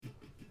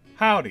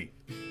Howdy,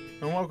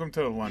 and welcome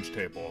to The Lunch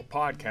Table, a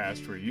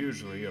podcast where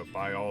usually a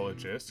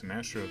biologist, an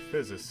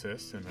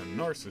astrophysicist, and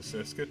a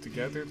narcissist get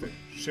together to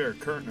share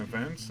current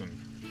events and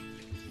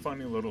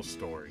funny little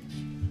stories.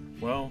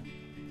 Well,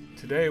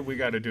 today we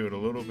got to do it a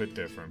little bit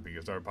different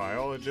because our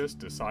biologist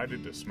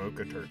decided to smoke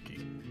a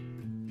turkey.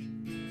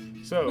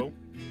 So,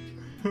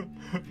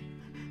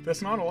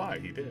 that's not a lie,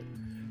 he did.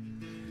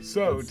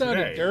 So that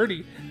sounded today,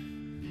 dirty.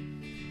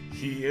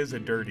 He is a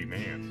dirty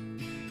man.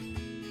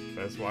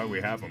 That's why we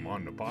have him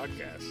on the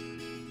podcast.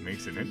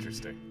 Makes it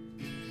interesting.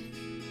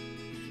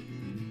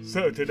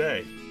 So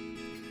today,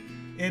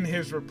 in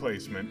his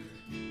replacement,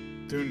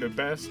 doing the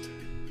best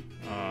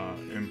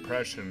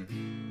impression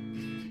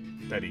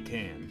that he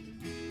can,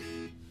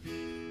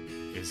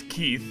 is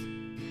Keith.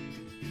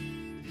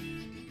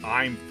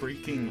 I'm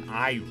freaking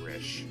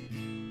Irish.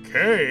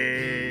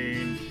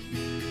 Kane!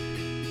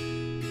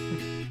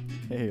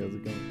 Hey, how's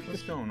it going?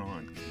 What's going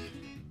on?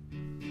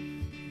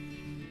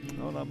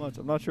 Oh, not much.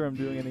 I'm not sure I'm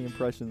doing any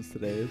impressions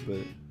today, but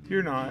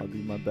You're not. I'll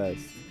do my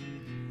best.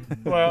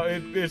 Well,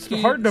 it's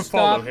Keith, hard to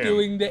follow him. Stop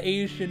doing the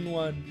Asian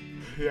one.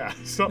 Yeah,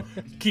 so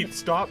Keith,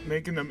 stop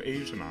making them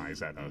Asian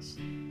eyes at us.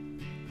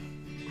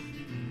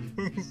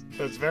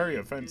 That's very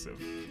offensive.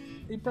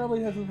 He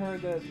probably hasn't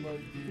heard that in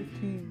like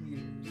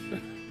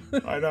 15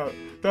 years. I know.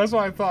 That's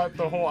why I thought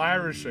the whole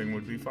Irish thing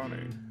would be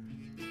funny.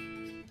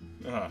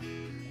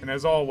 And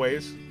as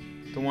always,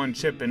 the one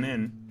chipping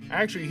in.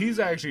 Actually, he's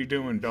actually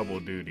doing double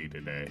duty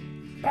today.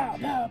 Pow,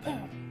 pow,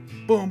 pow.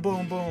 Boom,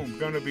 boom, boom.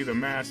 Gonna be the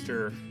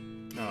master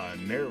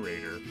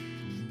narrator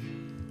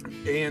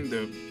and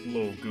the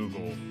little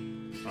Google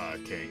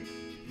king.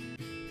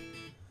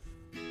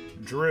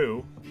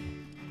 Drew,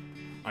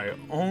 I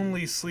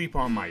only sleep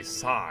on my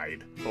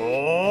side.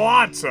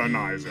 Lots of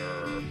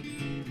nicer.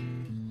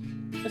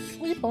 I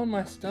sleep on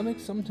my stomach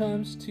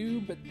sometimes too,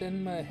 but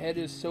then my head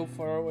is so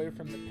far away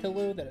from the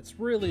pillow that it's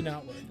really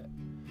not worth it.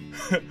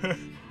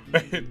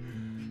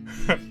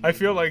 I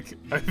feel like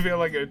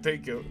it'd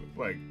take you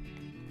like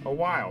a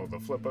while to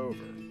flip over.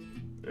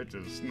 It's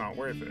just not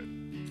worth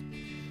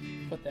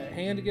it. Put that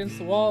hand against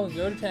the wall and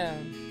go to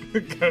town.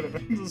 Gotta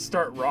just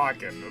start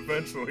rocking.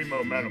 Eventually,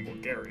 momentum will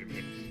carry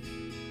me.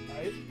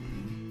 Right?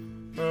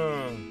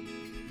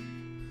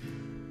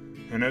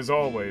 And as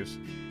always,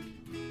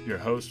 your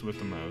host with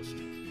the most,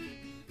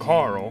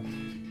 Carl.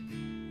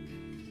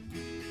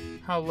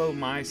 How low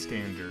my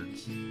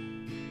standards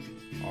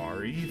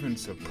are even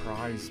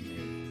surprise me.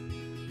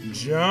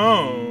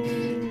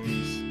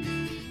 Jones.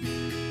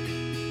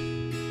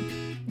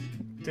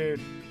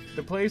 Dude,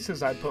 the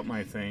places I put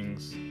my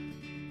things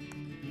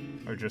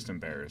are just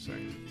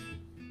embarrassing.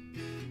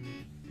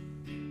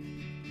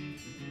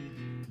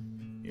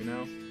 You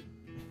know?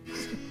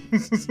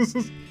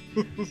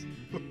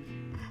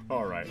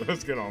 Alright,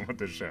 let's get on with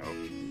the show.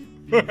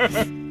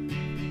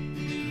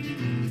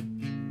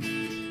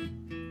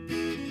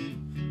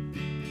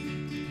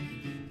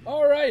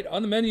 Alright,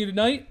 on the menu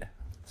tonight,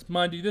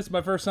 mind you, this is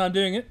my first time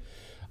doing it,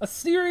 a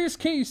serious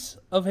case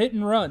of hit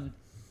and run.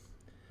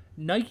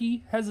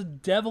 Nike has a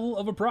devil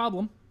of a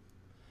problem.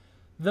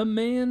 The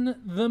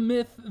man, the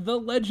myth, the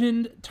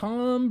legend,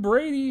 Tom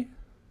Brady.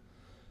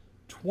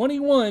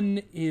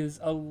 21 is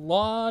a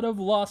lot of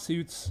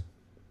lawsuits.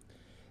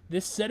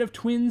 This set of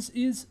twins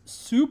is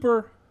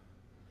super.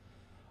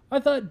 I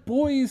thought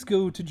boys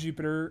go to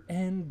Jupiter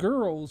and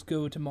girls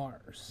go to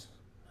Mars.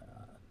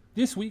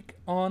 This week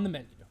on the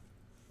menu.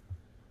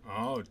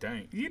 Oh,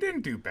 dang. You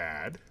didn't do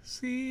bad.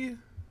 See?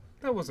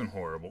 That wasn't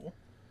horrible.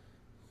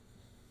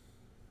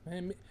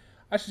 Man,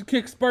 I should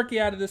kick Sparky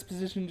out of this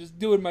position and just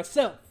do it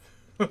myself.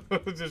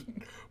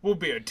 We'll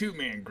be a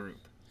two-man group.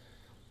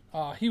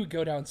 He would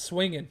go down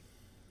swinging.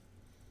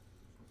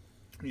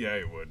 Yeah,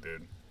 he would,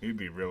 dude. He'd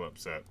be real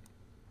upset.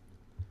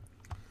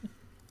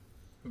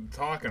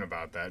 Talking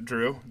about that,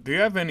 Drew, do you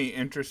have any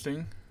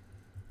interesting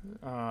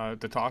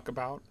to talk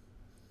about?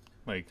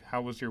 Like,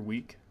 how was your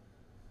week?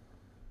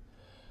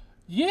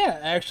 Yeah,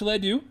 actually I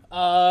do.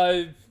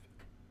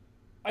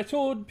 I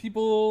told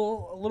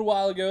people a little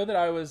while ago that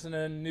I was in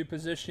a new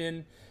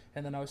position,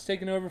 and then I was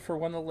taking over for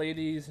one of the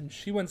ladies, and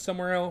she went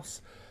somewhere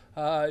else.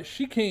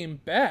 She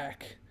came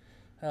back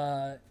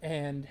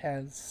and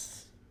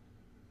has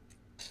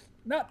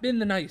not been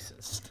the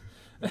nicest.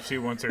 She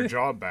wants her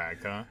job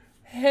back, huh?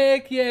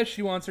 Heck yeah,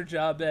 she wants her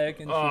job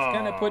back, and she's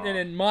kind of putting it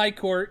in my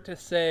court to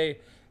say,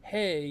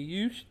 hey,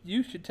 you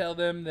should tell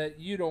them that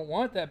you don't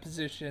want that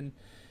position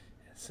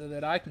so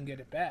that I can get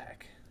it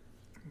back.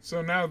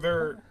 So now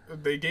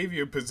they gave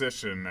you a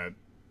position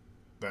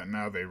that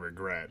now they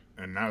regret,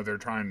 and now they're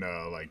trying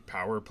to like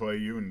power play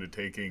you into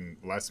taking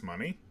less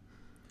money?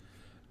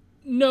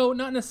 No,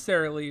 not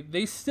necessarily.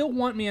 They still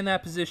want me in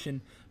that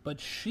position, but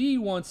she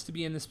wants to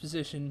be in this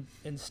position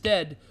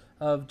instead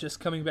of just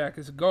coming back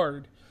as a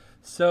guard.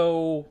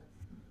 So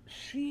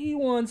she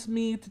wants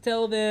me to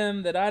tell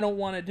them that I don't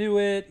want to do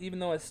it, even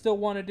though I still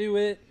want to do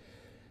it.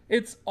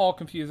 It's all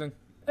confusing.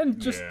 And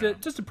just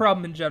a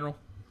problem in general.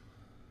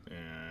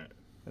 Yeah.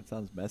 That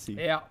sounds messy.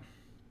 Yeah.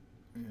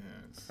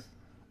 Yes.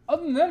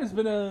 Other than that, it's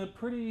been a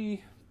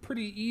pretty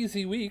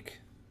easy week.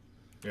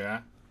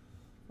 Yeah.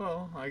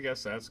 Well, I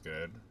guess that's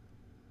good.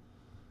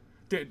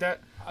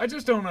 I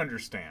just don't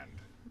understand.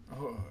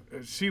 Oh,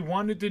 she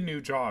wanted the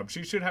new job.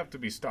 She should have to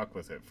be stuck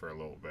with it for a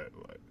little bit.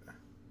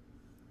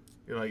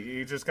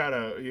 You just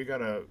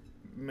gotta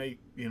make,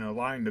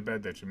 lie in the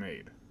bed that you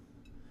made.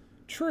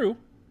 True.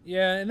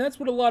 Yeah, and that's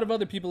what a lot of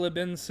other people have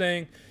been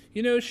saying.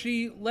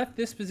 She left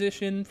this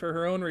position for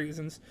her own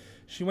reasons.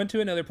 She went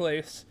to another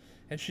place,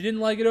 and she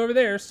didn't like it over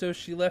there, so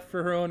she left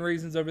for her own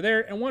reasons over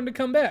there and wanted to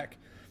come back.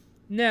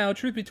 Now,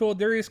 truth be told,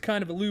 there is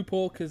kind of a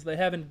loophole because they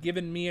haven't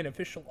given me an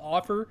official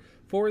offer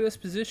for this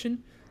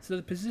position. So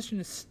the position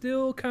is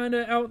still kind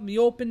of out in the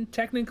open,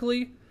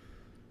 technically.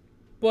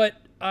 But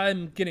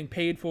I'm getting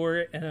paid for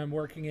it, and I'm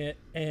working it,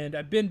 and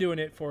I've been doing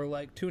it for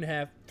like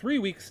 2.5, 3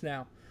 weeks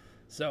now.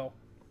 So,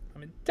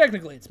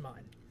 technically it's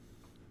mine.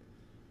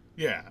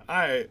 Yeah,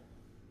 I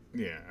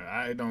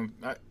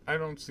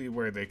don't see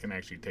where they can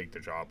actually take the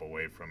job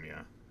away from you,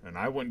 and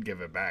I wouldn't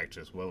give it back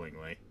just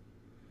willingly.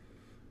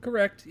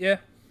 Correct, yeah.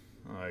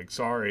 Like,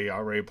 sorry, I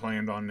already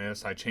planned on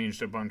this. I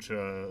changed a bunch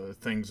of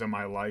things in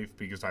my life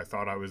because I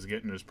thought I was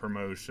getting this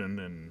promotion,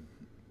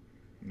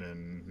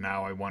 and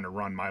now I want to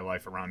run my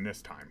life around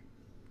this time.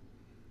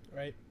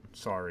 Right.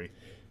 Sorry.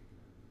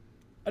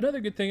 Another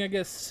good thing, I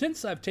guess,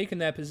 since I've taken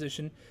that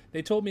position,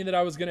 they told me that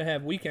I was going to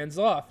have weekends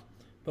off.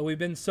 But we've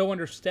been so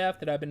understaffed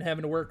that I've been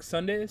having to work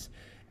Sundays.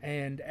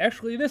 And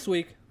actually this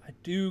week, I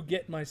do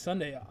get my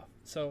Sunday off.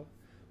 So,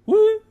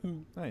 woo!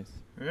 Nice.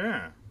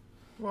 Yeah.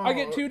 Well, I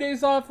get 2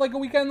 days off like a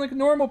weekend like a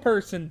normal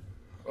person.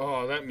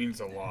 Oh, that means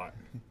a lot.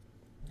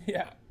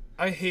 Yeah.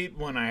 I hate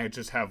when I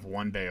just have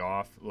one day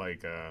off.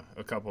 Like a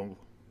couple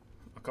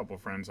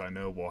friends I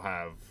know will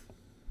have,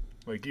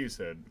 like you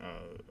said,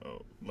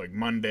 like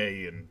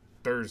Monday and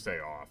Thursday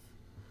off.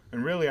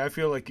 And really, I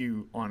feel like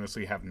you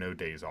honestly have no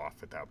days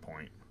off at that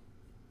point.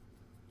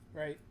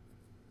 Right.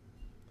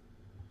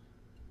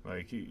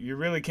 Like, you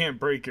really can't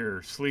break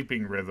your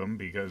sleeping rhythm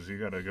because you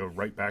got to go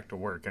right back to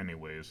work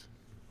anyways.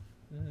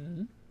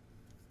 Mm-hmm.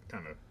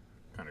 Kind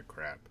of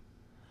crap.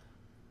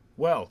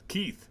 Well,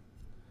 Keith.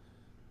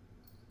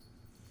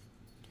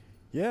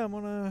 Yeah, I'm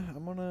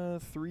on a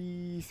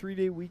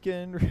three-day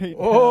weekend right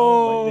Oh!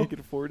 now. Might make it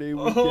a 4-day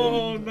weekend.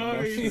 Oh, I'm not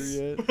nice.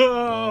 sure yet.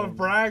 Oh,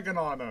 bragging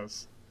on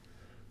us.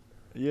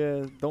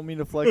 Yeah, don't mean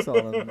to flex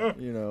on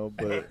them,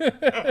 but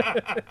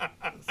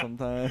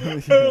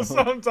sometimes.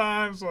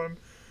 Sometimes when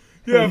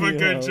you have a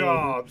good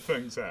job,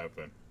 things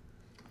happen.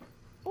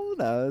 Oh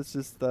no, it's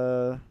just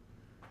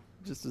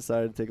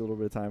decided to take a little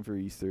bit of time for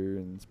Easter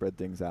and spread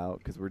things out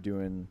because we're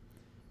doing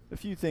a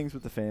few things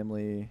with the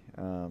family.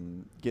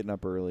 Getting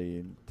up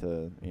early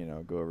to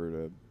go over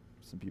to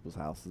some people's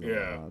houses and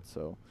whatnot.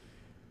 So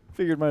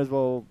figured might as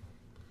well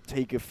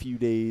take a few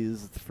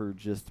days for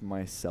just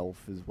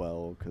myself as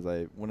well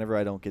because whenever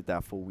I don't get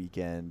that full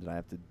weekend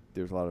and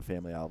there's a lot of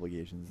family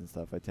obligations and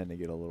stuff, I tend to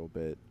get a little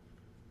bit,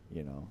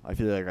 I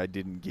feel like I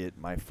didn't get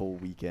my full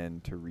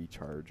weekend to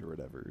recharge or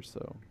whatever.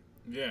 So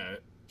yeah,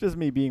 just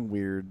me being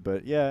weird,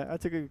 but yeah, I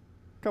took a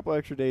couple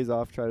extra days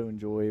off, try to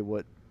enjoy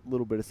what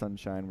little bit of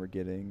sunshine we're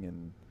getting,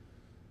 and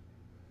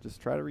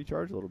just try to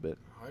recharge a little bit.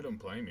 I don't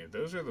blame you.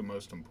 Those are the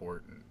most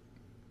important,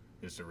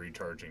 is the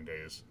recharging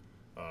days.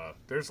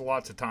 There's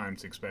lots of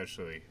times,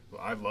 especially,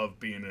 I love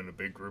being in a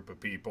big group of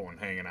people and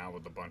hanging out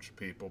with a bunch of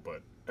people,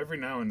 but every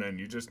now and then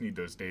you just need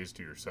those days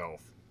to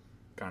yourself.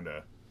 Kind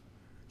of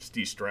just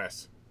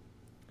de-stress.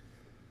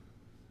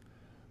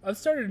 I've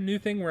started a new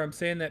thing where I'm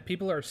saying that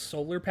people are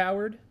solar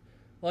powered.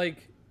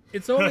 Like,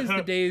 it's always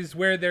the days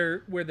where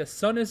the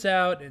sun is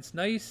out, and it's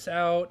nice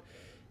out,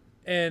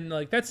 and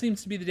like that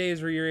seems to be the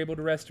days where you're able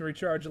to rest and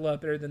recharge a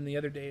lot better than the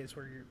other days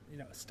where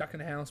you're stuck in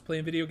the house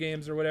playing video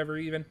games or whatever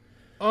even.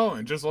 Oh,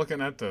 and just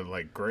looking at the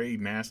like gray,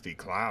 nasty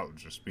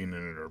clouds, just being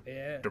in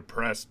a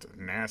depressed,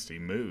 nasty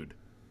mood.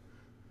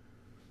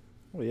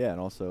 Well, yeah, and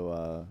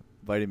also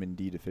vitamin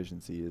D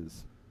deficiency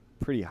is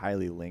pretty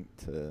highly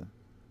linked to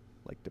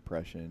like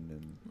depression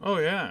and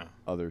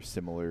other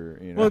similar.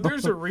 Well,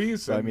 there's a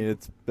reason. So, I mean,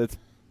 that's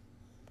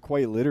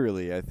quite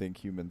literally. I think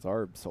humans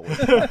are solar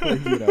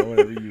powered.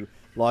 Whenever you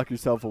lock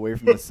yourself away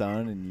from the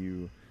sun and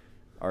you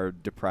are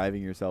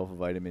depriving yourself of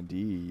vitamin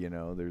D,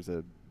 there's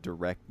a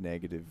direct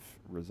negative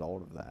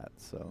result of that.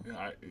 So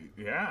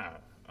yeah,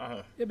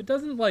 but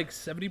doesn't like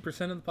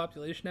 70% of the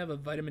population have a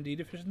vitamin D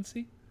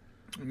deficiency?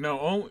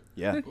 No,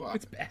 yeah,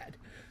 it's bad.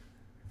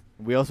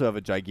 We also have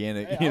a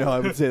gigantic, I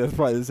would say that's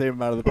probably the same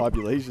amount of the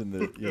population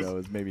that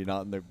is maybe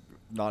not in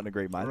a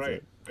great mindset,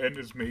 right? And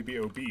is maybe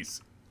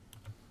obese.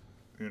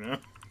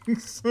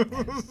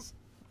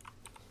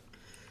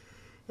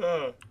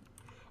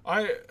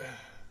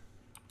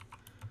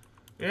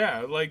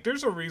 Yeah, like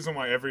there's a reason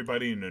why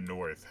everybody in the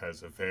North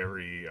has a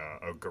very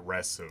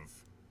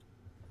aggressive,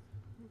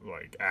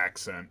 like,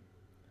 accent,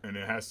 and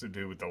it has to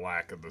do with the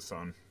lack of the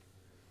sun.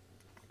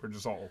 We're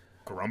just all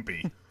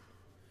grumpy.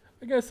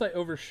 I guess I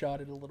overshot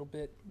it a little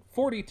bit.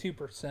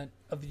 42%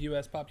 of the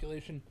U.S.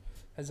 population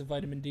has a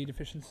vitamin D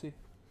deficiency.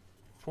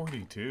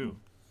 42.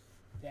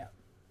 Yeah.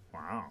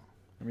 Wow.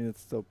 I mean,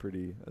 that's still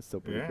pretty crazy.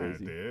 Yeah,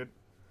 dude.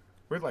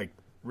 We're like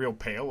real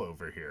pale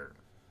over here.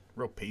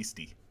 Real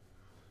pasty.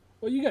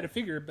 Well, you got to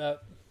figure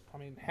about,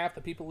 half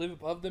the people live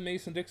above the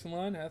Mason-Dixon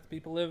line, half the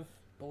people live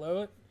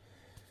below it.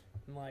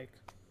 And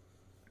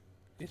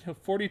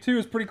 42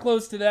 is pretty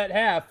close to that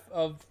half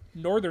of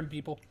northern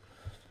people.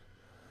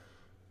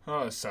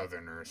 Oh,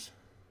 Southerners.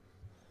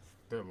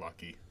 They're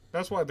lucky.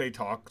 That's why they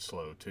talk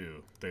slow,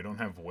 too. They don't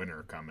have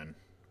winter coming.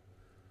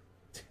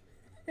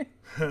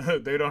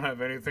 They don't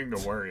have anything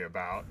to worry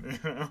about,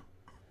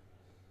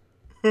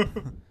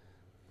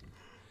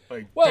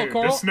 Like, well, dude,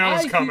 Carl, the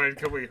snow's coming.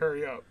 Can we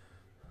hurry up?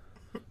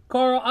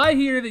 Carl, I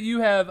hear that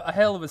you have a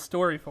hell of a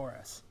story for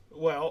us.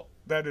 Well,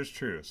 that is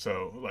true.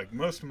 So,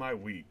 most of my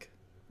week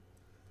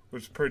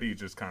was pretty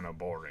just kind of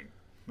boring.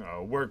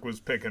 Work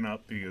was picking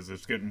up because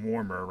it's getting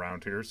warmer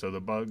around here, so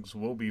the bugs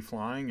will be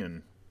flying,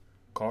 and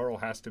Carl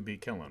has to be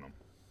killing them.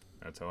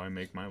 That's how I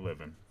make my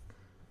living.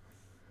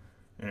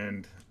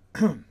 And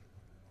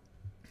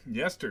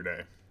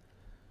yesterday,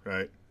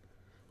 right?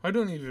 I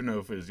don't even know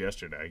if it was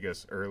yesterday. I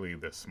guess early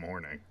this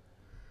morning,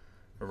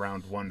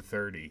 around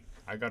 1:30,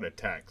 I got a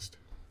text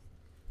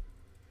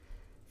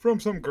from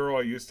some girl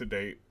I used to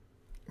date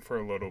for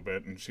a little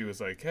bit, and she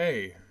was like,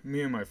 hey,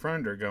 me and my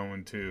friend are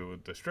going to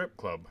the strip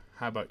club.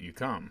 How about you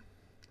come?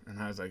 And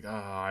I was like,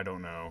 I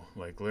don't know.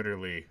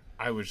 Literally,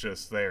 I was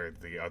just there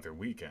the other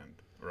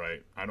weekend,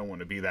 right? I don't want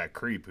to be that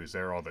creep who's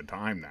there all the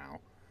time now.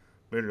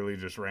 Literally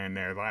just ran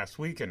there last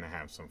weekend to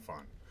have some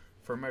fun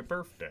for my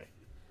birthday.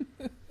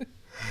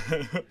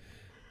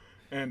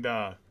 And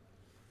I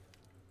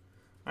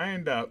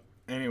end up,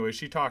 anyway,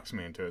 she talks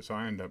me into it, so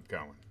I end up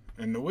going.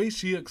 And the way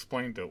she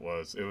explained it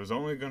was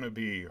only going to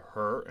be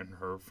her and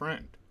her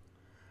friend.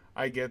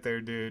 I get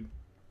there, dude.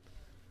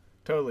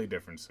 Totally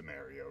different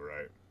scenario,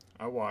 right?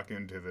 I walk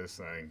into this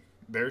thing.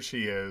 There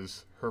she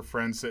is. Her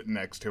friend sitting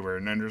next to her.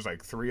 And then there's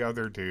 3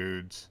 other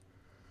dudes.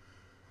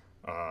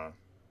 How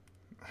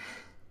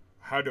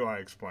do I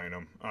explain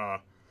them?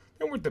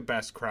 They weren't the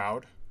best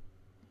crowd.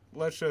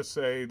 Let's just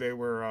say they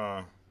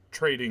were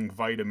trading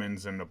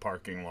vitamins in the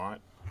parking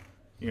lot.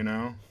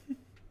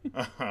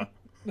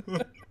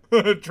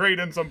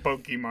 Trading some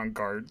Pokemon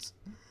cards.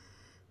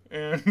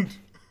 And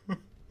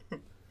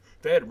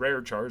they had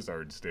rare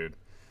Charizards, dude.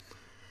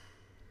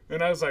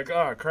 And I was like,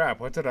 oh,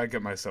 crap, what did I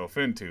get myself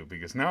into?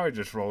 Because now I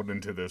just rolled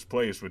into this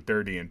place with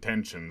dirty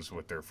intentions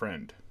with their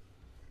friend.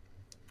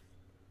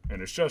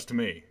 And it's just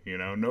me,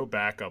 no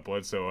backup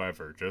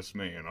whatsoever, just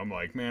me. And I'm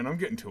like, man, I'm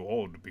getting too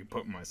old to be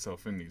putting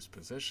myself in these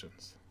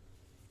positions.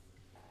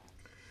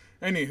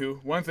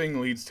 Anywho, one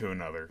thing leads to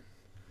another.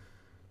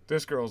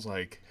 This girl's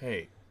like,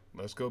 hey,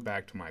 let's go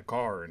back to my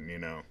car and,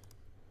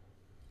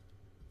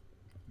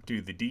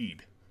 do the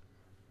deed.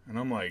 And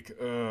I'm like,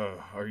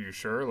 are you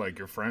sure?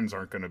 Your friends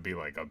aren't going to be,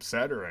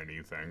 upset or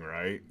anything,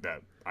 right?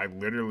 That I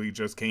literally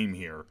just came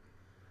here,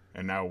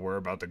 and now we're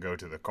about to go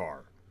to the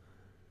car.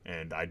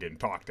 And I didn't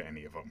talk to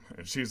any of them.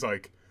 And she's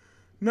like,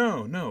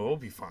 no, it'll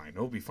be fine.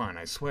 It'll be fine,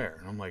 I swear.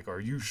 And I'm like, are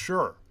you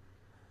sure?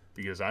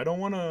 Because I don't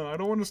want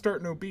to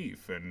start no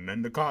beef. And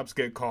then the cops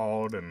get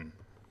called, and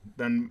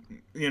then,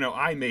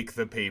 I make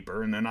the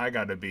paper, and then I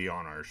got to be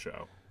on our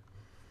show.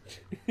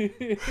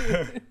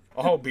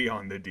 I'll be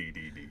on the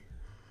DDD.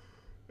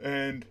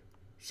 And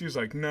she's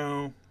like,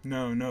 no,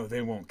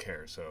 they won't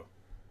care. So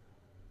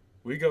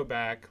we go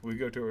back, we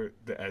go to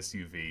the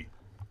SUV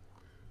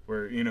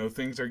where,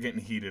 things are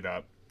getting heated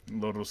up, a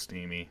little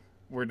steamy.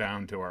 We're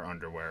down to our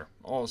underwear.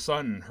 All of a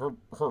sudden,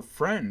 her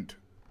friend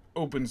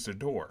opens the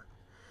door,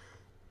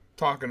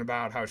 talking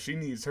about how she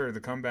needs her to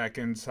come back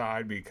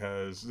inside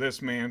because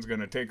this man's going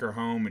to take her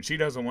home, and she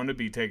doesn't want to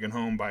be taken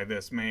home by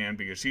this man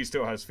because she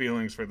still has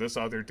feelings for this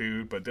other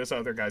dude, but this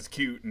other guy's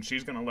cute, and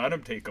she's going to let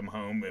him take him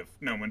home if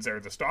no one's there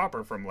to stop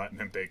her from letting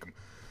him take him.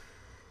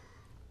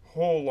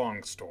 Whole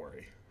long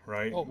story,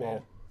 right? Oh, man.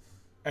 Well,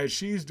 as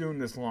she's doing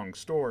this long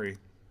story,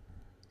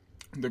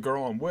 the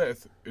girl I'm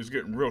with is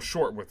getting real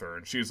short with her,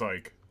 and she's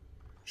like,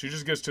 she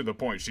just gets to the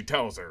point. She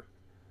tells her,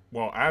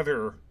 well,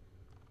 either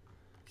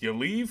you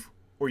leave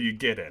or you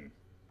get in.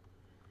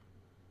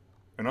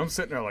 And I'm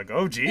sitting there like,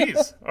 oh,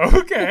 geez.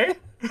 Okay.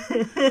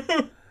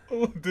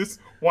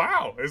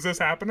 Wow. Is this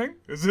happening?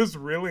 Is this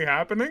really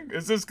happening?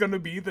 Is this going to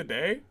be the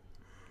day?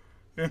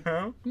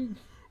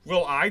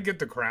 Will I get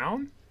the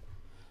crown?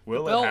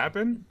 Will it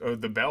happen? Oh,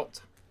 the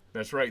belt.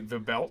 That's right, the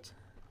belt.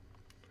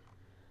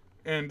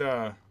 And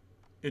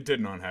it did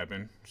not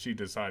happen. She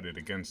decided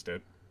against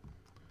it.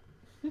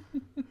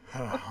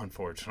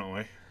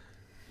 Unfortunately.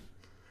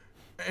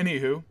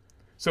 Anywho,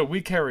 so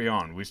we carry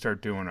on. We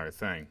start doing our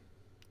thing.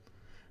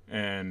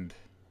 And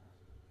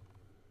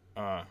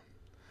at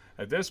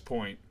this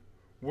point,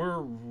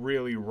 we're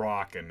really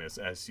rocking this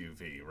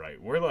SUV,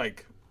 right? We're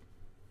like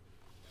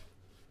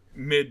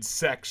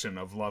mid-section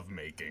of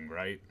lovemaking,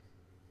 right?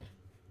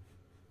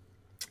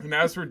 And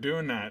as we're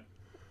doing that,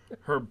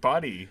 her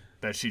buddy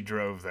that she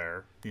drove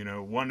there,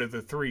 one of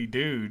the 3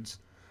 dudes,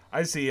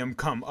 I see him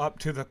come up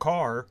to the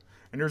car,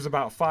 and there's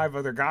about 5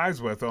 other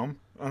guys with him.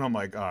 And I'm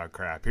like, oh,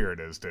 crap, here it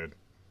is, dude.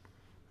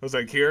 I was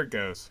like, here it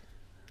goes.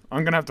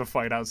 I'm going to have to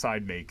fight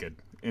outside naked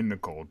in the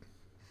cold.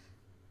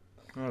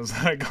 I was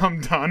like,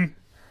 I'm done.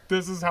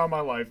 This is how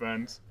my life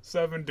ends.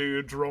 7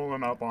 dudes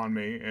rolling up on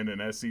me in an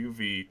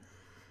SUV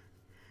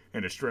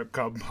in a strip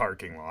club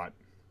parking lot.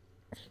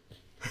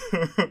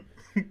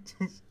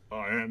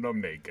 And I'm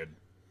naked.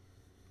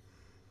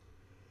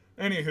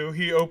 Anywho,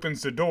 he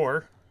opens the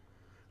door,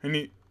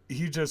 and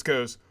he just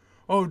goes,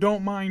 "Oh,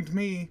 don't mind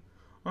me.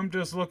 I'm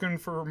just looking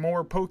for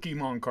more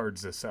Pokemon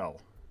cards to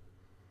sell."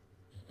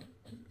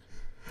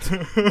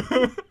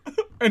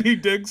 And he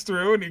digs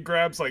through and he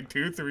grabs like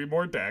 2-3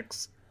 more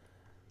decks.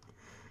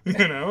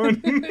 You know,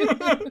 and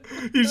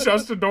he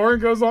shuts the door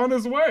and goes on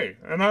his way.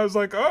 And I was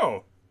like,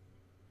 oh,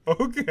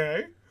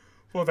 okay.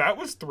 Well, that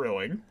was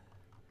thrilling.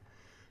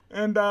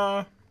 And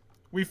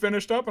we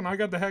finished up and I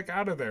got the heck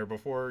out of there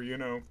before, you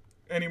know,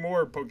 any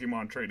more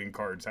Pokemon trading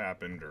cards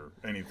happened or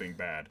anything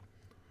bad.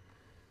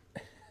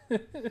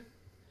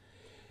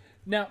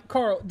 Now,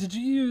 Carl, did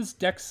you use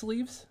deck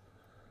sleeves?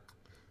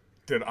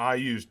 Did I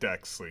use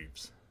deck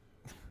sleeves?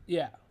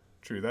 Yeah.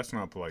 True, that's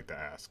not polite to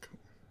ask.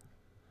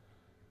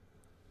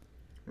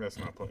 That's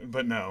not polite.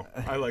 But no,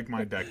 I like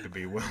my deck to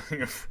be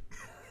willing.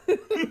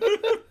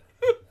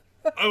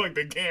 I like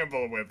to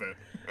gamble with it.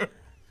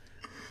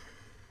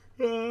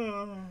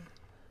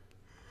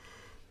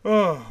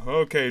 Oh,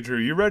 okay, Drew.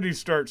 You ready to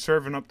start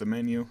serving up the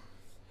menu?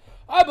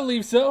 I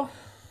believe so.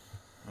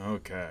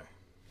 Okay.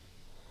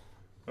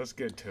 Let's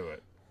get to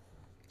it.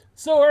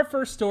 So our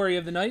first story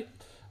of the night.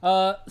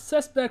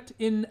 Suspect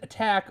in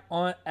attack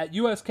at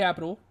U.S.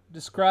 Capitol,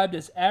 described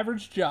as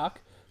average jock,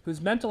 whose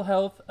mental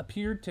health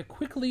appeared to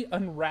quickly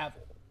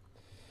unravel.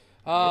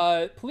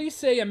 Police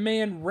say a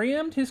man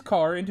rammed his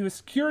car into a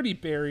security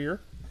barrier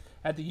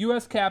at the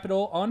U.S.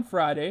 Capitol on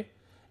Friday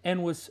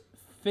and was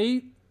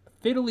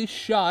fatally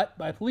shot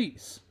by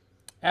police.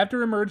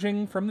 After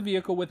emerging from the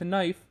vehicle with a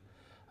knife,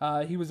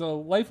 he was a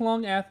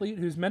lifelong athlete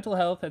whose mental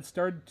health had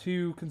started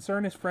to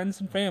concern his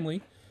friends and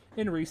family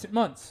in recent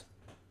months.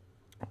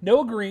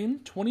 Noah Green,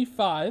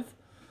 25,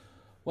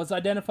 was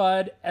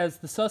identified as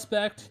the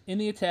suspect in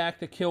the attack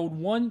that killed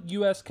one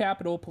U.S.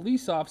 Capitol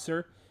police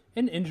officer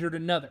and injured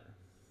another.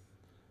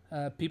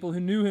 People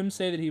who knew him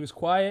say that he was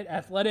quiet,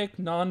 athletic,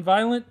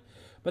 non-violent,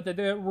 but that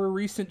there were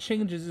recent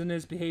changes in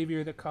his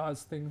behavior that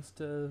caused things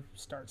to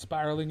start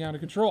spiraling out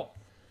of control.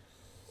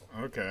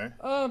 Okay.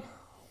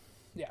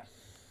 Yeah.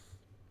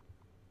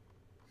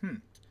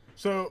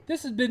 So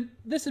This had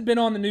been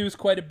on the news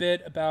quite a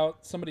bit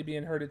about somebody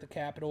being hurt at the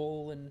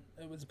Capitol, and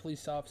it was a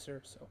police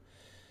officer. So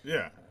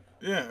yeah.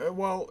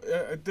 Well,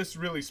 this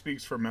really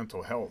speaks for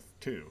mental health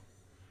too.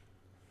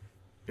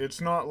 It's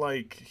not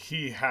like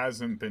he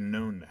hasn't been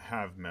known to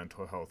have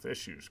mental health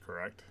issues,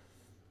 correct?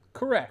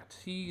 correct.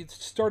 He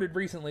started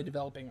recently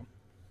developing them.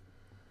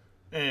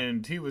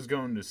 And he was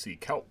going to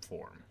seek help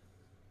for him.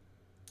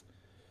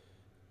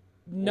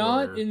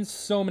 Not in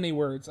so many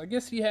words. I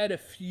guess he had a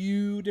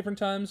few different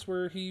times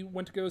where he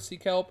went to go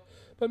seek help,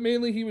 but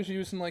mainly he was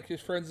using like his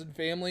friends and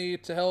family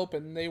to help,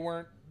 and they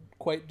weren't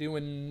quite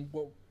doing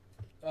what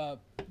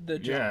the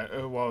job.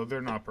 Yeah, well, they're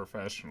not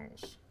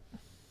professionals,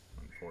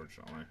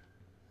 unfortunately.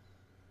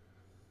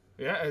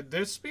 Yeah,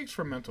 this speaks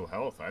for mental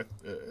health.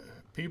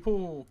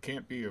 People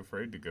can't be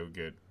afraid to go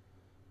get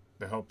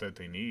the help that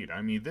they need.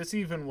 I mean, this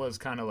even was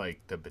kind of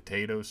like the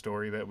potato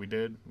story that we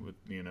did with,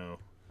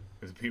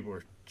 because people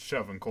were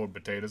shoving cold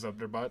potatoes up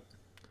their butt.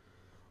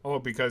 Oh,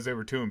 because they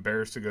were too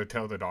embarrassed to go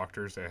tell the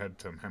doctors they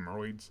had some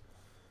hemorrhoids.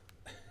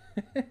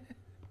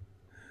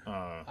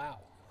 Wow.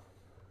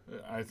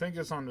 I think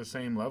it's on the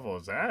same level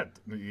as that.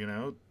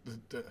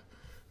 The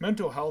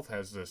mental health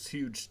has this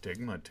huge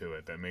stigma to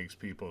it that makes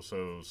people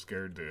so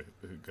scared to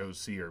go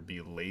see or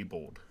be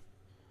labeled.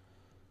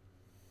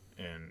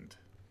 And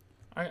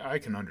I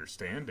can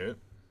understand it.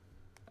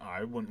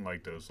 I wouldn't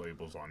like those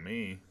labels on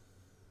me.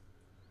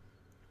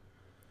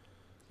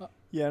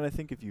 Yeah, and I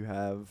think if you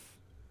have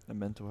a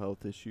mental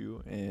health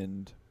issue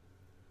and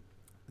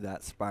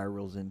that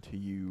spirals into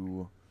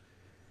you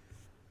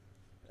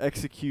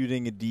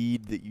executing a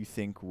deed that you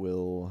think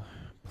will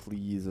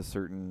please a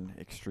certain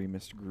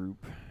extremist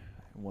group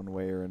one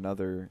way or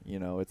another,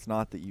 it's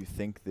not that you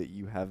think that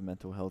you have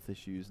mental health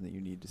issues and that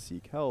you need to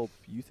seek help.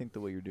 You think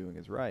the way you're doing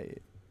is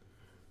right,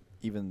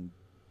 even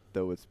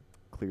though it's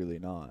clearly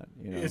not.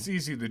 It's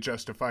easy to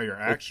justify your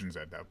actions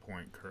at that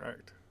point,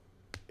 correct?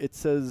 It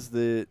says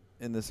that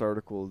in this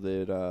article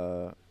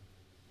that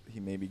he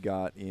maybe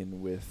got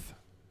in with,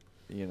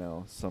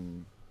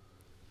 some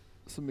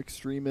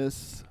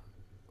extremists.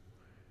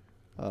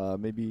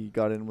 Maybe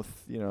got in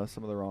with,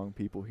 some of the wrong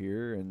people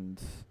here,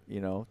 and,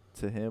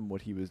 to him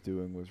what he was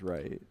doing was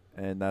right.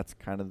 And that's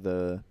kind of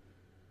the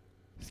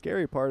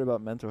scary part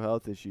about mental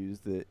health issues,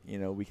 that,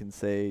 we can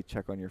say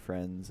check on your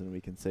friends, and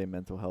we can say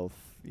mental health,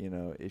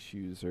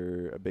 issues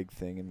are a big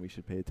thing and we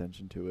should pay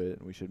attention to it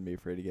and we shouldn't be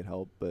afraid to get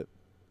help. But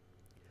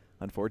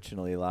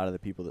unfortunately, a lot of the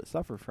people that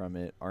suffer from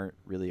it aren't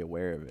really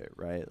aware of it,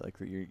 right? Like,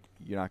 you're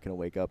not going to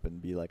wake up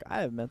and be like,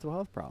 I have mental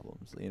health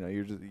problems.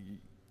 You're just,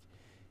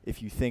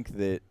 if you think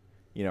that,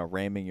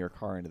 ramming your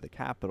car into the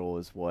Capitol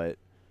is what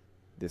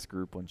this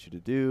group wants you to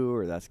do,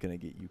 or that's going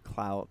to get you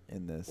clout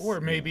in this.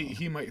 Or maybe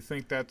he might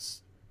think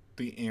that's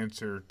the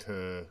answer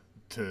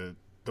to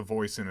the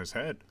voice in his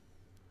head.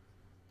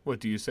 What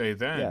do you say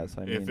then? Yes,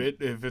 I mean,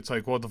 if it's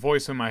like, well, the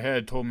voice in my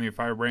head told me if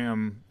I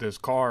ram this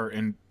car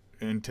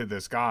into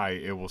this guy,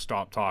 it will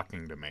stop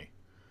talking to me.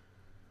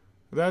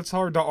 That's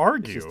hard to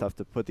argue. it's just tough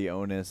to put the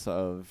onus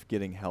of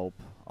getting help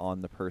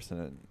on the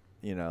person,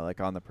 like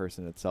on the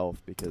person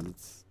itself, because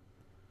it's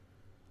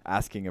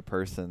asking a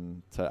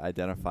person to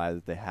identify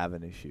that they have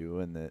an issue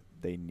and that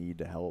they need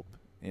to help,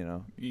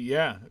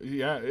 Yeah,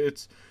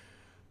 it's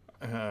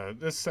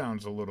this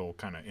sounds a little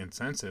kind of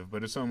insensitive,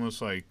 but it's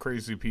almost like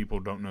crazy people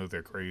don't know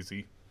they're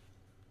crazy.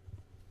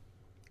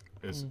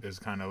 Is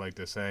kind of like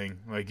the saying.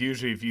 Like,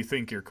 usually if you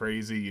think you're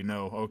crazy,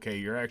 okay,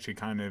 you're actually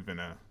kind of in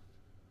a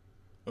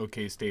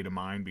okay state of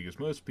mind, because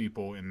most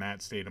people in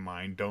that state of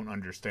mind don't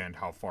understand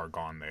how far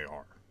gone they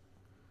are.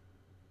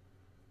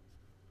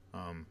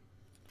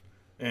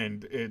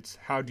 And it's,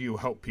 how do you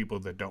help people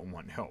that don't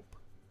want help?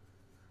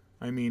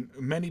 I mean,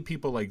 many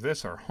people like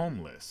this are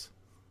homeless.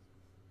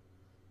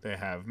 They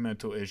have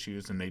mental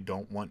issues and they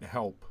don't want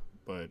help,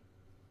 but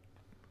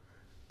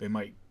they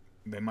might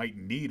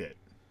need it.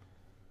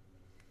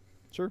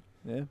 Sure,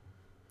 yeah.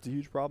 It's a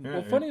huge problem. Yeah.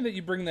 Well, funny that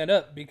you bring that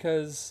up,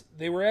 because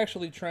they were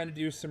actually trying to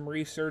do some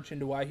research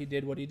into why he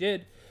did what he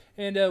did.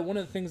 And one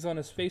of the things on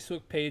his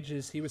Facebook page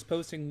is he was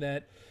posting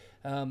that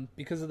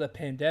because of the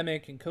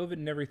pandemic and COVID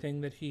and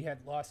everything, that he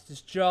had lost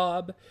his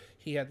job,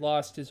 he had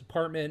lost his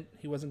apartment,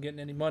 he wasn't getting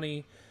any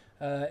money,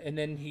 and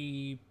then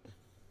he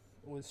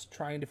was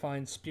trying to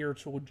find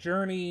spiritual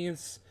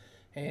journeys,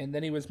 and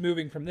then he was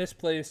moving from this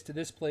place to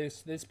this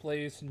place to this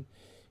place, and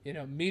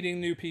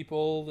meeting new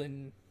people,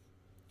 and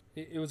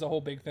it was a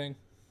whole big thing.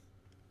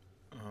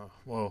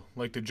 Well,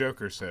 like the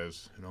Joker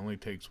says, it only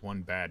takes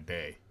one bad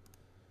day.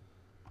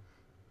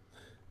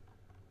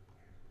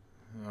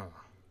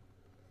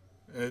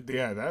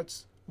 Yeah,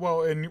 that's...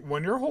 Well, and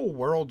when your whole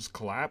world's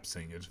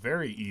collapsing, it's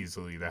very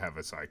easily to have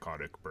a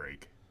psychotic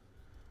break.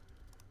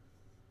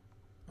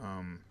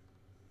 And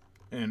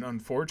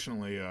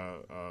unfortunately,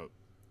 a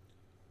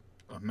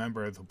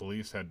member of the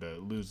police had to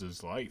lose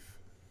his life.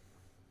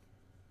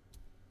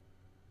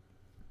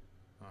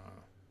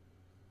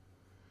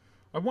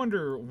 I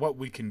wonder what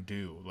we can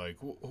do. Like,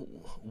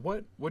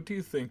 what do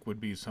you think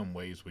would be some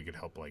ways we could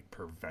help, like,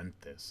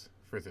 prevent this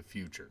for the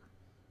future?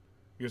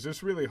 Because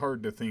it's really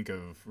hard to think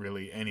of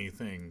really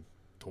anything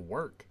to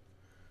work.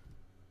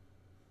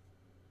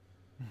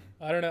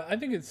 I don't know. I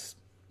think it's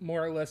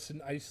more or less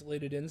an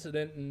isolated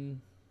incident,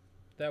 and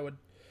that would,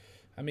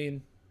 I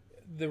mean,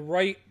 the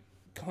right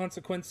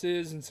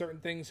consequences and certain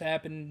things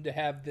happen to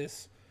have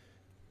this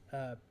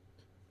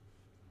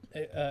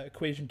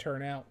equation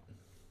turn out.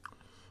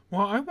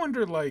 Well, I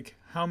wonder, like,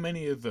 how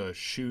many of the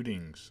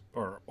shootings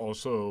are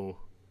also,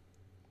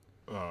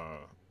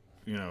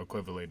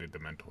 equivalated to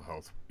mental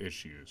health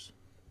issues.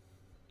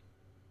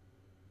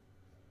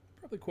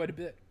 Probably quite a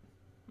bit.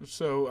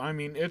 So, I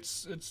mean,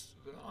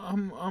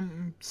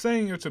 I'm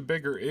saying it's a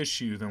bigger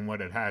issue than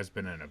what it has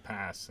been in the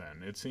past,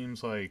 then. It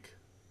seems like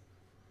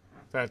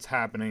that's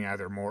happening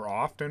either more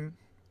often,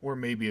 or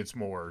maybe it's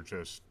more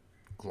just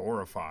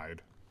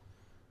glorified.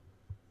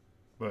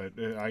 But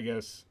I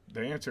guess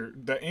the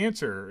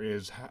answer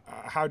is,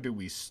 how do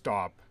we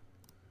stop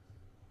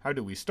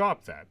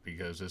that?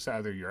 Because it's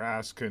either you're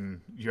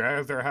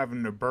either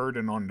having the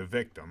burden on the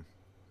victim,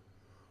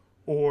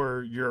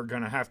 or you're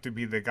going to have to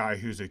be the guy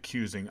who's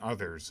accusing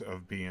others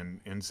of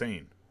being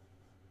insane.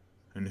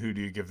 And who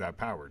do you give that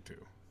power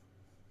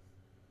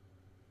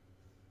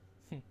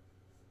to?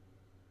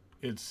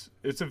 It's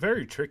a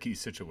very tricky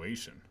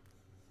situation.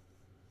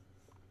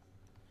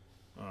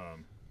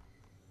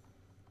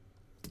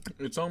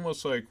 It's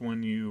almost like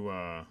when you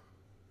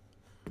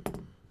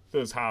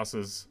those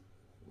houses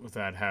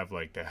that have,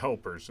 like, the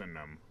helpers in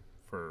them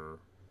for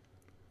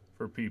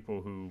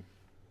people who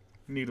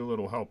need a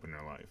little help in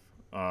their life.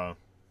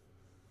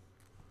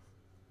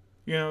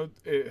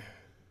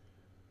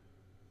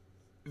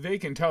 They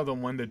can tell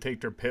them when to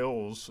take their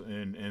pills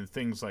and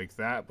things like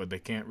that, but they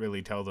can't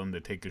really tell them to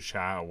take a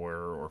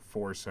shower or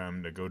force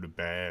them to go to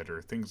bed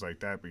or things like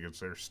that, because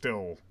they're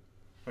still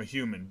a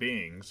human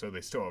being, so they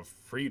still have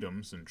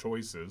freedoms and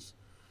choices.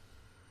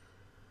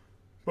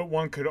 But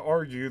one could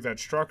argue that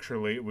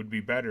structurally it would be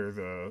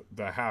better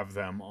to have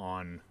them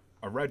on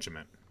a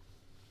regiment.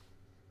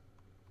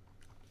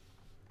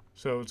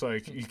 So it's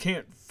like, you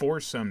can't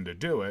force them to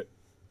do it,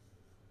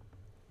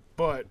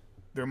 but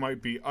there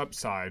might be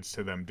upsides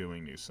to them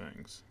doing these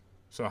things.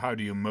 So how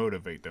do you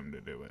motivate them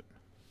to do it?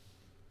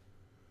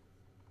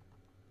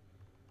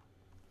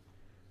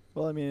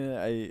 Well, I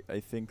mean, I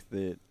think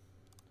that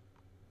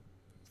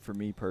for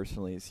me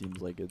personally, it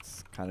seems like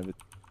it's kind of a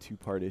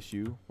two-part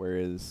issue,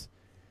 whereas,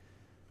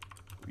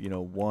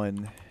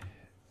 one,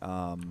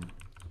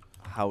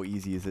 how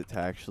easy is it to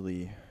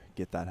actually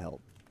get that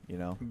help,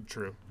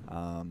 True.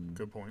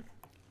 Good point.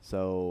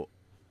 So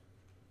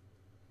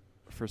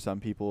for some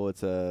people,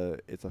 it's a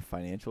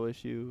financial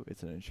issue,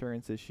 it's an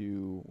insurance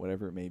issue,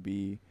 whatever it may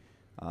be.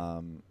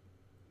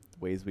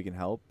 Ways we can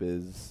help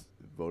is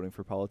voting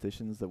for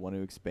politicians that want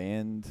to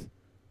expand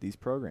these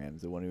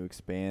programs, that want to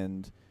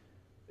expand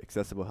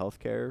accessible health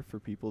care for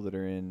people that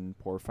are in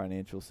poor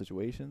financial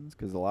situations,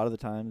 because a lot of the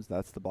times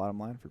that's the bottom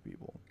line for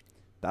people.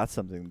 That's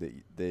something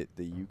that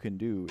you can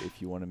do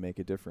if you want to make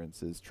a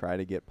difference, is try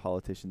to get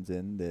politicians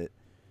in that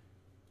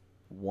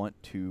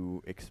want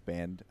to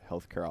expand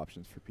healthcare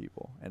options for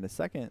people. And a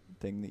second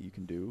thing that you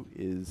can do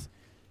is,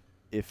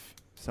 if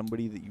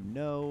somebody that you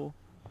know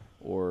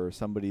or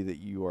somebody that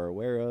you are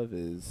aware of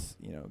is,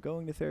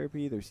 going to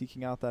therapy, they're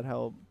seeking out that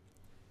help,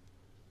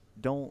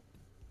 don't,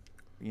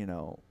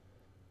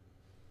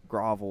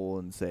 grovel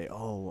and say,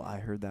 oh, I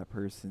heard that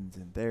person's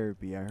in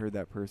therapy. I heard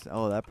that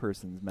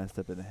person's messed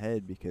up in the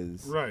head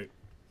because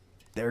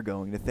they're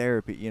going to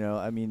therapy.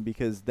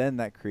 Because then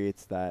that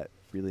creates that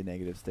really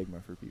negative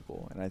stigma for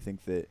people. And I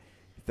think that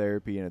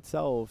therapy in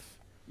itself,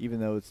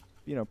 even though it's,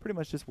 pretty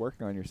much just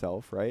working on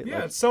yourself, right?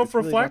 Yeah, it's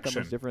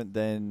self-reflection.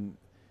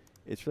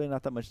 It's really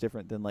not that much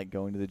different than like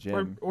going to the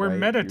gym or right?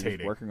 meditating. You're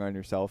just working on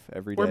yourself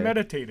every day. Or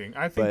meditating.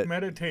 I think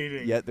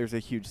meditating. Yet there's a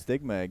huge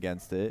stigma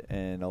against it,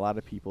 and a lot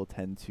of people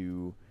tend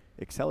to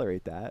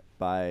accelerate that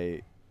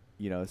by,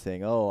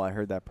 saying, oh, I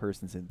heard that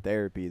person's in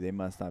therapy, they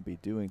must not be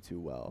doing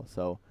too well.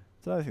 So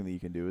it's another thing that you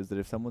can do is that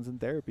if someone's in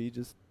therapy,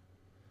 just,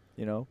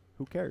 who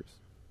cares?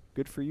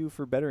 Good for you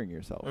for bettering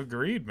yourself.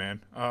 Agreed,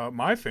 man.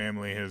 My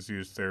family has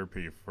used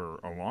therapy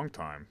for a long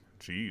time.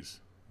 Jeez.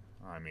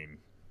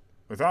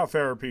 Without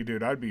therapy,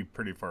 dude, I'd be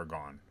pretty far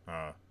gone.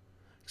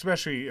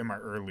 Especially in my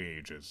early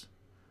ages.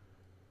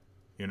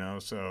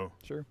 So...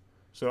 Sure.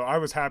 So I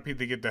was happy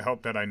to get the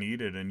help that I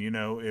needed. And,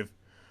 if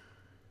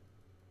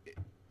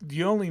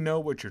you only know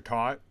what you're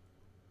taught,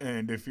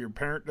 and if your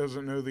parent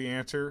doesn't know the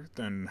answer,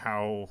 then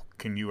how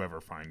can you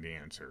ever find the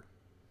answer?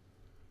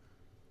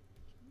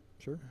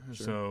 Sure.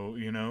 So,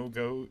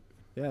 go...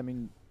 Yeah,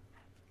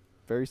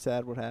 very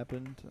sad what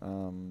happened.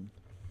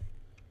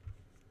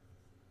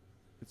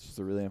 It's just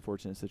a really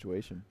unfortunate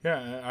situation.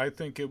 Yeah, I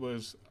think it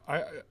was...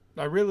 I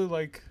really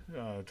like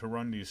to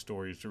run these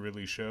stories to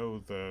really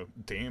show the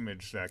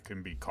damage that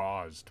can be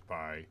caused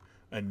by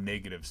a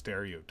negative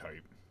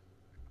stereotype.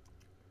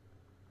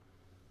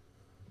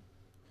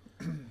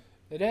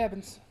 It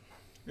happens.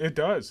 It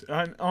does.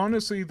 And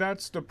honestly,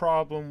 that's the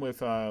problem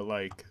with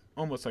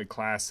almost like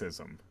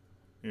classism.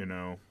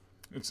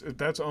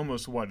 That's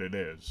almost what it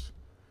is.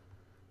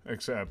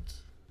 Except,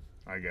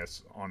 I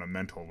guess, on a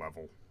mental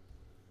level.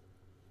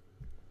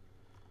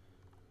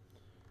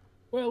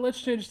 Well,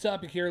 let's change the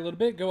topic here a little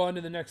bit. Go on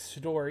to the next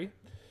story.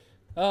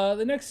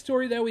 The next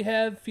story that we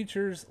have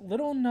features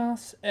Lil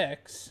Nas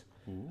X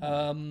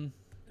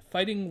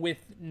fighting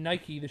with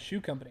Nike, the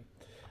shoe company.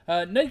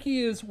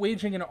 Nike is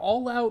waging an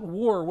all-out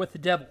war with the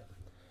devil.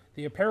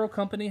 The apparel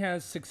company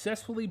has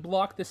successfully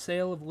blocked the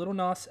sale of Lil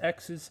Nas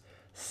X's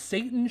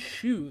Satan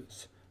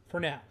shoes for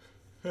now.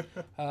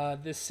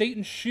 The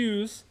Satan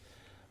shoes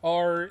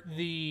are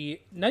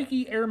the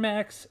Nike Air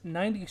Max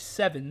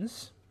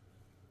 97s.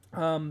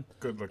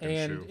 Good looking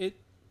shoe.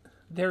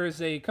 There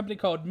is a company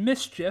called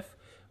Mischief,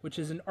 which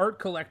is an art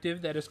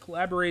collective that is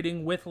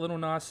collaborating with Lil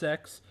Nas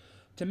X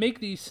to make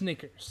these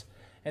sneakers.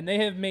 And they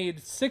have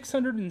made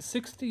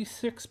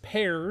 666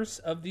 pairs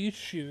of these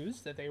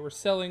shoes that they were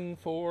selling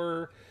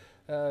for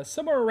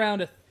somewhere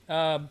around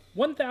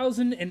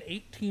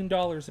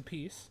 $1,018 a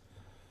piece.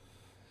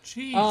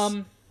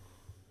 Jeez.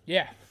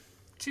 Yeah.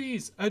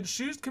 Jeez,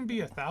 shoes can be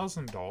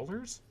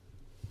 $1,000?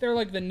 They're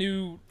like the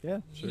new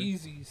sure.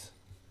 Yeezys.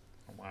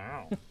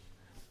 Wow.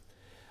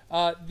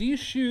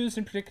 These shoes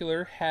in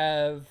particular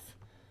have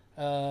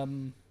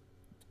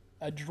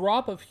a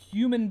drop of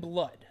human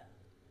blood.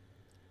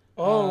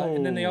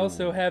 And then they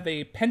also have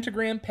a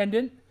pentagram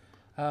pendant,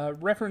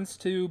 reference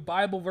to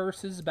Bible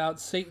verses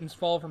about Satan's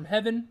fall from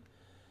heaven.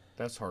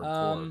 That's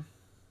hardcore.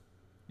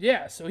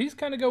 Yeah, so he's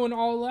kind of going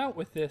all out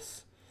with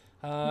this.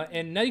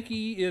 And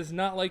Nike is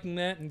not liking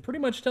that and pretty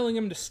much telling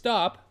him to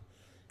stop.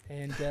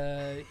 And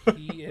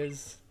he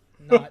is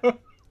not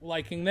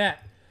liking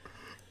that.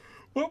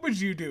 What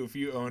would you do if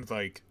you owned,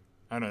 a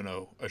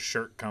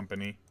shirt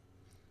company?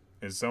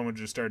 And someone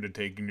just started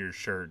taking your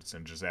shirts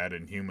and just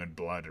adding human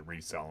blood and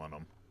reselling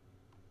them?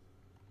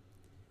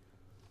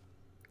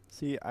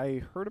 See,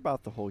 I heard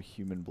about the whole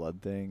human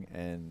blood thing,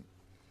 and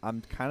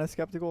I'm kind of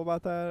skeptical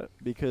about that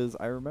because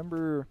I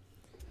remember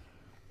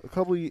a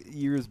couple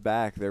years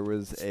back there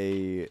was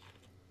a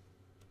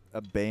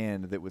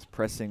band that was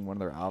pressing one of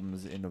their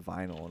albums into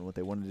vinyl, and what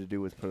they wanted to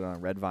do was put it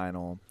on red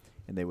vinyl,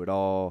 and they would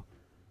all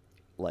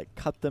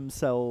cut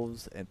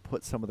themselves and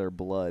put some of their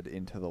blood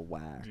into the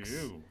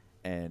wax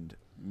and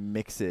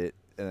mix it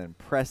and then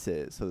press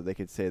it so that they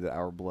could say that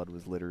our blood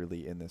was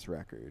literally in this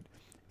record.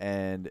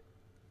 And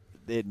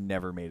it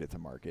never made it to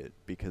market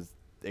because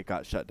it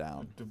got shut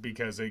down.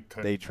 Because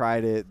they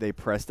tried it, they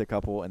pressed a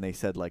couple, and they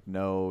said,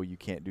 no, you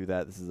can't do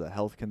that. This is a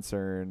health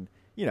concern.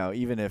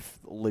 Even if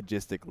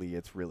logistically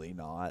it's really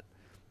not.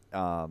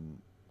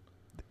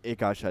 It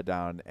got shut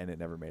down, and it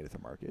never made it to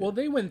market. Well,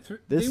 they went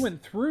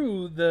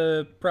through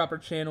the proper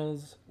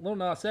channels. Lil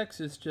Nas X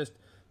is just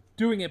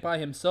doing it by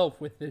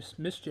himself with this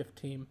Mischief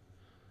team.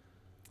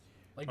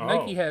 Like Oh,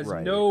 Nike has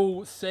right.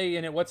 no say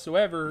in it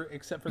whatsoever,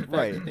 except for the fact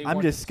Right. that they I'm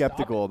want just to stop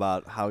skeptical it.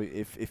 about how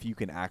if you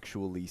can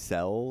actually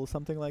sell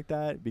something like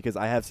that, because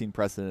I have seen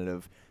precedent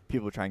of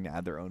people trying to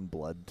add their own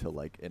blood to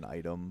like an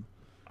item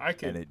I and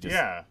could, it just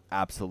yeah.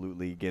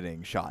 absolutely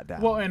getting shot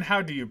down. Well, and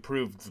how do you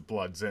prove the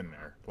blood's in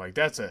there? Like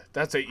that's a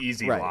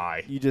easy right.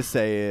 lie. You just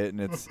say it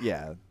and it's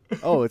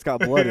Oh, it's got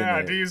blood in Yeah,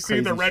 it. do you see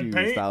Crazy the red shoes,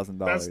 paint? $1,000.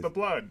 That's the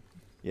blood.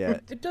 Yeah.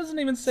 It doesn't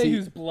even say See-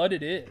 whose blood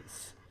it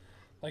is.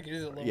 Like,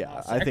 is it Lil Yeah,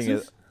 Nas I think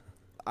X's?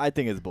 I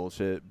think it's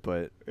bullshit,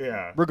 but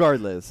Yeah.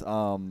 regardless,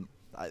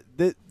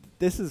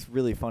 this is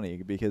really funny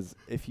because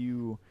if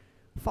you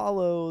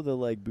follow the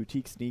like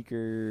boutique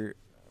sneaker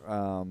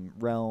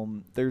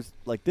realm, there's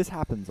like this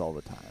happens all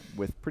the time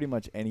with pretty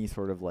much any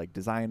sort of like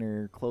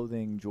designer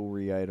clothing,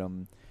 jewelry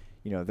item.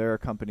 You know, there are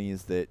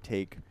companies that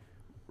take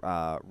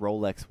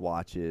Rolex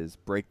watches,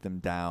 break them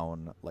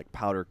down, like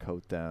powder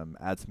coat them,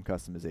 add some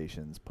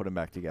customizations, put them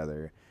back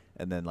together,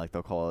 and then like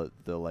they'll call it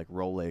the like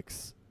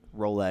Rolex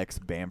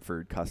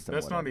Bamford custom.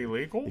 That's not whatever.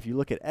 illegal? If you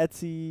look at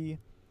Etsy,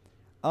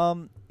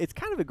 it's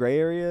kind of a gray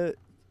area.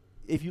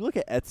 If you look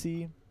at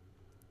Etsy,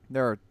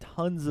 there are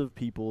tons of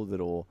people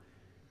that'll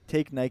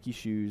take Nike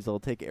shoes, they'll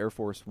take Air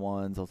Force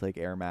Ones, they'll take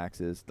Air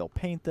Maxes, they'll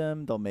paint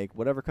them, they'll make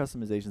whatever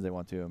customizations they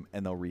want to them,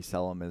 and they'll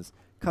resell them as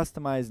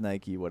customized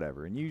Nike,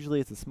 whatever. And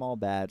usually it's a small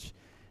batch.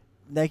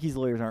 Nike's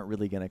lawyers aren't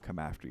really going to come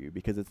after you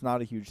because it's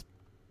not a huge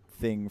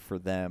thing for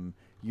them.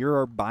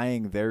 You're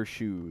buying their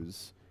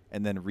shoes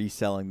and then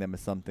reselling them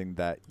as something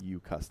that you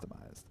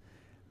customized.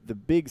 The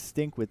big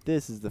stink with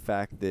this is the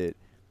fact that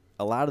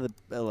a lot of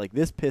the like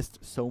this pissed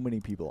so many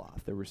people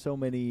off. There were so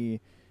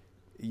many,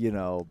 you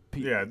know,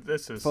 Yeah,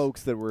 this is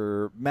folks that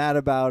were mad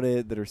about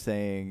it that are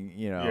saying,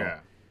 you know, Yeah.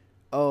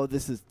 oh,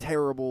 this is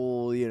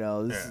terrible, you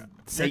know, this Yeah. is You're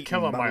Satan,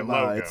 killing blah, my blah,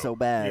 blah, logo. it's so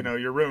bad. You know,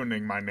 you're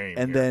ruining my name.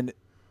 And here. then,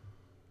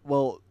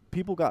 well,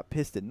 people got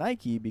pissed at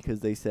Nike because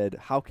they said,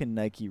 how can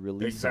Nike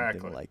release Exactly.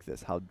 something like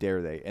this? How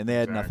dare they? And they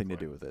had nothing to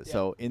Exactly. do with it. Yeah.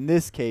 So in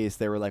this case,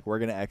 they were like, we're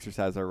going to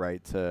exercise our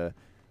right to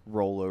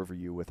roll over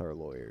you with our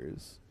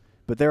lawyers.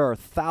 But there are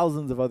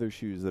thousands of other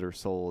shoes that are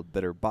sold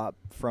that are bought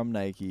from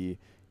Nike,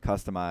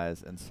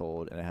 customized, and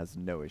sold, and it has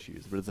no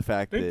issues. But it's the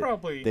fact They that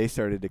probably they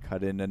started to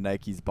cut into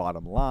Nike's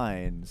bottom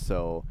line,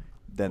 so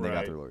then they got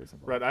Right. their lawyers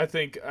involved. Right. I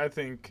think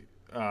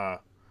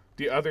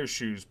the other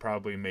shoes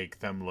probably make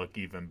them look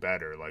even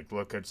better. Like,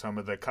 look at some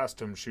of the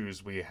custom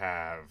shoes we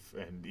have,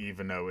 and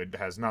even though it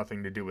has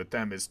nothing to do with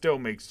them, it still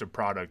makes the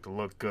product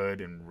look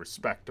good and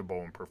respectable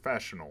and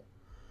professional.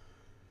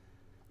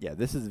 Yeah,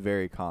 this is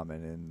very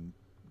common in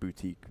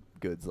boutique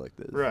goods like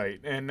this. Right.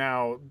 And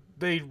now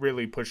they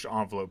really push the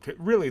envelope.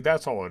 Really,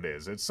 that's all it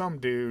is. It's some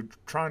dude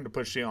trying to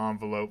push the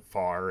envelope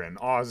far, and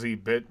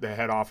Ozzy bit the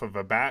head off of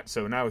a bat,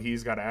 so now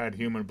he's got to add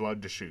human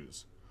blood to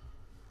shoes.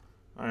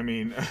 I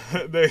mean,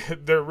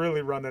 they're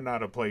really running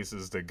out of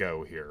places to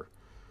go here.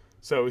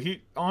 So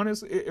he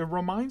honestly, it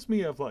reminds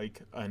me of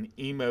like an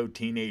emo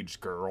teenage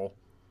girl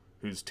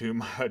who's too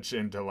much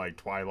into like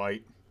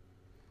Twilight.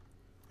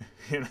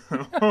 You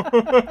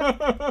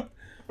know?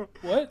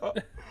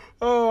 What?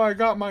 Oh, I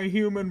got my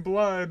human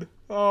blood.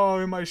 Oh,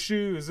 in my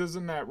shoes.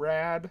 Isn't that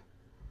rad?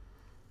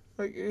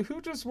 Like,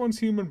 who just wants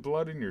human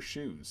blood in your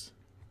shoes?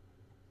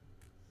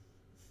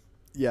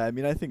 Yeah, I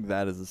mean, I think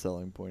that as a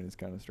selling point is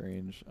kind of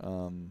strange. I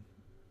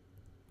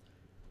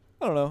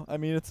don't know. I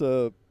mean, it's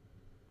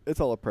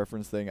all a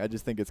preference thing. I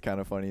just think it's kind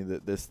of funny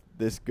that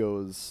this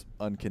goes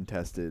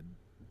uncontested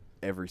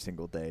every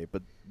single day.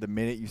 But the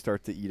minute you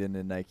start to eat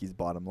into Nike's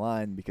bottom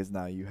line, because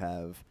now you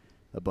have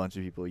a bunch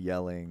of people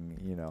yelling,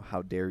 you know,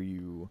 how dare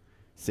you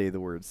say the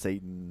word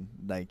Satan,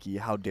 Nike?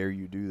 How dare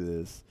you do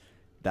this?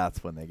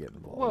 That's when they get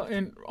involved. Well,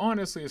 and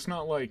honestly, it's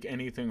not like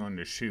anything on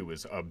the shoe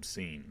is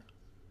obscene.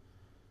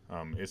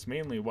 It's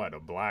mainly a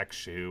black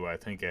shoe. I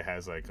think it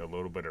has like a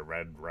little bit of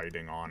red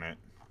writing on it.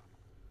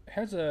 It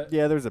has a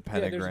yeah, there's a yeah,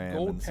 pentagram. there's a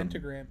gold and some-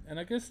 pentagram, and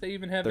I guess they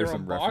even have there's their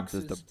some own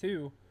references boxes to-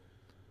 too.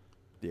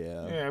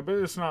 Yeah. Yeah, but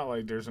it's not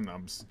like there's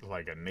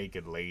like a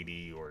naked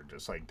lady or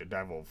just like the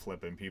devil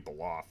flipping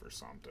people off or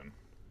something.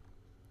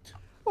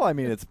 Well, I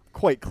mean, it's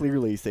quite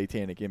clearly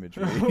satanic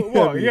imagery.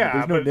 Well, I mean, yeah,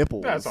 there's no but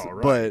nipples, that's all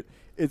right. but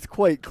it's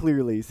quite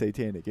clearly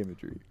satanic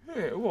imagery.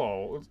 Yeah,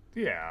 well,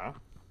 yeah.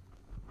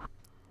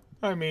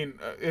 I mean,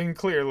 and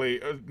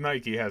clearly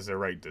Nike has the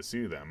right to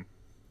sue them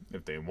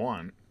if they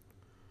want.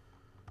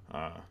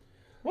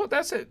 Well,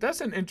 that's it.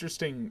 That's an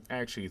interesting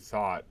actually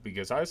thought,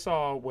 because I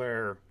saw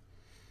where,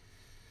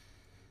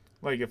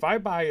 like, if I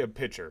buy a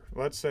picture,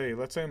 let's say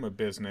I'm a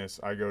business,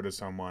 I go to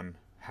someone,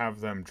 have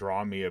them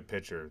draw me a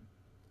picture,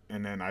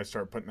 and then I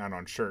start putting that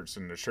on shirts,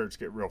 and the shirts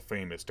get real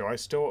famous. Do I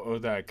still owe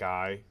that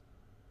guy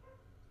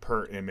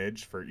per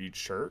image for each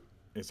shirt?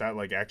 Is that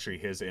like actually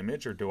his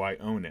image, or do I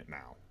own it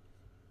now?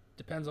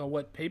 Depends on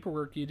what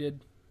paperwork you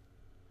did.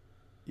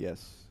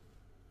 Yes.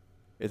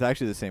 It's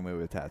actually the same way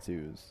with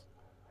tattoos,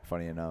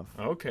 funny enough.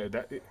 Okay,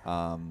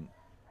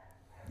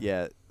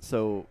 Yeah,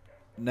 so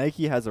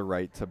Nike has a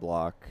right to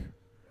block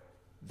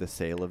the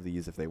sale of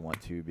these if they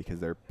want to, because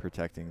they're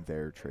protecting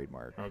their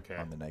trademark Okay.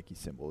 on the Nike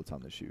symbol. It's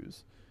on the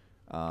shoes.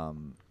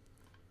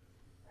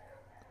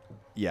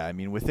 yeah, I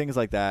mean, with things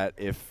like that,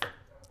 if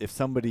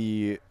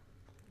somebody,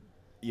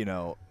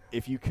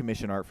 if you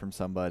commission art from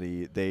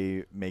somebody,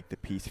 they make the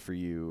piece for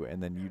you,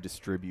 and then you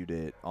distribute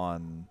it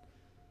on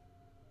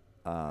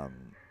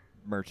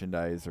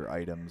merchandise or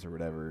items or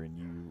whatever, and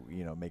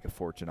you make a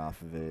fortune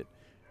off of it.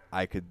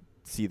 I could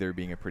see there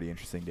being a pretty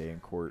interesting day in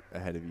court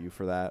ahead of you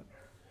for that.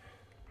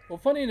 Well,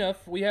 funny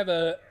enough, we have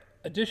a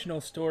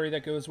additional story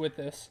that goes with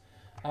this.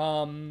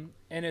 And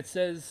it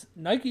says,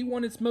 Nike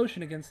won its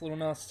motion against Lil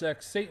Nas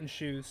X Satan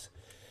shoes.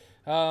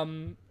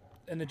 And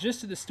the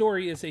gist of the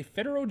story is a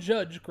federal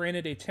judge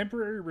granted a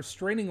temporary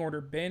restraining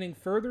order banning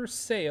further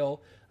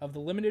sale of the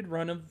limited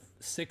run of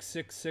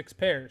 666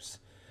 pairs.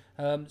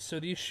 So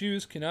these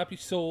shoes cannot be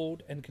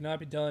sold and cannot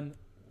be done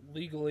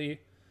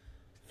legally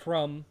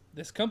from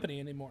this company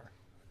anymore.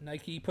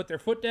 Nike put their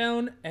foot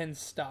down and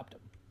stopped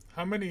them.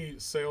 How many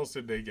sales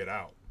did they get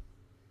out?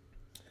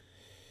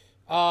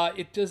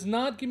 It does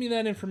not give me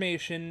that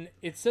information.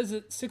 It says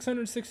that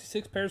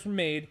 666 pairs were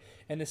made,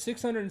 and the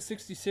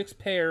 666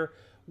 pair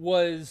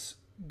was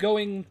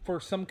going for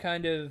some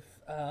kind of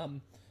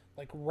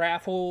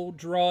raffle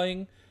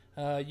drawing.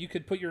 You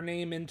could put your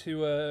name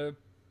into a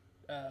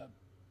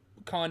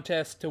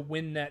contest to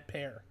win that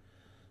pair.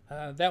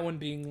 That one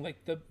being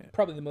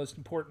probably the most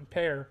important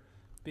pair.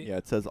 Yeah,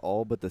 it says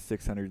all but the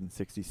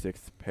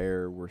 666th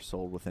pair were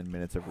sold within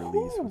minutes of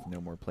release with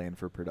no more plan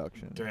for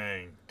production.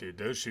 Dang, dude,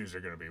 those shoes are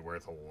going to be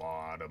worth a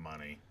lot of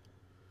money.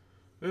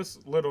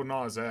 This little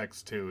Nas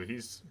X, too,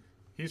 he's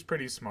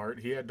pretty smart.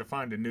 He had to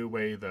find a new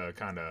way to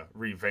kind of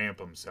revamp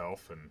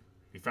himself, and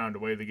he found a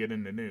way to get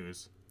in the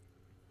news.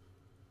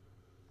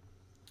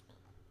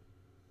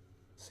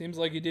 Seems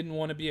like he didn't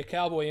want to be a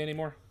cowboy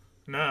anymore.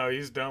 No,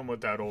 he's done with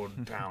that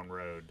old town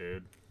road,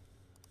 dude.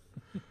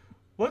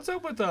 What's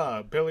up with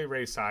Billy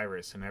Ray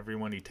Cyrus and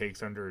everyone he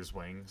takes under his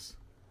wings?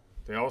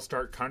 They all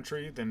start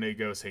country, then they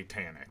go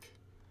satanic.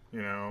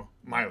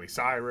 Miley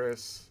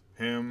Cyrus,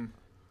 him.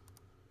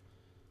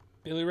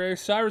 Billy Ray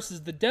Cyrus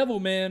is the devil,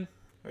 man.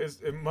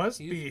 It must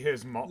be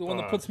his mullet. The one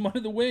that puts him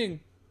under the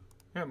wing.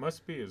 Yeah, it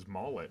must be his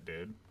mullet,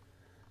 dude.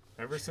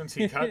 Ever since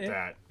he cut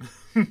that,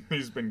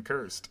 he's been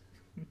cursed.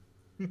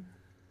 He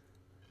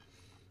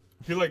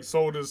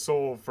sold his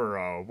soul for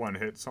a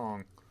one-hit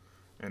song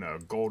and a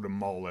golden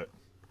mullet.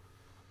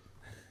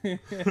 He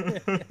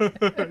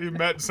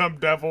met some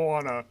devil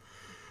on a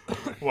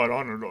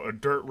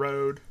dirt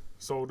road,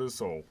 sold his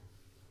soul.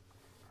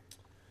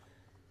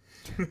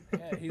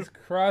 Yeah, he's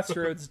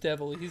Crossroads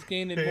devil. He's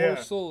gaining more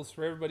souls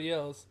for everybody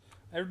else.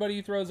 Everybody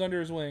he throws under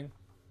his wing.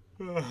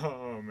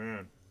 Oh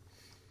man.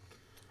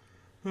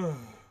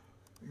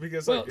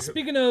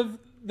 Speaking of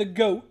the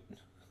GOAT.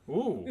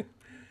 Ooh.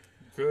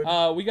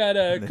 Good. We got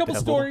a couple devil.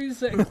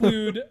 stories that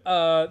include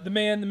the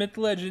man, the myth,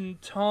 the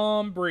legend,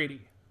 Tom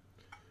Brady.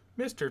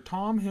 Mr.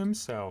 Tom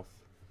himself.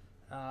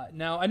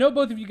 Now, I know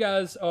both of you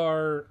guys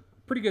are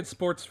pretty good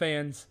sports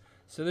fans,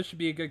 so this should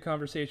be a good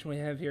conversation we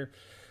have here.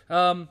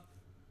 Tom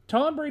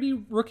Brady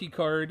rookie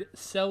card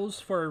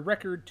sells for a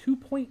record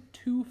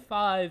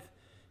 $2.25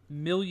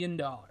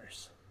 million. Oh,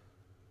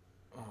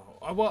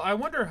 well, I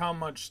wonder how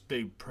much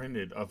they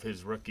printed of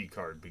his rookie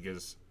card,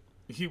 because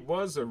he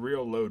was a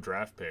real low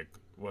draft pick.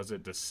 Was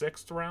it the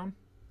 6th round,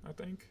 I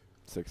think?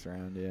 6th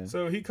round, yeah.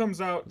 So he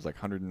comes out... It was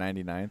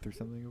 199th or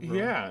something overall.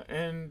 Yeah,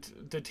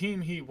 and the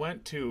team he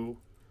went to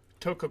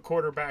took a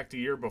quarterback the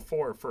year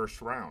before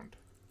first round.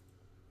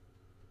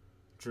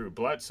 Drew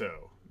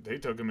Bledsoe. They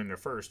took him in the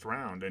first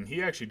round, and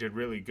he actually did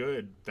really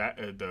good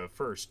the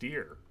first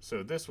year.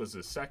 So this was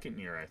his second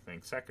year, I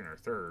think, second or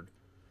third.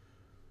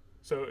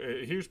 So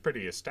he was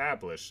pretty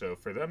established, so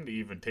for them to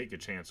even take a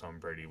chance on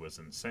Brady was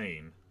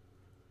insane.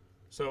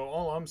 So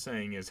all I'm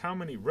saying is, how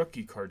many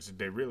rookie cards did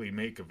they really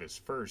make of his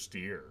first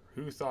year?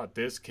 Who thought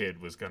this kid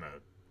was going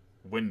to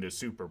win the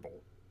Super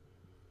Bowl?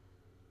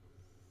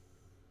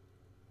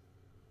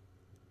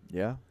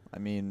 Yeah, I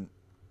mean,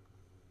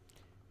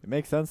 it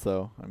makes sense,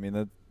 though. I mean,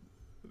 that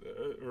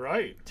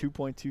right.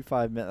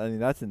 2.25 million, I mean,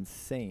 that's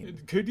insane.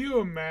 Could you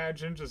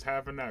imagine just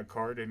having that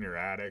card in your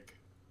attic?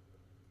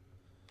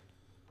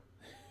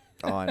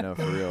 Oh, I know,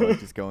 for real.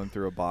 Just going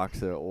through a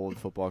box of old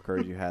football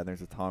cards you had, and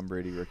there's a Tom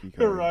Brady rookie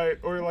card. Right.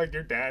 Or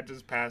your dad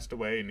just passed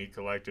away and he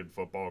collected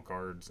football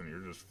cards and you're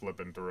just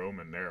flipping through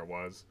them and there it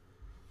was.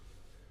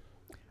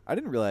 I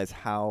didn't realize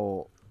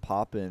how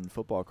poppin'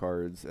 football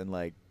cards and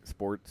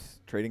sports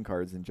trading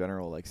cards in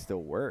general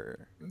still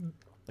were.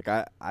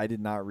 I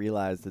did not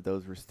realize that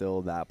those were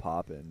still that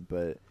poppin',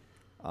 but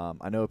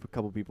I know a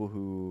couple people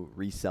who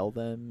resell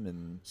them,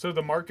 and so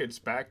the market's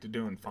back to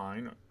doing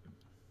fine.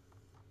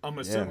 I'm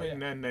assuming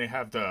then they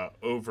have the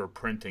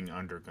overprinting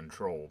under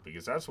control,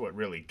 because that's what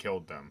really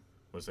killed them,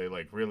 was they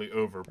really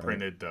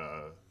overprinted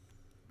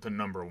the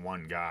number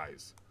one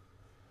guys.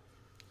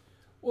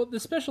 Well, the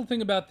special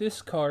thing about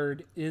this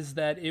card is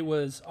that it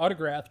was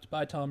autographed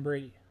by Tom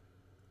Brady.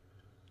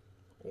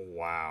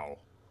 Wow.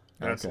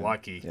 That's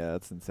lucky. Yeah,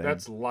 that's insane.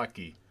 That's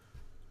lucky.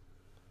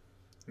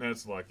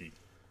 That's lucky.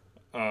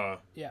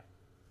 Yeah.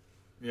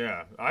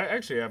 Yeah, I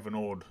actually have an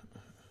old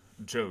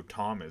Joe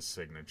Thomas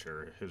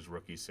signature, his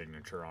rookie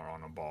signature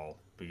on a ball,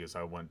 because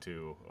I went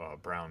to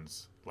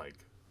Brown's like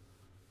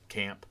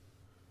camp,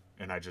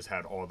 and I just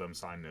had all of them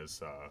sign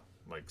his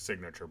like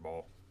signature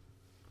ball.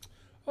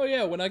 Oh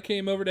yeah, when I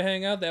came over to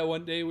hang out that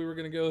one day, we were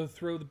gonna go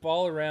throw the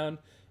ball around,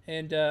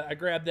 and I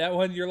grabbed that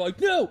one. You're like,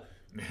 no,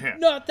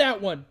 not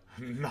that one.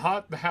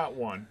 Not that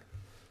one.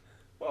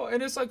 Well,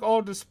 and it's like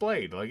all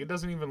displayed. Like, it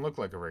doesn't even look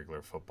like a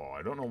regular football.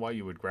 I don't know why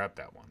you would grab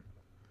that one.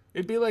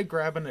 It'd be like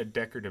grabbing a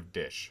decorative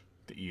dish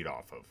to eat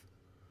off of.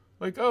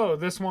 Like, oh,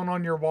 this one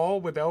on your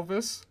wall with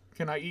Elvis?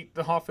 Can I eat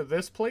off of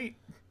this plate?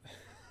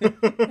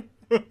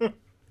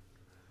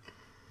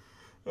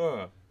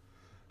 But,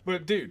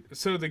 dude,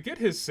 so to get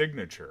his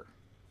signature,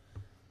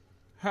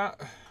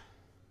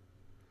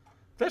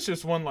 that's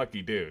just one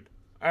lucky dude.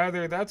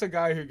 Either that's a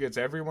guy who gets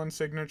everyone's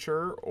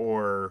signature,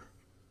 or,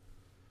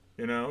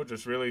 you know,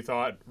 just really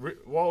thought,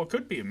 well, it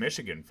could be a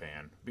Michigan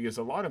fan, because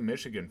a lot of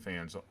Michigan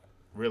fans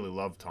really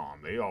love Tom.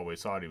 They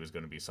always thought he was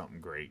going to be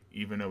something great,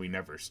 even though he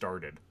never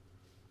started.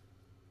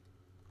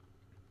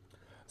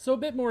 So a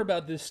bit more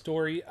about this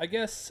story. I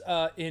guess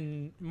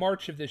in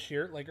March of this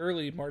year, like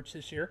early March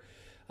this year,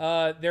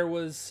 there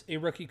was a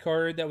rookie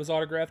card that was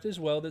autographed as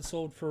well that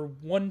sold for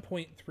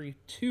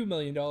 $1.32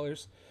 million.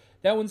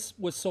 That one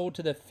was sold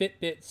to the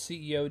Fitbit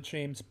CEO,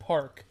 James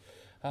Park.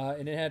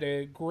 And it had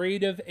a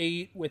grade of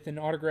 8 with an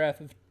autograph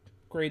of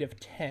grade of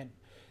 10.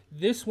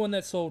 This one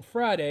that sold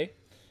Friday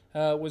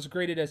was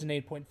graded as an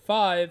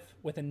 8.5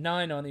 with a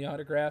 9 on the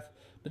autograph,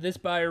 but this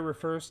buyer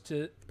prefers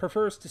to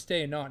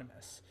stay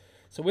anonymous.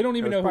 So we don't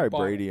even know who bought it. It was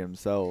probably Brady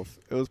himself.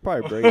 It was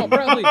probably Brady.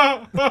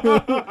 Oh,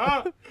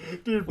 probably.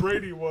 Dude,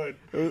 Brady would.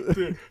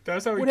 Dude,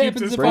 that's how he What keeps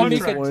happens his if I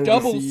make contract. a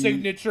double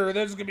signature?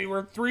 That's going to be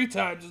worth 3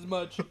 times as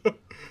much.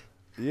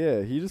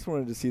 Yeah, he just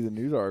wanted to see the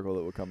news article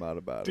that would come out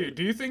about it. Dude,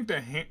 do you think the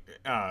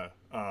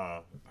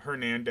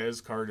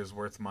Hernandez card is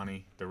worth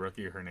money? The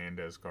rookie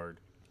Hernandez card?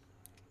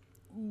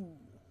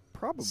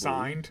 Probably.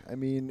 Signed? I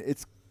mean,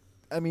 it's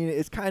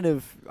kind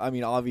of,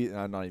 obvious,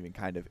 not even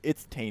kind of,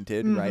 it's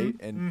tainted, right?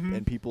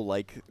 And people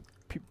like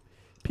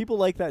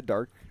that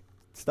dark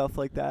stuff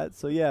like that.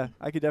 So yeah,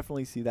 I could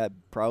definitely see that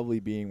probably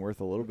being worth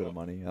a little bit of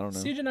money. I don't know.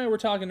 Siege and I were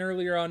talking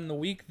earlier on in the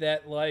week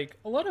that like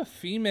a lot of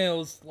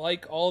females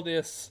like all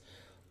this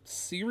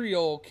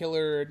serial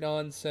killer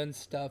nonsense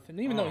stuff, and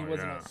even though he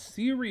wasn't a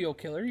serial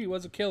killer, he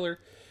was a killer,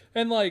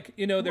 and like,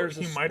 you know, there's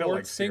a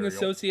sports thing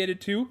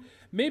associated too.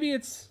 Maybe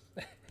it's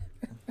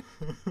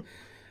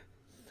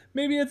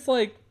maybe it's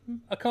like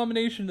a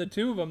combination of the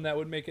two of them that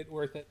would make it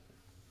worth it.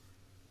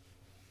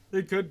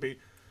 It could be.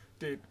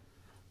 Dude,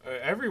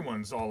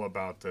 everyone's all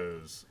about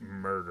those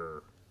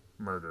murder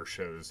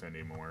shows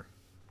anymore.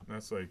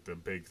 That's like the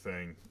big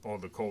thing. All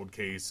the cold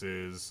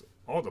cases,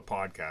 all the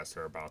podcasts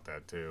are about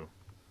that too.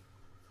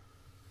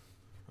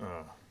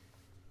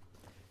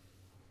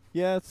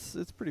 Yeah,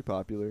 it's pretty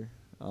popular.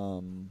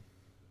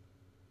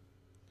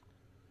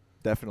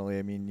 Definitely.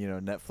 I mean, you know,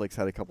 Netflix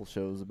had a couple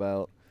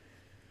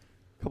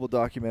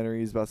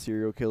documentaries about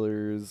serial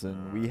killers,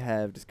 and we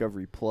have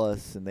Discovery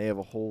Plus, and they have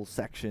a whole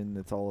section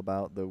that's all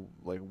about the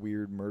like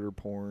weird murder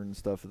porn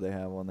stuff that they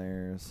have on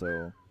there.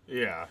 So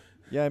yeah.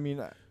 I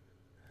mean,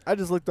 I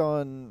just looked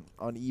on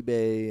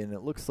eBay, and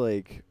it looks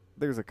like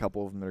there's a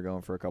couple of them that are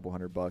going for a couple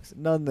 $100.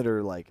 None that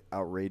are like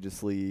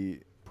outrageously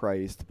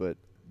priced, but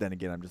then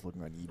again, I'm just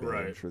looking on eBay.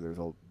 Right. I'm sure there's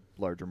a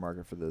larger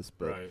market for this,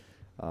 but right.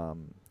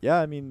 Yeah,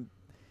 I mean,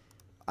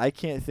 I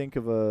can't think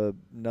of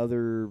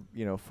another,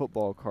 you know,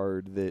 football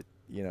card that,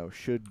 you know,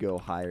 should go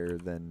higher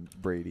than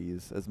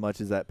Brady's, as much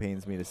as that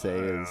pains me to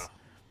say, as,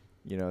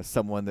 you know,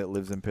 someone that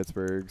lives in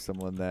Pittsburgh,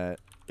 someone that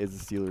is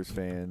a Steelers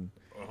fan.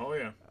 Oh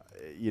yeah.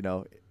 You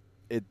know,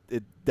 it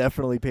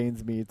definitely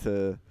pains me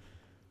to,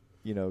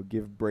 you know,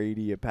 give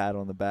Brady a pat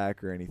on the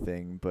back or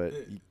anything, but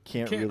you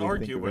can't really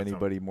think of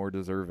anybody more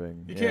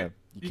deserving. You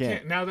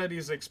can't. Now that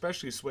he's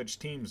especially switched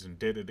teams and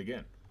did it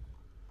again.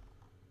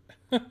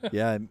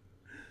 Yeah, and,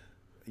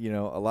 you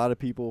know, a lot of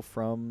people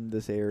from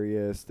this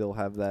area still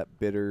have that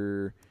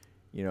bitter,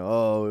 you know,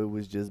 oh, it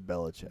was just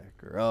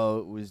Belichick, or oh,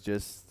 it was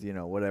just, you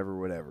know,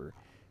 whatever.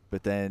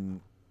 But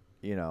then,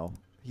 you know,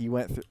 he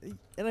went through,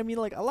 and I mean,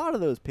 like, a lot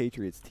of those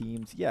Patriots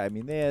teams, yeah, I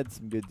mean, they had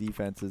some good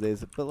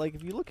defenses, but like,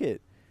 if you look at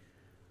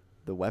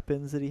the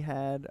weapons that he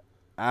had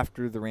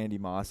after the Randy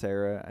Moss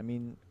era, I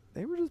mean,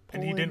 they were just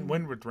pulling, and he didn't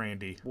win with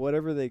Randy.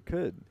 Whatever they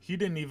could. He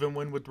didn't even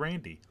win with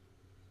Randy.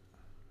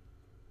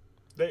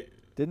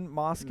 Didn't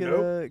Moss get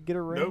a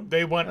ring? Nope,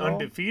 they went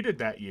undefeated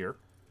that year,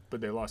 but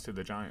they lost to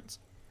the Giants.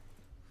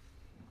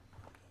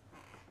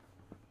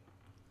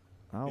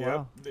 Oh,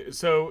 wow.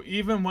 So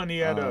even when he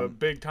had a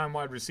big-time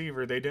wide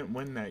receiver, they didn't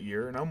win that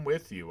year, and I'm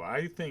with you.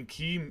 I think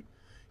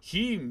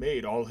he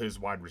made all his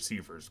wide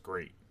receivers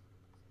great.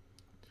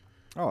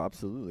 Oh,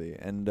 absolutely.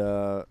 And,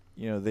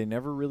 you know, they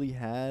never really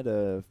had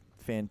a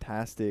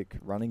fantastic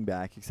running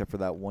back except for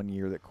that one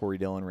year that Corey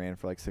Dillon ran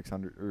for like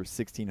 600 or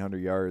 1,600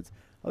 yards.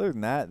 Other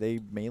than that, they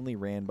mainly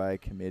ran by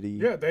committee.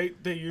 Yeah, they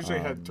usually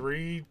had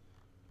 3,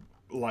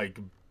 like,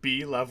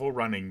 B-level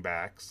running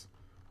backs,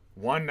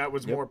 One that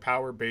was more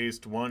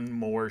power-based, one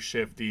more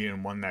shifty,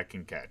 and one that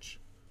can catch.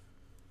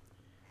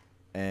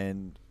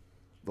 And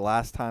the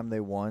last time they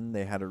won,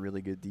 they had a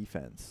really good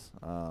defense.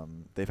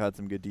 They've had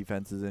some good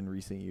defenses in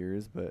recent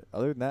years, but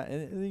other than that,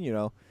 and, you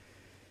know,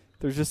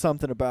 there's just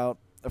something about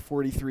a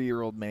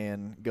 43-year-old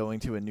man going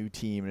to a new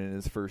team and in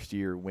his first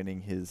year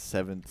winning his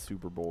 7th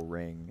Super Bowl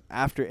ring.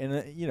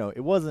 You know, it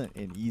wasn't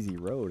an easy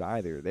road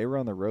either. They were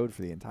on the road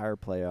for the entire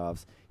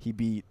playoffs. He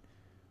beat,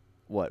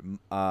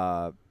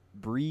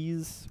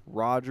 Breeze,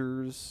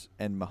 Rodgers,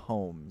 and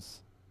Mahomes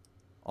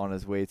on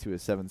his way to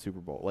his 7th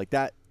Super Bowl. Like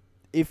that,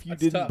 if you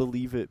didn't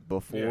believe it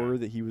before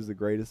that he was the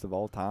greatest of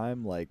all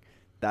time, like,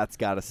 that's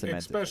got to cement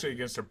especially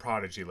against a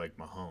prodigy like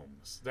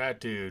Mahomes. That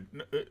dude,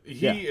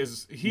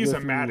 he's a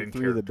Madden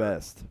character. The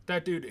best.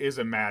 That dude is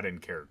a Madden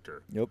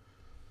character. Yep.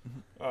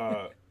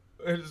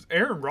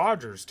 Aaron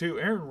Rodgers, too.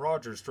 Aaron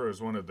Rodgers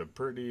throws one of the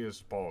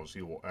prettiest balls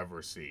you will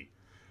ever see.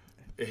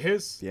 The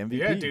MVP.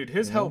 Yeah, dude,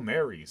 his Hail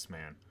Marys,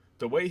 man.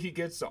 The way he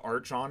gets the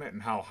arch on it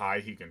and how high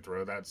he can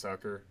throw that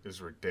sucker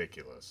is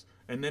ridiculous.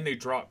 And then they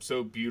drop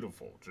so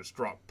beautiful. Just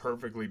drop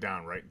perfectly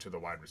down right into the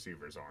wide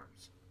receiver's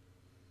arms.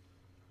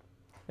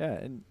 Yeah,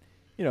 and,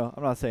 you know,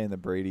 I'm not saying that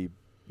Brady,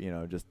 you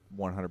know, just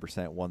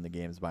 100% won the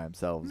games by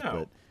himself,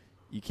 but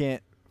you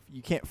can't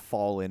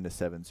fall into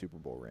 7 Super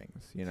Bowl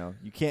rings, you know?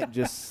 You can't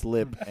just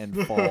slip and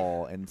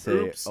fall and say,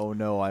 oops, oh,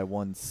 no, I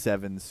won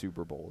 7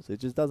 Super Bowls. It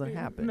just doesn't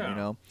happen, you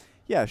know?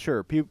 Yeah,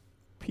 sure,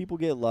 people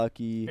get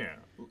lucky. Yeah.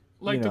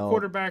 Like the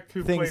quarterback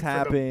who played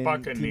for the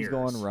Buccaneers. Teams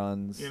go on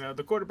runs. You know,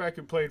 the quarterback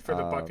who played for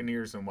the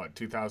Buccaneers in,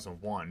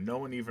 2001. No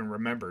one even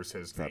remembers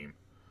his name.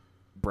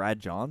 Brad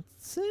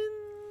Johnson?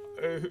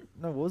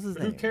 No, what was his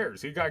name? Who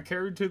cares? He got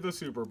carried to the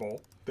Super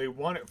Bowl. They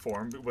won it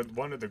for him with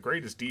one of the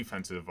greatest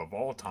defensive of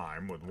all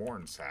time with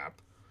Warren Sapp.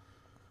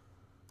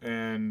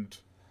 And,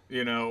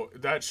 you know,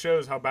 that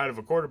shows how bad of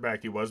a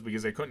quarterback he was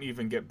because they couldn't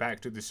even get back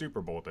to the Super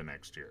Bowl the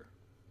next year.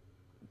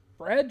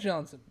 Brad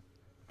Johnson.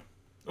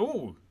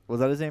 Oh. Was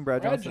that his name,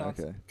 Brad Johnson?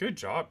 Okay. Good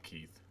job,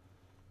 Keith.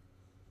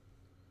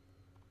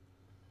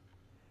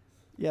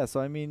 Yeah, so,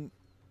 I mean,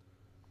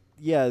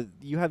 yeah,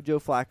 you have Joe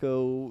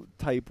Flacco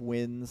type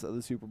wins of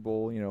the Super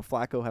Bowl. You know,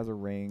 Flacco has a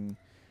ring.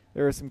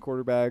 There are some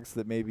quarterbacks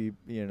that maybe,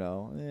 you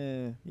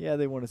know, yeah,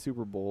 they won a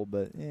Super Bowl,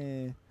 but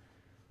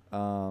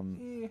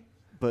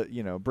But,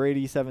 you know,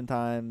 Brady 7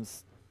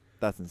 times,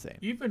 that's insane.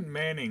 Even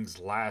Manning's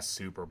last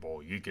Super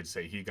Bowl, you could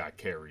say he got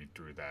carried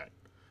through that.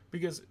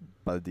 Because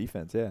by the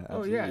defense, yeah.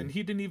 Absolutely. Oh, yeah, and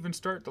he didn't even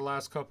start the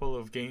last couple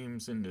of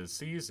games in the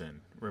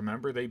season.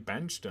 Remember, they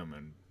benched him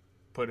and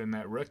put in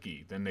that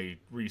rookie. Then they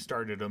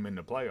restarted him in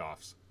the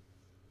playoffs.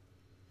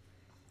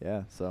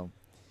 Yeah, so,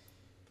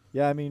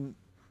 yeah, I mean,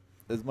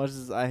 as much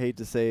as I hate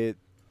to say it,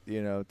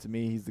 you know, to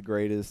me, he's the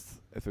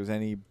greatest. If there's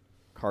any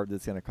card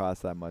that's going to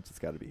cost that much, it's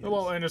got to be his.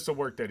 Well, and it's the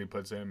work that he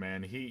puts in,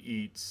 man. He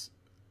eats,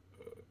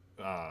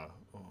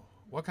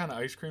 what kind of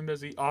ice cream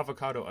does he eat?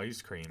 Avocado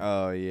ice cream.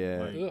 Oh,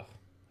 yeah. Like,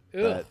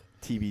 that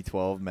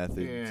TB12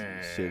 method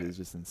shit is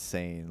just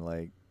insane.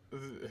 Like,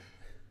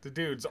 the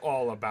dude's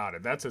all about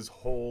it. That's his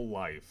whole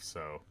life,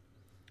 so.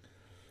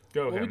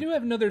 Go him. We do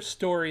have another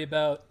story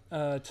about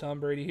Tom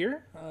Brady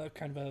here.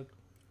 Kind of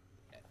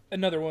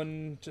another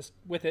one just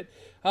with it.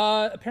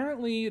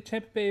 Apparently,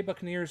 Tampa Bay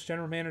Buccaneers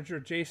general manager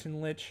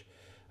Jason Litch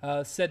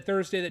said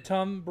Thursday that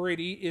Tom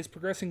Brady is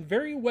progressing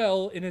very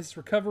well in his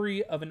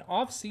recovery of an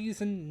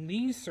off-season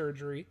knee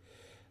surgery,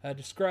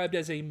 described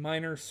as a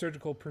minor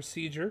surgical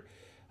procedure.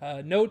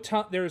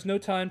 There is no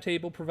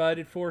timetable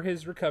provided for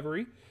his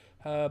recovery,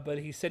 but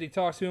he said he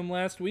talked to him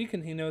last week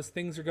and he knows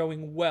things are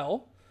going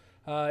well.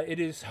 It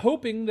is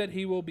hoping that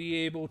he will be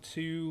able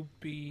to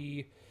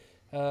be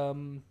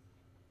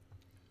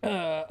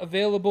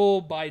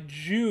available by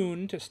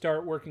June to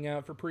start working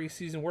out for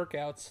preseason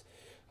workouts,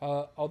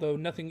 although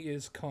nothing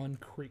is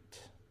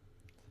concrete.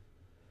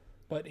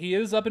 But he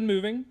is up and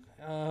moving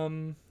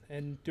and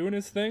doing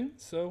his thing,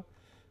 so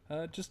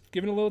just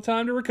giving it a little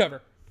time to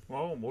recover.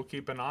 Well, we'll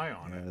keep an eye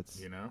on it,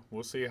 you know.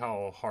 We'll see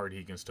how hard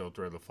he can still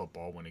throw the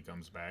football when he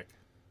comes back.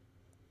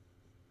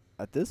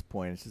 At this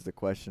point, it's just a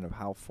question of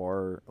how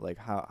far, like,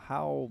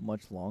 how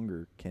much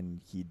longer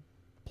can he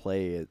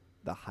play at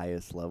the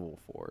highest level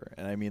for?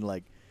 And I mean,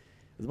 like,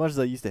 as much as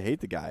I used to hate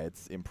the guy,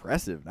 it's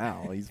impressive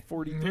now. He's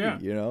 43,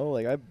 you know?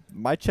 Like,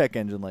 my check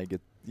engine, like,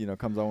 it, you know,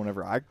 comes on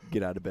whenever I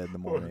get out of bed in the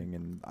morning,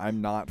 and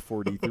I'm not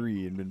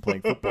 43 and been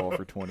playing football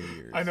for 20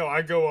 years. I know.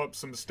 I go up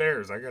some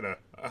stairs.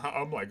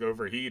 I'm, like,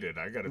 overheated.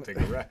 I got to take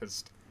a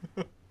rest.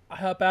 I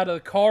hop out of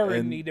the car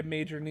and need a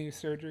major knee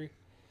surgery.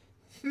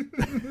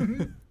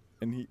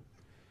 And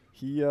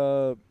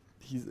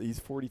he's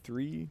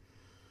 43,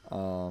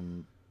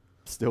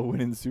 still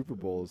winning the Super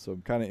Bowl, so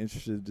I'm kind of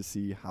interested to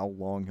see how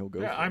long he'll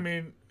go. Yeah, I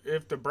mean,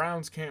 if the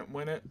Browns can't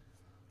win it,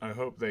 I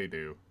hope they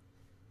do.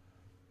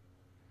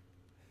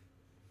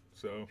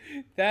 So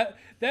that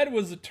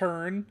was a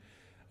turn.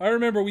 I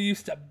remember we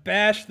used to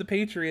bash the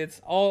Patriots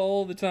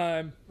all the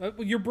time.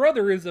 Your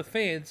brother is a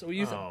fan, so we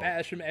used to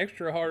bash him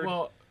extra hard.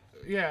 Well,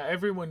 yeah,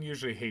 everyone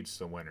usually hates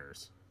the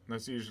winners.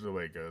 That's usually the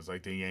way it goes.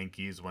 Like the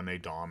Yankees, when they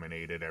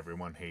dominated,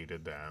 everyone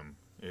hated them.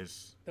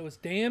 is... Those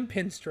damn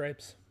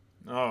pinstripes.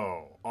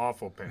 Oh,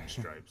 awful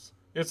pinstripes.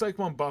 It's like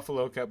when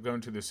Buffalo kept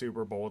going to the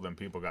Super Bowl, then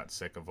people got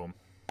sick of them.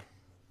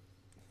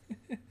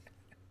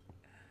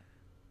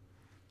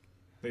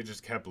 They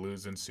just kept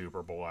losing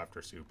Super Bowl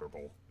after Super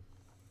Bowl.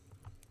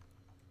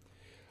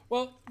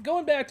 Well,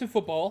 going back to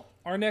football,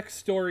 our next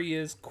story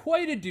is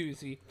quite a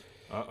doozy.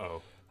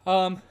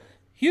 Uh-oh.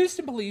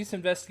 Houston police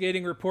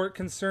investigating report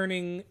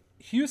concerning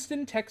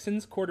Houston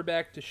Texans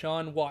quarterback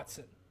Deshaun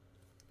Watson.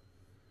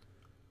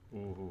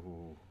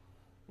 Ooh.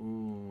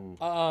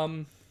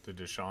 The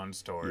Deshaun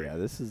story. Yeah,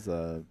 this is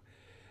The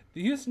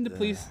Houston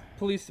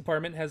Police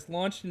Department has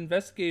launched an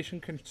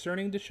investigation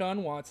concerning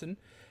Deshaun Watson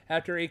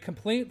after a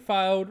complaint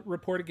filed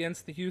report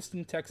against the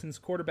Houston Texans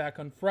quarterback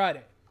on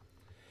Friday.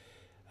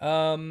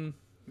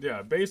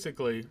 Yeah,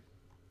 basically,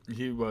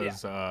 he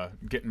was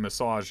getting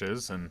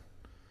massages and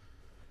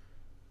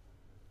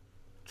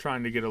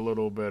trying to get a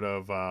little bit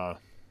of a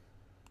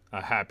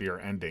happier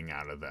ending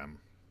out of them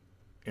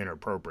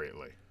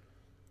inappropriately.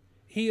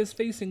 He is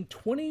facing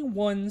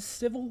 21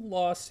 civil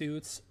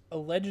lawsuits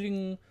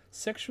alleging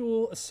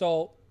sexual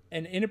assault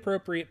and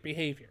inappropriate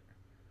behavior.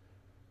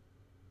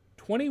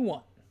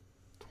 21.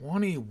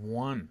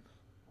 21.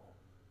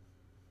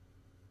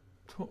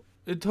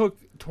 It took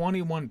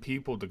 21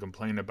 people to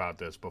complain about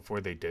this before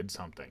they did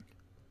something.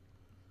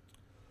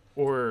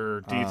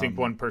 Or do you think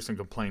one person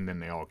complained and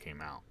they all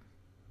came out?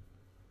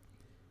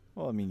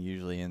 Well, I mean,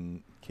 usually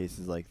in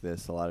cases like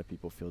this, a lot of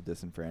people feel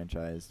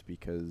disenfranchised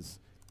because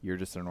you're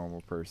just a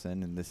normal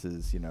person, and this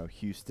is,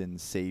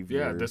 Houston's savior.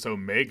 Yeah, this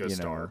Omega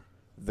star.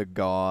 The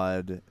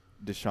god,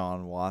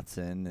 Deshaun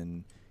Watson,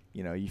 and,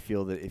 you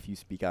feel that if you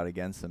speak out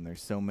against him,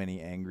 there's so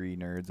many angry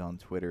nerds on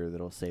Twitter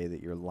that'll say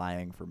that you're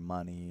lying for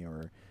money,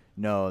 or,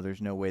 no,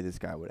 there's no way this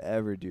guy would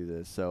ever do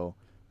this. So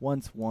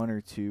once 1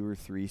 or 2 or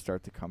 3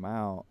 start to come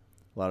out,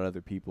 a lot of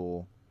other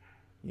people,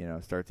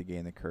 start to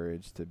gain the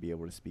courage to be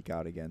able to speak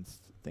out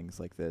against things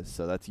like this.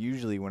 So that's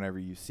usually whenever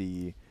you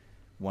see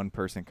one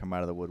person come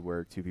out of the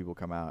woodwork, 2 people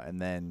come out,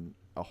 and then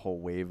a whole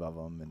wave of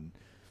them.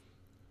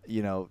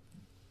 And,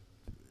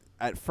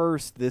 at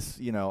first this,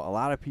 a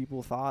lot of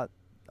people thought,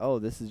 oh,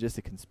 this is just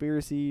a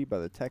conspiracy by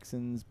the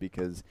Texans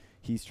because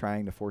he's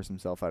trying to force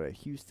himself out of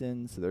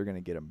Houston, so they're going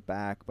to get him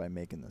back by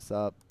making this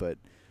up. But,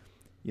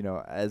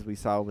 as we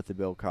saw with the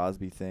Bill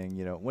Cosby thing,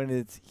 when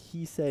it's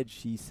he said,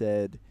 she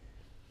said,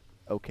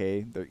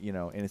 okay, they're,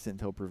 innocent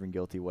until proven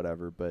guilty,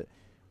 whatever. But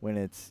when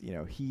it's,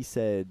 he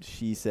said,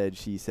 she said,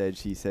 she said,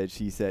 she said,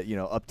 she said,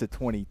 up to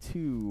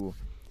 22,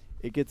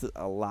 it gets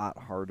a lot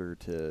harder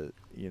to,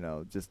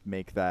 just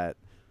make that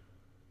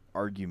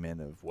argument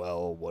of,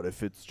 well, what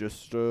if it's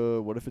just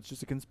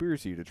a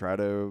conspiracy to try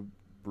to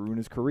ruin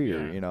his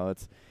career? Yeah.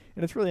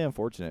 It's really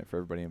unfortunate for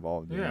everybody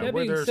involved. Yeah, That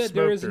where being there's said, smoke,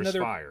 there is there's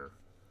another fire.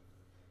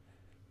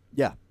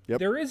 Yeah. Yep.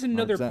 There is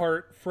another 100%.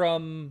 part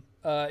from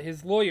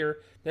his lawyer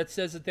that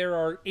says that there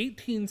are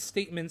 18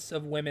 statements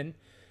of women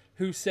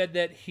who said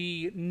that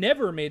he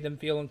never made them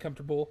feel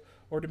uncomfortable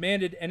or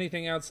demanded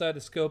anything outside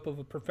the scope of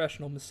a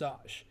professional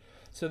massage.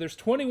 So there's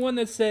 21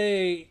 that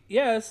say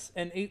yes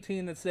and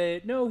 18 that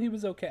say no, he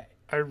was okay.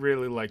 I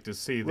really like to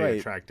see the Right.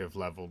 attractive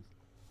level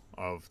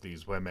of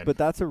these women. But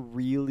that's a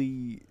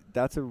really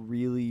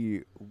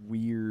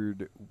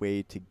weird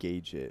way to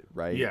gauge it,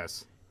 right?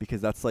 yes.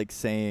 Because that's like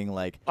saying,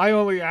 like, I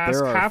only ask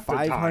there are half the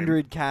time.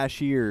 500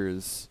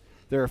 cashiers.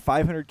 There are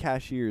 500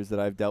 cashiers that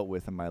I've dealt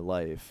with in my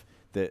life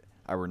that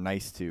I were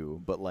nice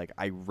to, but like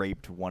I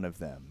raped one of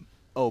them.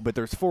 Oh, but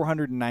there's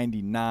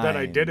 499 That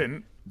I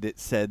didn't. that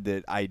said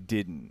that I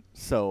didn't.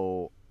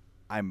 So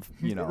I'm,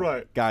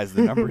 Right. guys,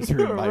 the numbers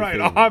are in my right,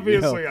 favor.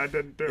 obviously I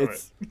didn't do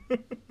it's,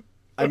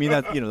 I mean,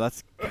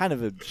 that's kind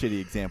of a shitty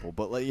example,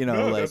 but like,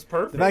 No, like that's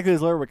perfect. the fact that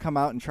his lawyer would come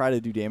out and try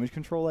to do damage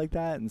control like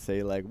that and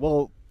say like,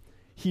 well,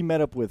 he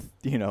met up with,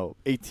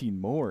 18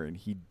 more and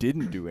he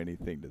didn't do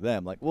anything to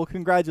them. Like, well,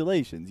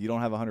 congratulations. You don't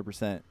have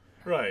 100%.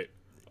 Right.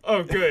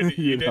 Oh, good.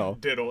 You know.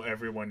 didn't diddle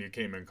everyone you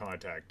came in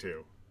contact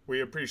to.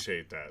 We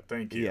appreciate that.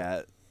 Thank you.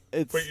 Yeah.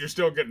 It's, But you're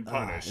still getting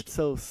punished. it's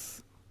so,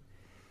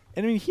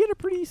 and I mean, he had a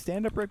pretty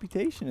stand-up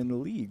reputation in the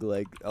league.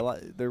 Like,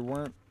 there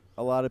weren't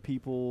a lot of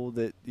people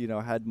that,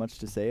 had much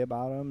to say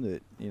about him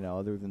that,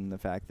 other than the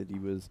fact that he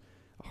was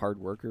a hard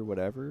worker,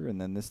 whatever.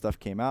 And then this stuff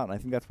came out, and I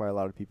think that's why a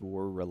lot of people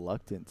were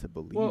reluctant to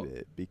believe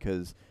it,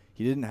 because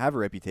he didn't have a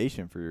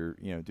reputation for,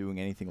 doing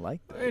anything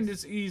like that. And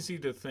it's easy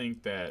to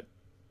think that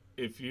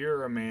if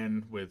you're a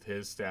man with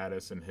his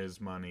status and his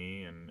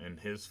money and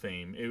his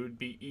fame, it would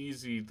be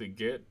easy to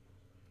get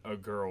a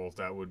girl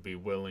that would be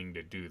willing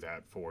to do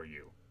that for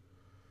you.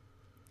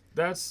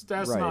 That's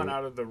Right. not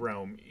out of the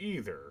realm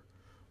either.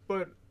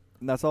 But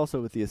And that's also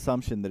with the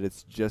assumption that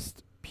it's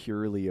just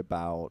purely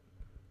about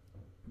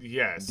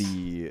yes.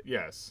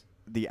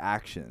 the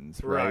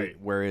actions, right? Right.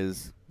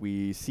 Whereas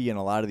we see in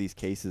a lot of these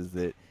cases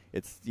that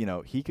it's,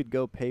 he could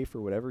go pay for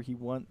whatever he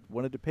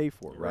wanted to pay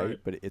for, right? Right.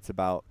 But it's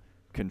about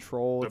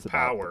control, The it's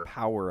power. about the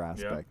power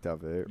aspect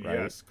of it, right?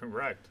 Yes,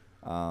 correct.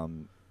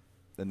 And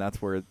that's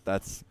where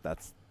that's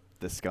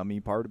the scummy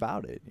part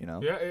about it,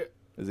 Yeah,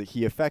 is that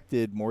he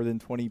affected more than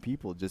 20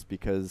 people just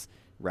because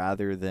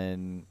rather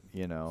than,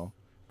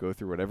 go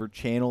through whatever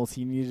channels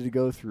he needed to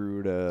go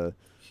through to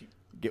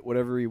get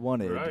whatever he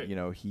wanted. Right.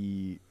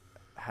 He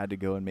had to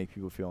go and make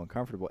people feel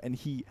uncomfortable. And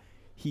he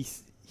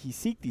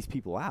seeked these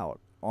people out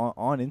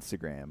on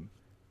Instagram,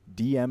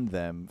 DM'd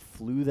them,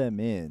 flew them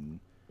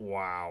in.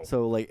 Wow.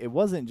 So, like, it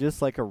wasn't just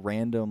like a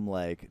random,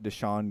 like,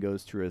 Deshaun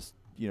goes to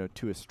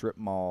a strip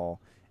mall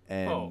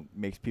and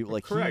makes people,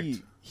 like, correct.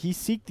 he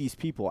seeked these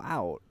people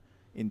out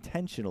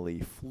intentionally,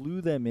 flew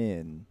them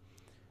in.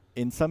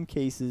 In some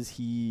cases,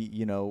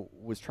 he,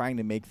 was trying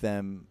to make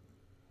them,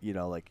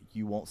 like,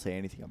 you won't say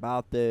anything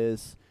about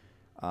this.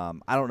 I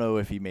don't know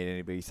if he made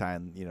anybody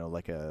sign,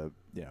 like a,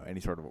 any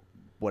sort of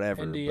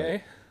whatever. NDA?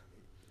 But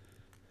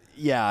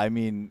yeah, I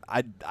mean,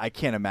 I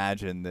can't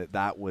imagine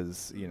that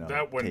was,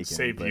 that wouldn't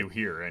taken, save you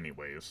here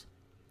anyways.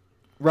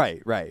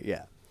 Right,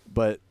 yeah.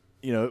 But,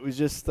 it was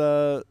just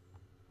the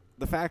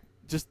fact,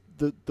 just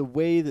the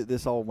way that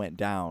this all went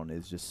down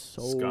is just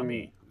so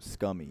scummy.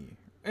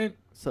 And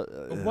so,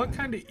 what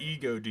kind of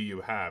ego do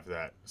you have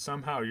that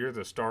somehow you're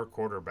the star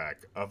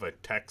quarterback of a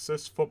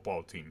Texas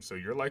football team? So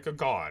you're like a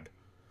god,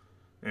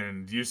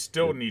 and you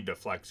still need to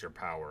flex your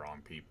power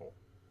on people.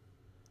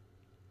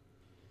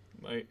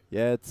 Like,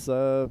 yeah, it's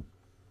I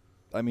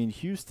mean,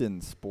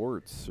 Houston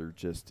sports are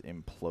just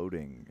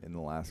imploding in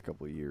the last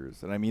couple of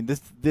years, and I mean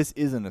this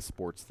isn't a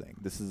sports thing.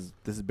 This is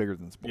bigger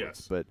than sports.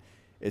 Yes. But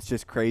it's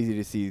just crazy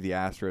to see the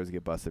Astros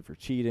get busted for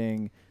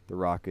cheating. The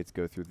Rockets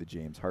go through the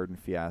James Harden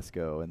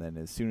fiasco, and then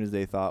as soon as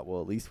they thought,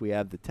 well, at least we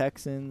have the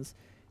Texans,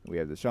 we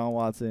have Deshaun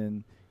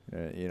Watson,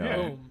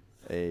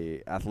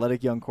 a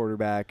athletic young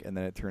quarterback, and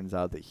then it turns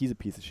out that he's a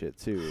piece of shit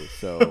too.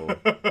 So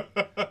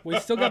we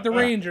still got the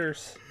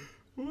Rangers.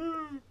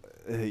 So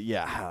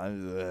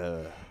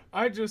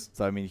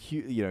I mean,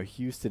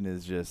 Houston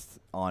is just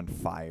on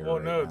fire. Well,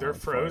 right no, now they're as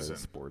far frozen.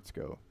 as sports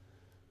go.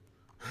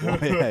 Well,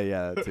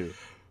 yeah, that too.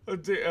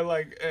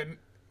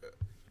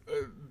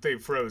 They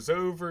froze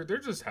over. They're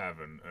just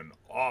having an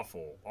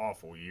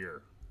awful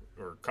year,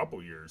 or a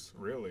couple years,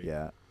 really.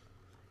 Yeah.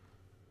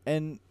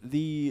 And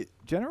the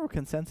general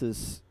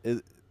consensus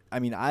is, I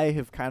mean, I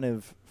have kind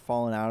of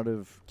fallen out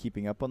of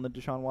keeping up on the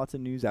Deshaun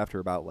Watson news after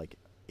about like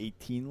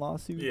 18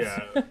 lawsuits.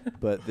 Yeah.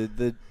 But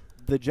the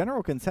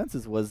general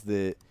consensus was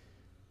that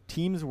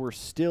teams were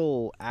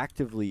still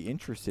actively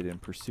interested in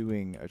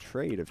pursuing a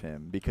trade of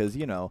him because,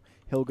 he'll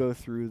go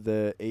through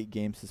the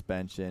 8-game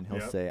suspension.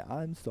 He'll say,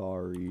 I'm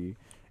sorry.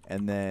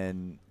 And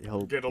then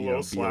he'll get a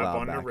little slap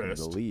on the back into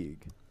wrist. the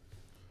league.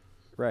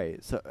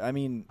 Right. So, I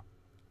mean,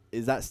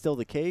 is that still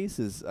the case?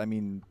 I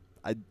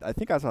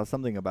think I saw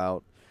something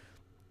about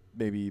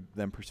maybe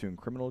them pursuing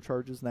criminal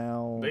charges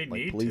now. They like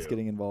need police to.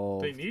 getting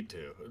involved. They need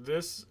to.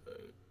 This,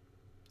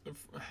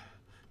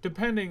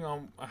 depending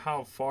on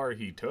how far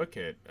he took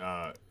it,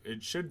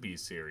 it should be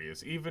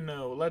serious. Even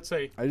though, let's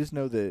say, I just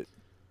know that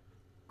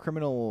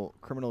criminal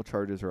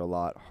charges are a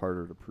lot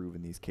harder to prove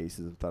in these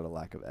cases without a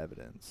lack of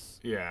evidence.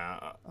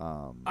 Yeah,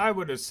 I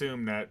would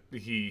assume that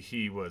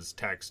he was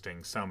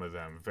texting some of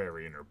them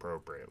very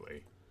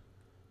inappropriately.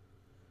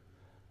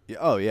 Yeah,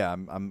 oh yeah,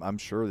 I'm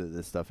sure that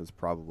this stuff is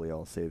probably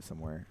all saved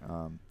somewhere.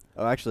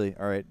 Actually,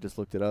 all right, just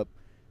looked it up.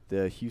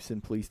 The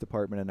Houston Police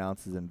Department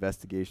announces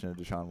investigation of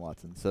Deshaun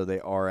Watson, so they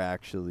are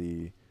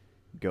actually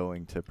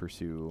going to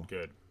pursue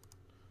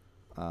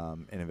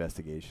an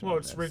investigation. Well,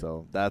 on this.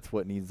 So that's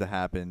what needs to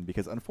happen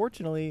because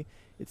unfortunately,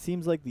 it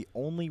seems like the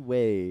only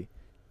way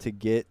to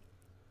get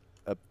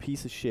a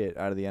piece of shit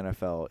out of the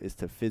NFL is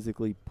to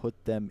physically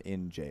put them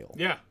in jail.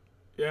 Yeah.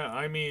 Yeah,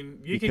 I mean,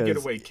 you can get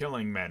away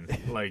killing men,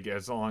 like,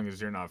 as long as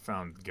you're not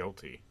found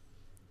guilty.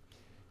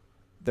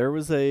 There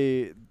was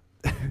an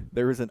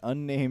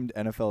unnamed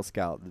NFL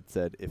scout that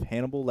said if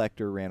Hannibal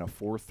Lecter ran a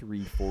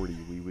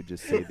 4.340, we would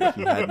just say that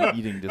he had an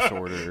eating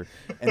disorder,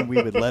 and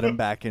we would let him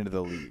back into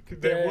the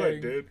league. They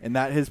would, dude. And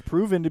that has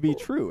proven to be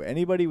true.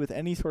 Anybody with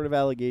any sort of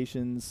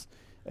allegations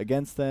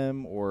against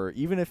them, or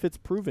even if it's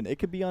proven, it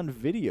could be on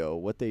video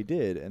what they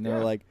did, and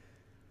they're like,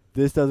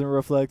 this doesn't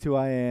reflect who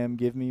I am.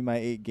 Give me my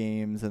 8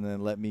 games and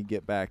then let me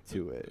get back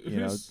to it.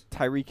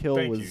 Tyreek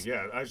Hill was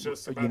I was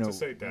just about to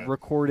say that.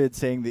 Recorded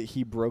saying that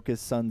he broke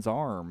his son's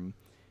arm,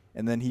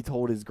 and then he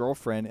told his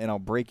girlfriend, and I'll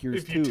break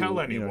yours too. If you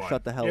tell anyone,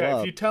 shut the hell up. Yeah,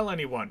 if you tell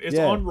anyone, it's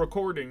on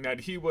recording that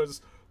he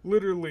was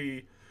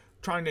literally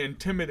trying to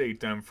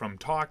intimidate them from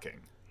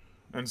talking.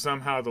 And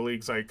somehow the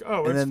league's like,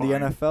 oh, it's fine. And then the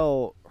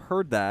NFL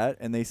heard that,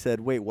 and they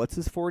said, wait, what's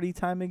his 40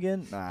 time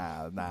again?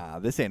 Nah,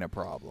 this ain't a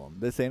problem.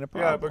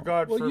 Yeah, but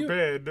God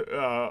forbid,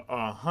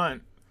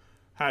 Hunt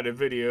had a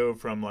video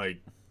from,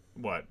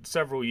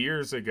 several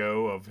years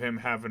ago of him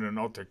having an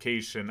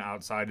altercation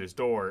outside his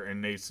door,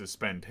 and they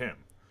suspend him.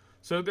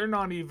 So they're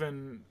not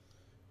even...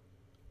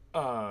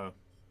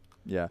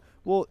 Yeah.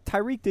 Well,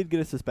 Tyreek did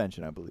get a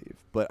suspension, I believe.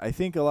 But I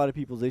think a lot of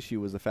people's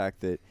issue was the fact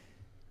that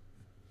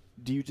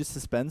do you just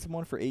suspend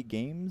someone for 8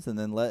 games and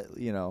then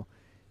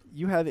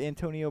you have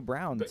Antonio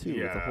Brown too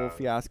with the whole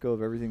fiasco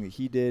of everything that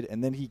he did,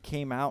 and then he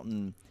came out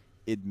and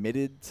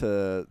admitted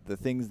to the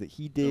things that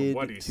he did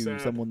to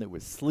someone that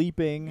was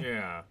sleeping.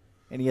 Yeah.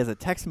 And he has a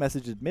text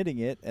message admitting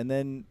it, and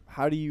then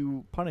how do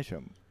you punish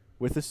him?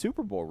 with a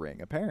Super Bowl ring,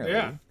 apparently.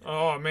 Yeah.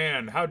 Oh,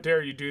 man. How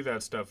dare you do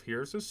that stuff?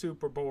 Here's a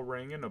Super Bowl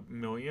ring and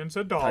millions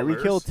of dollars.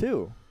 Tyreek Hill,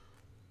 too.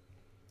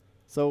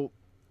 So,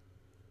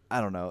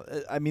 I don't know.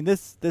 I mean,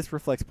 this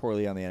reflects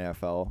poorly on the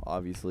NFL,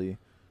 obviously.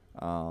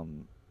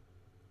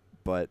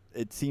 But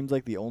it seems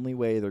like the only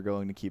way they're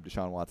going to keep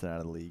Deshaun Watson out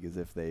of the league is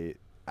if they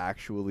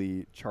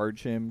actually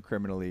charge him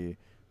criminally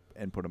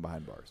and put him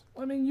behind bars.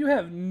 I mean, you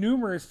have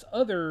numerous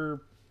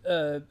other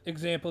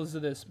examples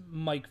of this.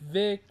 Mike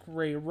Vick,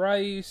 Ray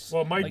Rice.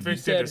 Well, Mike like Vick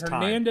you said, did his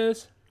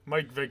Hernandez. time.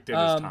 Mike Vick did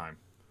his time.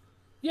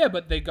 Yeah,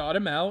 but they got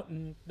him out,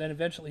 and then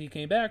eventually he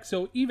came back.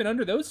 So even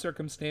under those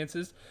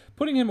circumstances,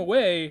 putting him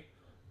away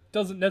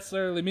doesn't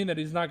necessarily mean that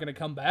he's not going to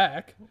come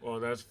back. Well,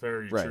 that's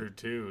very true,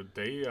 too.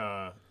 They,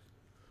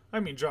 I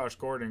mean, Josh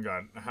Gordon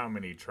got how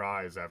many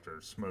tries after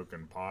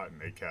smoking pot,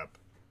 and they kept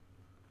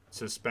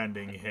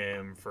suspending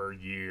him for a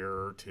year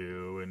or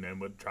two, and then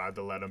would try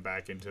to let him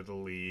back into the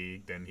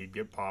league. Then he'd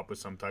get popped with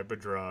some type of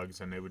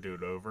drugs, and they would do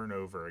it over and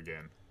over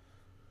again.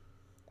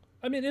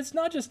 I mean, it's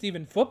not just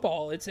even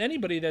football. It's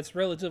anybody that's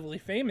relatively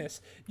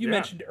famous. You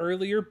mentioned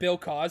earlier Bill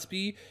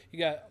Cosby. You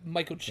got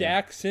Michael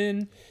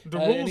Jackson. The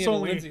rules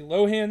only Lindsay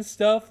Lohan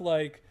stuff.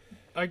 Like,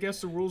 I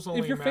guess the rules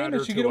only if you're matter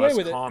famous, you to get away us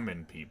with it.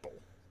 common people.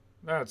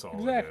 That's all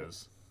Exactly. it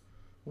is.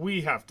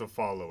 We have to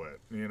follow it,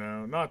 you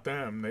know, not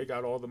them. They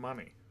got all the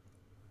money.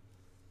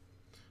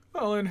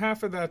 Well, and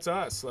half of that's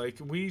us. Like,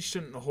 we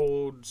shouldn't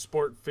hold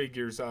sport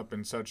figures up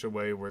in such a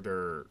way where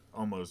they're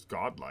almost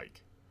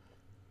godlike.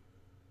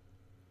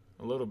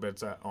 A little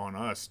bit's on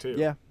us, too.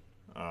 Yeah.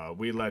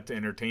 We let the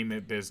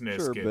entertainment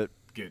business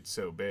get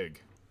so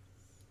big.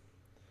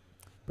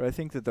 But I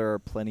think that there are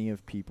plenty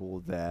of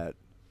people that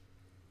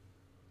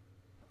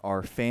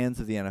are fans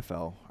of the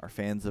NFL, are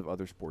fans of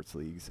other sports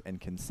leagues, and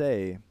can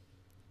say,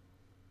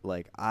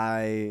 like,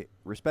 I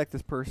respect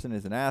this person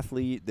as an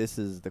athlete. This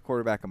is the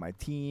quarterback of my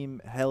team.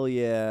 Hell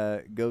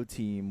yeah, go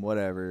team,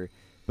 whatever.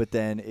 But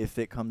then if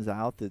it comes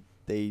out that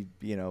they,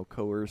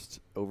 coerced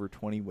over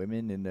 20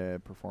 women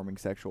into performing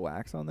sexual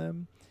acts on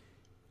them,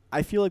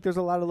 I feel like there's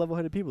a lot of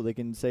level-headed people that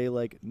can say,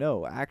 like,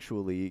 no,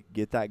 actually,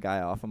 get that guy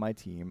off of my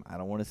team. I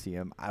don't want to see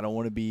him. I don't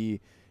want to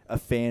be a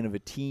fan of a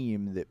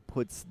team that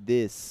puts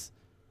this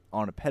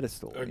on a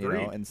pedestal,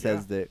 and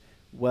says that,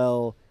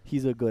 well,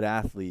 he's a good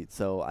athlete,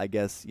 so I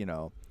guess, he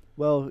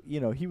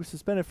was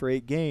suspended for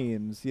 8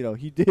 games.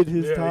 He did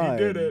his time.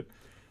 Yeah, he did it.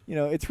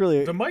 It's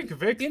really... The Mike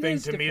Vick thing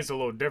to me is a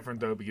little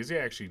different, though, because he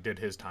actually did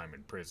his time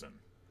in prison.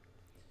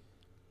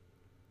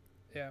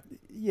 Yeah.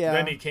 Yeah.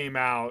 Then he came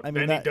out.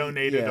 Then he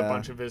donated a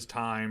bunch of his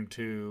time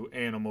to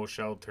animal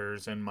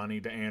shelters and money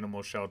to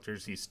animal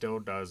shelters. He still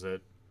does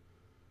it.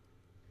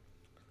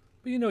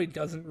 But he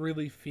doesn't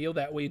really feel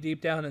that way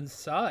deep down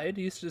inside.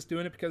 He's just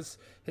doing it because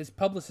his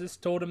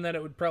publicist told him that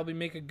it would probably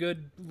make a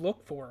good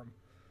look for him.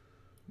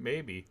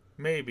 Maybe.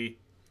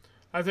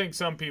 I think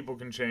some people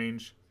can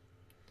change.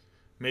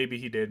 Maybe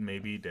he did,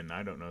 maybe he didn't.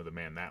 I don't know the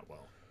man that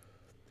well.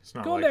 It's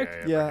not going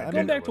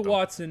back to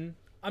Watson,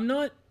 I'm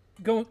not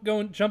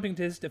jumping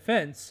to his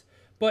defense,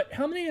 but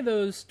how many of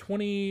those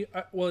 20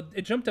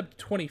 it jumped up to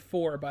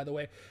 24, by the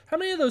way. How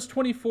many of those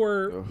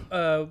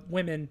 24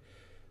 women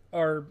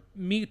are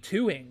Me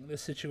Tooing the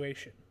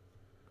situation?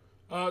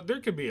 There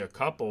could be a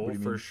couple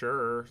for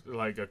sure,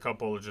 like a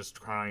couple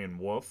just crying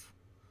wolf.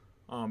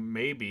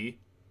 Maybe.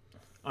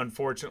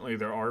 Unfortunately,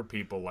 there are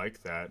people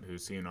like that who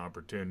see an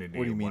opportunity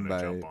and want to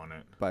jump on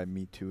it. By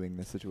Me Tooing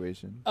the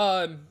situation?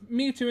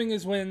 Me Tooing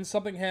is when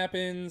something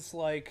happens,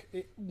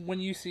 like when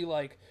you see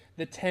like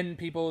the 10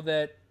 people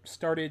that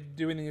started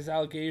doing these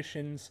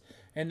allegations,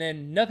 and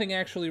then nothing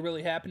actually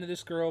really happened to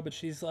this girl, but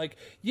she's like,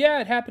 yeah,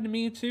 it happened to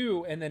me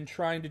too, and then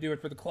trying to do it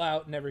for the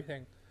clout and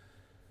everything.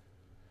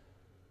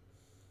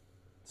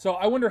 So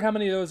I wonder how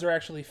many of those are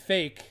actually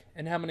fake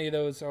and how many of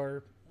those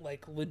are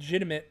like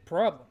legitimate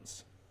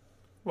problems.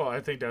 Well,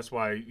 I think that's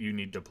why you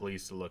need the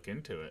police to look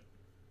into it.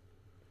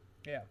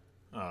 Yeah.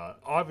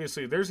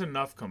 Obviously, there's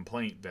enough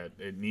complaint that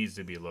it needs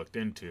to be looked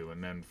into,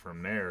 and then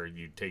from there,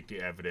 you take the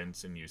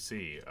evidence and you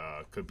see.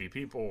 Could be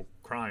people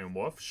crying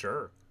wolf?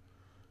 Sure,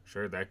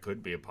 that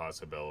could be a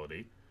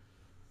possibility.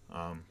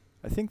 I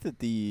think that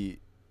the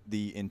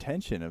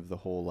intention of the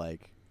whole,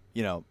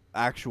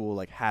 actual,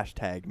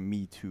 hashtag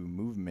Me Too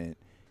movement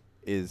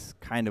is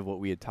kind of what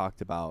we had talked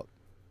about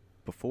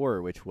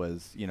before, which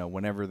was,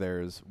 whenever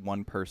there's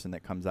one person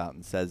that comes out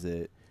and says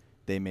it,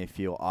 they may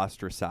feel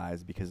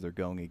ostracized because they're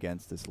going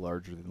against this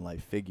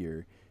larger-than-life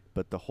figure.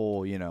 But the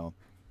whole,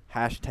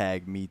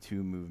 hashtag Me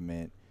Too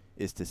movement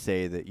is to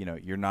say that,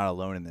 you're not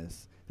alone in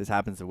this. This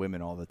happens to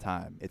women all the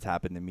time. It's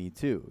happened to me,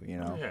 too,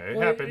 Yeah,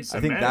 it happens to I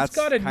think men. that's it's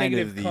got a kind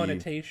negative of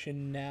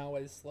connotation now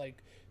as,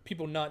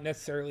 people not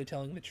necessarily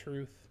telling the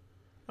truth.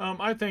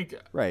 I think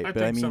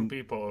some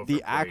people overplayed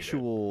the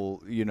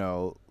actual,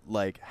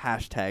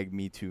 hashtag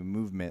Me Too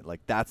movement,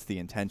 that's the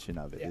intention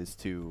of it, is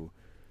to,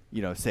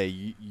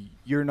 say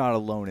you're not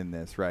alone in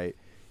this, right?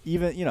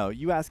 Even,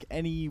 you ask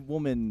any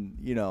woman,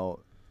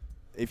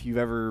 if you've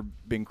ever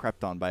been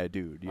crept on by a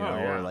dude,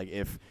 or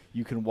if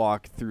you can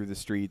walk through the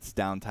streets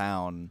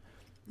downtown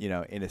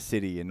in a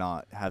city and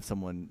not have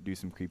someone do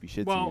some creepy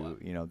shit Well,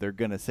 to you, they're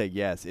gonna say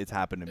yes, it's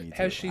happened to me too.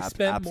 Has she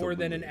spent more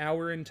than an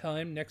absolutely. hour in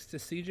time next to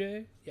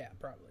CJ? Yeah,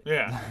 probably.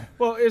 Yeah.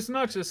 Well, it's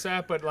not just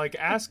that, but like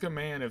ask a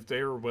man if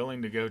they were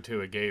willing to go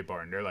to a gay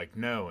bar, and they're like,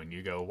 no, and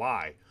you go,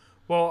 why?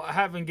 Well,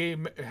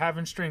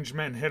 having strange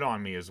men hit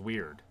on me is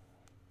weird.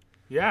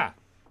 Yeah.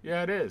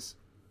 Yeah, it is.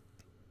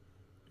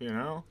 You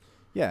know?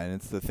 Yeah, and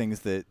it's the things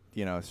that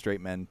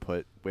straight men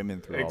put women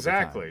through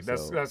Exactly. all the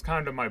time. That's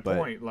kind of my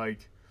point.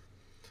 Like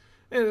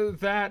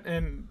that,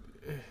 and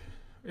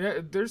yeah,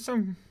 there's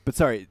some. But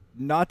sorry,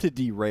 not to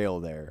derail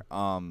there.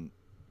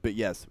 But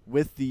yes,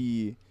 with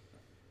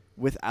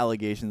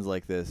allegations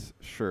like this,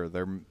 sure,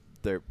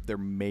 there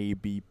may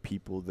be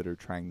people that are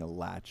trying to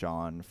latch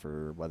on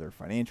for whether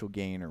financial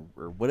gain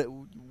or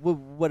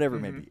whatever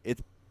it may be.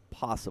 It's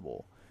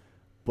possible,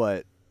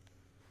 but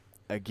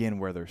again,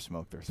 where there's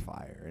smoke, there's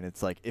fire, and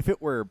it's like if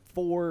it were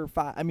 4 or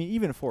 5, I mean,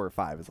 even 4 or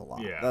 5 is a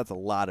lot. Yeah. That's a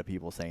lot of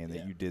people saying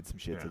that you did some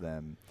shit to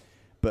them.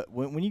 But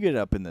when you get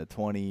up in the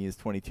 20s,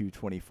 22,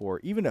 24,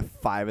 even if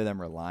 5 of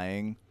them are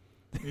lying.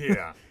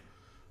 Yeah.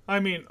 I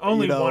mean,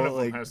 only one of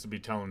them like, has to be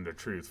telling the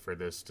truth for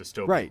this to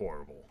still right. be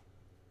horrible.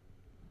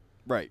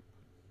 Right.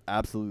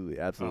 Absolutely.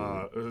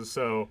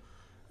 So,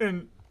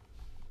 and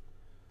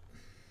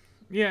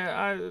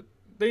yeah,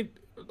 they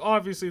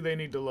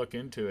need to look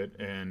into it,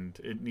 and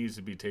it needs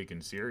to be taken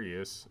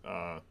serious.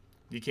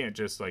 You can't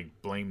just like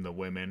blame the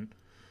women.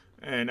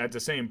 And at the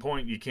same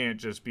point, you can't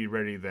just be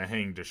ready to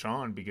hang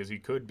Deshaun because he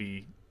could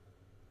be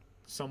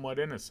somewhat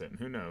innocent.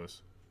 Who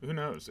knows?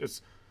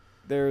 It's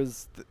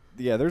there's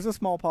a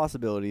small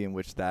possibility in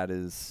which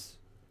he's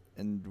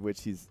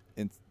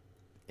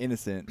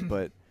innocent,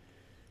 but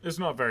it's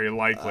not very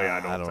likely.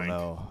 I don't think.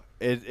 know.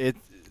 It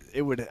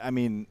would. I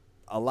mean,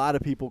 a lot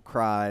of people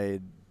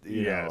cried.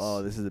 You know,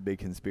 oh, this is a big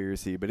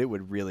conspiracy, but it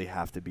would really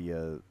have to be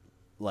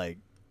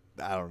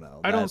I don't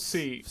know. I don't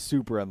see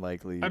super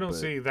unlikely. I don't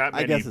see that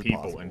many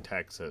people in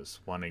Texas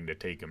wanting to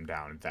take him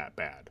down that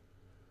bad.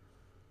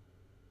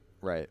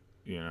 Right.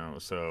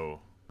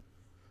 So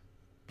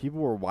people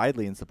were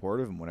widely in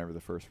support of him whenever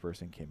the first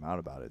person came out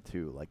about it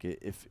too. Like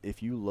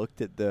if you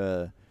looked at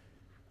the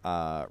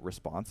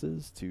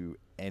responses to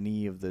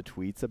any of the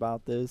tweets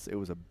about this, it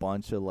was a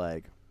bunch of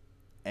like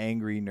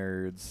angry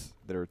nerds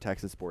that are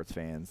Texas sports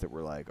fans that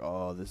were like,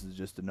 "Oh, this is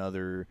just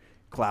another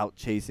clout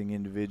chasing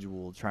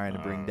individual trying to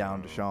bring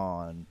down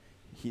Deshaun.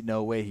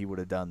 No way he would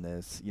have done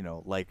this."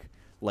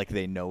 Like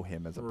they know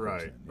him as a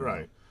person.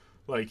 Right.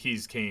 Like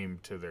he's came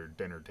to their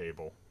dinner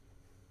table.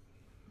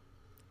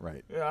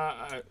 Right.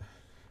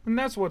 And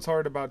that's what's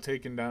hard about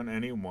taking down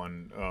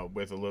anyone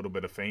with a little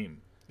bit of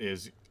fame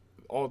is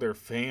all their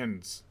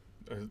fans.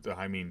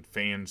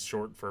 Fans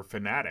short for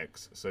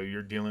fanatics. So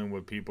you're dealing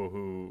with people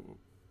who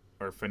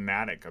are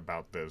fanatic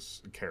about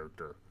this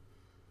character,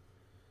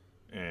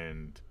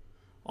 and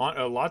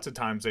lots of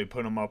times they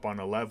put them up on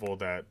a level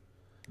that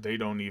they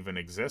don't even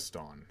exist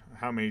on.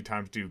 How many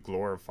times do you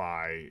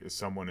glorify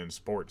someone in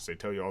sports? They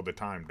tell you all the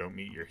time, don't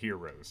meet your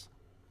heroes,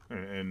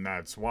 and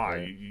that's why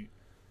right.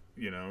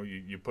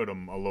 you put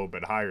them a little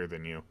bit higher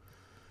than you.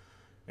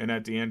 And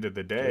at the end of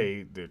the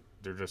day,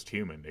 they're just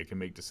human. They can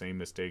make the same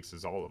mistakes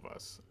as all of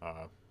us.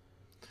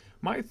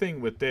 My thing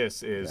with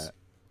this is,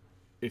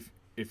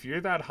 if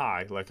you're that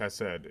high, like I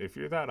said, if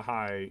you're that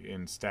high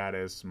in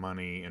status,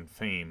 money, and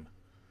fame,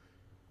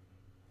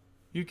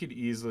 you could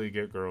easily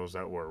get girls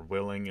that were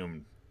willing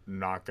and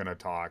not going to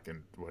talk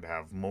and would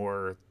have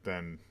more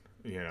than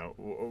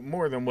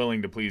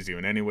willing to please you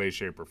in any way,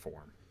 shape, or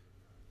form.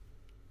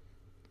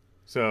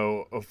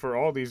 So for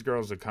all these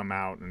girls to come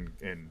out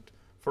and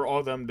for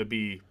all them to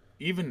be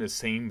even the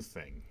same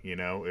thing,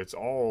 it's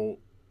all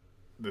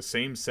the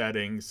same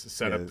settings,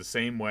 set up the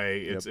same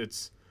way. Yep.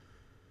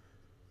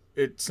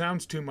 It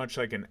sounds too much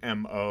like an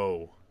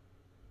MO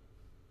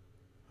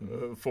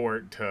for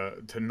it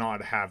to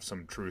not have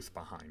some truth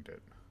behind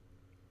it.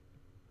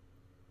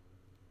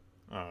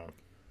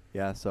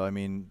 Yeah, so I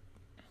mean,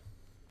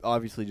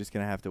 obviously just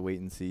gonna have to wait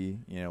and see,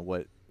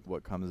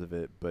 what comes of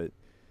it, but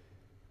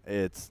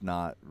it's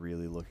not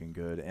really looking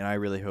good. And I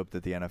really hope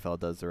that the NFL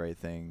does the right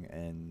thing,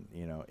 and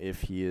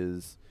if he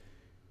is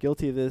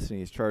guilty of this and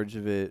he's charged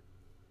of it,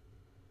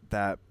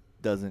 that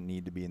doesn't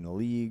need to be in the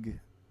league.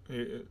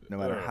 No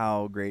matter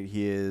how great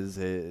he is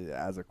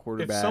as a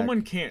quarterback. If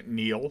someone can't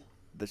kneel,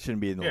 that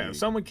shouldn't be in the league. Yeah, if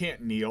someone can't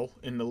kneel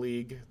in the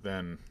league,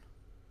 then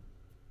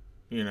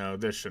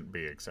this shouldn't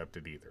be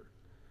accepted either.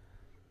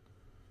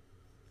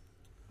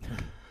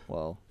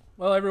 Well,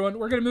 everyone,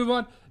 we're going to move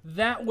on.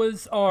 That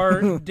was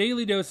our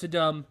Daily Dose of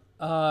Dumb.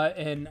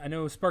 And I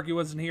know Sparky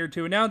wasn't here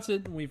to announce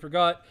it, and we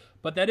forgot.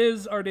 But that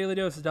is our Daily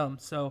Dose of Dumb.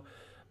 So,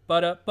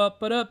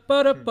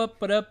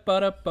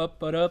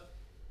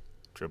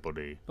 Triple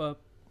D.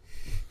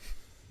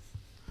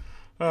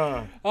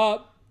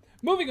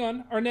 Moving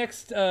on, our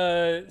next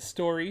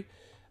story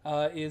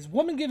is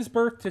woman gives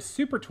birth to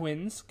super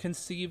twins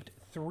conceived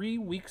 3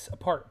 weeks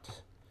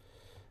apart.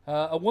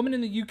 A woman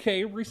in the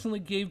UK recently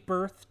gave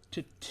birth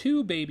to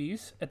 2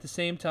 babies at the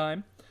same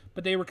time,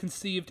 but they were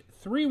conceived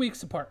 3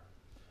 weeks apart.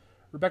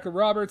 Rebecca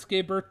Roberts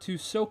gave birth to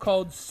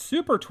so-called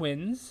super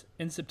twins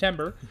in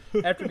September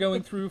after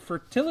going through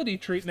fertility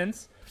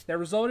treatments that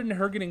resulted in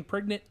her getting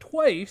pregnant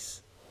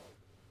twice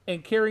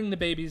and carrying the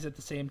babies at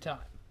the same time.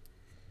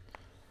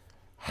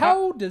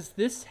 How does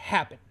this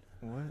happen?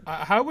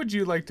 What? How would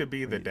you like to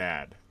be the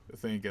dad?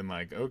 Thinking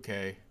like,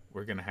 okay,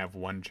 we're going to have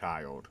one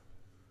child.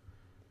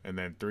 And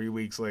then 3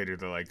 weeks later,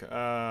 they're like,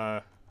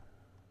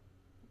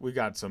 we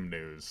got some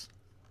news.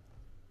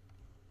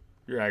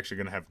 You're actually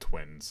going to have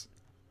twins.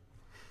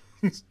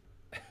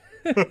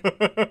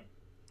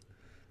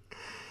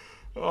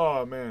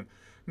 Oh, man.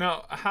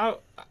 Now,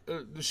 how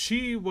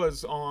she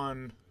was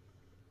on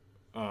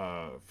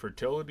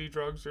fertility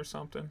drugs or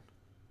something?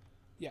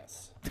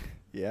 Yes.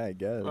 Yeah, I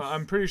guess.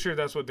 I'm pretty sure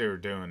that's what they were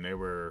doing. They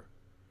were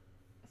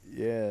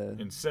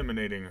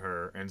inseminating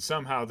her, and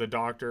somehow the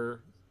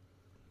doctor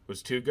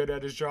was too good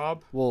at his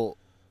job. Well,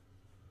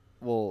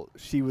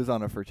 she was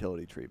on a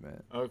fertility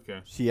treatment.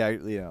 Okay. She, I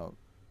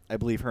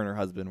believe her and her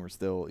husband were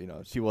still,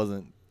 she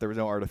wasn't. There was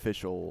no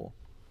artificial,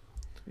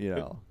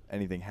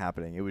 anything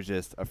happening. It was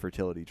just a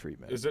fertility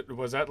treatment.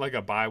 Was that like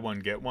a buy one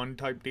get one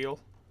type deal?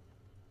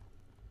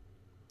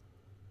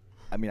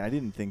 I mean, I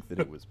didn't think that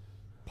it was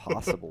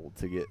possible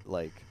to get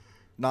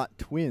not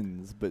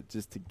twins, but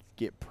just to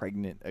get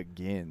pregnant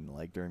again,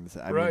 during this.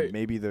 I mean,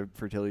 maybe the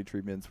fertility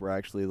treatments were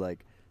actually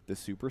the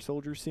super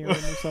soldier serum or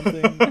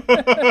something.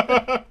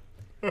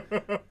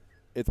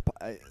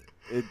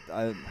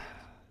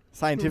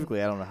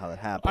 Scientifically, I don't know how that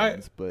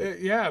happens, but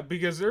yeah,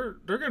 because they're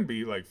gonna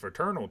be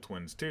fraternal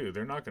twins too.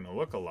 They're not gonna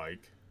look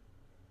alike.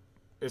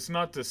 It's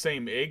not the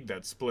same egg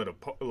that split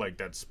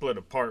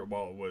apart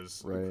while it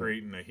was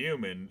creating a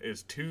human.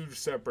 It's two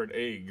separate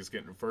eggs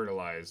getting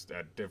fertilized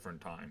at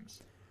different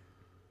times.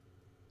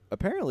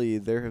 Apparently,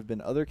 there have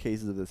been other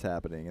cases of this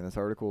happening, and this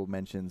article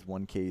mentions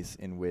one case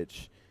in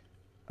which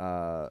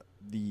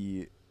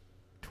the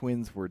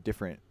twins were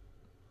different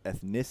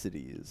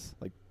ethnicities,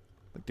 like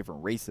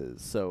different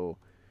races. So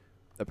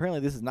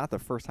apparently, this is not the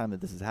first time that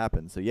this has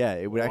happened. So yeah,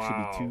 it would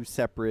actually be two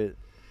separate.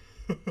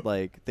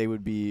 They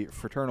would be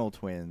fraternal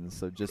twins.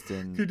 So just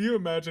in. Could you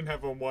imagine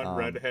having one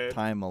redhead?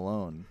 Time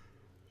alone.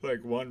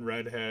 One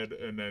redhead,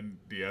 and then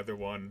the other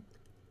one,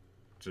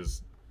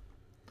 just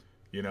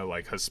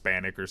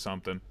Hispanic or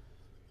something.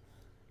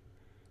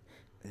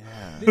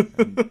 Yeah,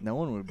 no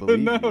one would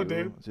believe you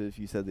dude. if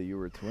you said that you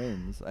were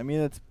twins. I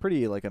mean, it's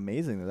pretty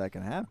amazing that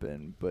can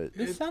happen. But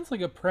this sounds like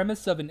a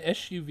premise of an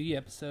SUV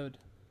episode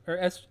or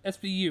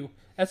SVU.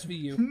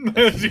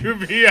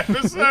 SUV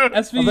episode.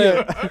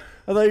 SVU.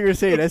 I thought you were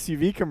saying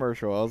SUV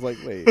commercial. I was like,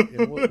 wait,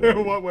 in what way?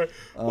 In what way?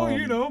 Well,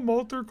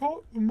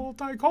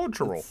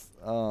 multicultural.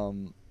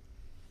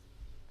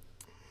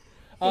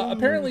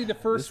 Apparently, the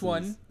first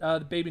one,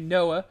 the baby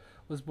Noah,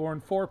 was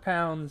born 4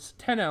 pounds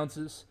 10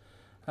 ounces.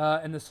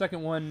 And the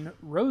second one,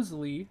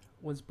 Rosalie,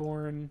 was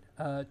born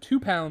 2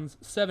 pounds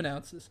 7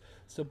 ounces.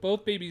 So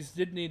both babies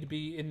did need to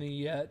be in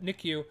the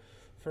NICU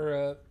for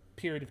a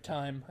period of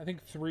time. I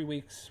think 3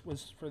 weeks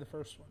was for the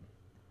first one.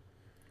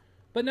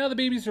 But now the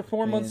babies are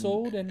 4 months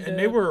old, and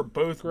they were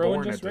both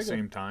born at the regular.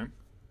 same time.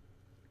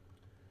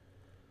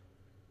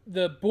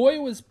 The boy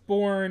was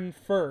born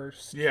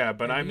first. Yeah,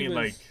 but I mean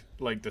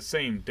like the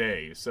same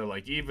day. So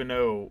even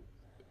though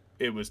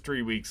it was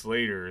 3 weeks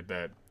later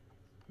that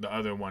the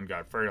other one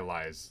got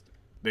fertilized,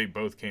 they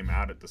both came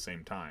out at the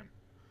same time.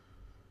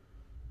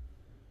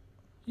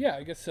 Yeah,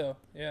 I guess so.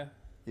 Yeah.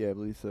 Yeah, I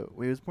believe so.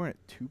 Wait, he was born at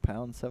 2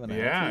 pounds 7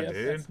 ounces. Yeah,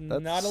 Yes, dude.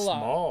 that's not a lot.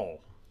 Small.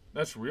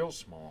 That's real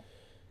small.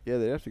 Yeah,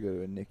 they'd have to go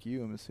to a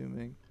NICU, I'm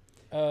assuming.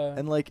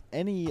 And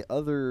any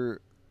other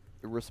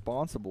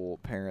responsible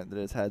parent that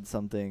has had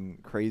something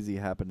crazy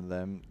happen to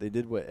them, they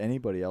did what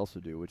anybody else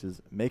would do, which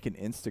is make an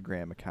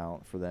Instagram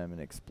account for them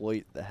and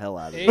exploit the hell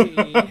out of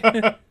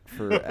it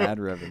for ad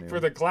revenue. For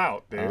the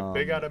clout, dude.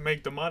 They got to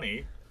make the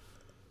money.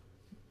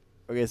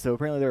 Okay, so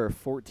apparently there are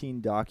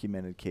 14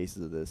 documented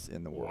cases of this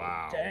in the world.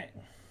 Wow. Dang.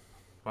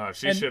 Wow,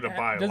 she should have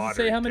bought a lottery Does it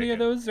say how many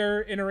ticket. of those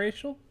are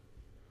interracial?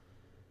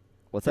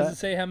 What's Does that? it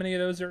say how many of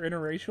those are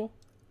interracial?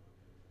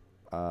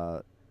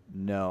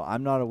 No,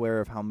 I'm not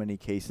aware of how many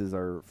cases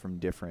are from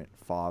different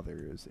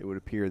fathers. It would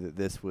appear that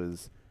this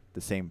was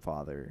the same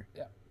father.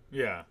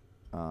 Yeah.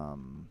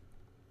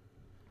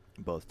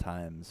 Both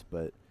times,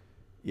 but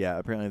yeah,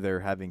 apparently they're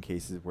having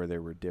cases where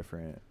there were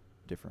different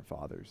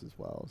fathers as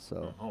well.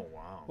 So. Oh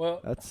wow.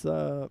 Well, that's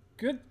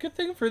good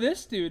thing for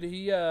this dude.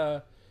 He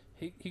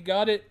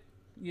got it,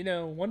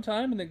 one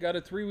time and then got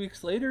it 3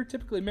 weeks later.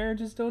 Typically,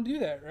 marriages don't do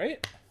that,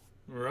 right?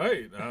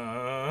 Right.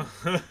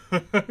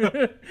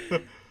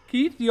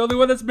 Keith, the only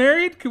one that's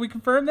married? Can we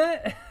confirm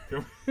that?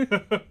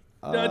 No,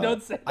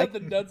 don't say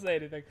nothing. Don't say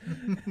anything.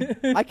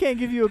 I can't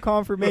give you a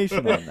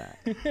confirmation on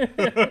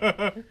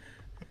that.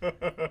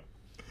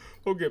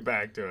 We'll get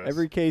back to us.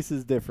 Every case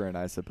is different,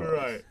 I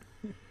suppose.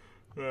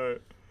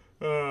 Right.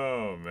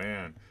 Oh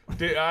man,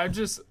 dude,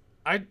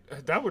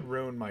 that would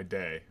ruin my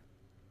day.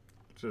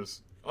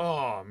 Just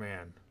oh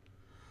man,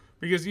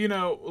 because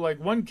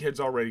one kid's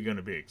already going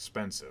to be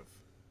expensive.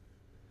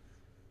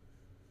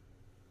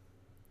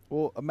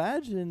 Well,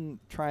 imagine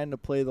trying to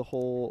play the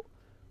whole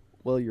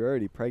well, you're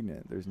already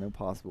pregnant. There's no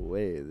possible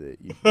way that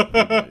you can get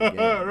pregnant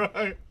again.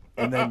 Right.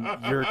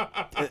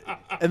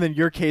 And then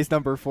you're case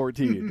number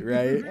 14,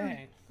 right?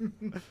 Dang.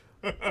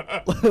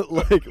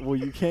 Like, well,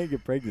 you can't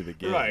get pregnant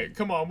again. Right.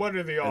 Come on. What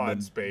are the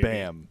odds, baby?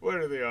 Bam. What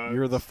are the odds?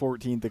 You're the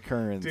 14th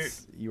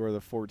occurrence. Dude, you are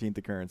the 14th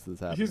occurrence that's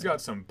happening. He's got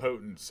some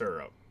potent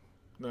syrup.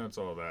 That's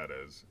all that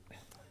is.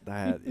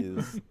 That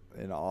is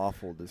an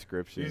awful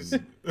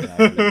description. That's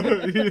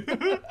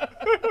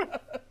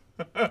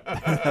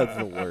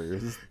the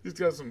worst. He's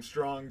got some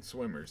strong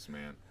swimmers,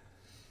 man.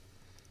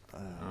 All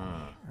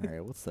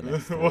right, what's the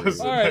next story? What's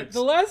the All right, next?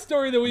 the last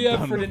story that we have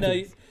Done for with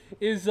tonight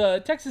is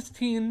Texas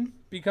teen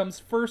becomes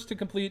first to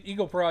complete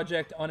Eagle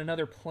project on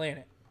another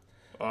planet.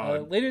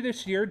 Later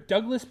this year,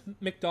 Douglas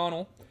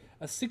McDonnell,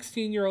 a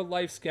 16-year-old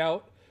Life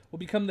Scout, will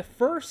become the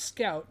first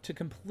scout to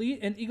complete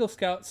an Eagle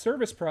Scout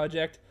service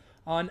project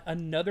on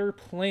another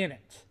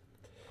planet.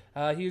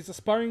 He's an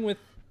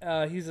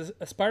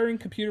aspiring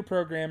computer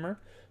programmer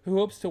who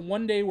hopes to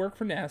one day work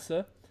for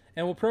NASA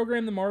and will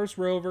program the Mars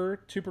rover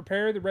to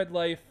prepare the red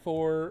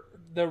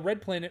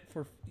planet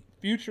for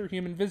future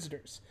human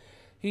visitors.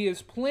 He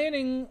is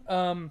planning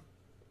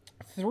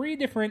 3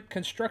 different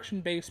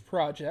construction-based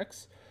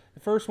projects. The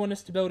first one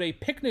is to build a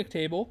picnic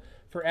table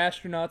for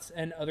astronauts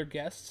and other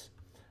guests.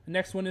 The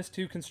next one is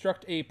to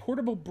construct a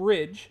portable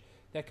bridge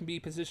that can be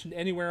positioned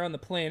anywhere on the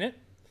planet.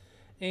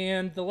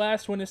 And the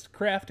last one is to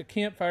craft a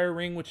campfire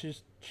ring, which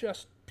is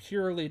just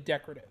purely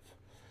decorative.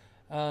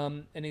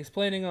 And he's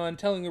planning on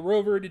telling the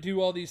rover to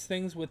do all these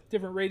things with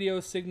different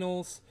radio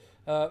signals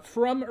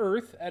from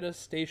Earth at a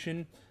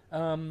station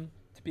to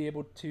be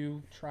able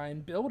to try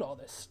and build all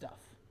this stuff.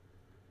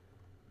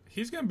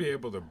 He's going to be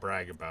able to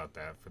brag about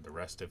that for the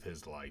rest of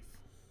his life.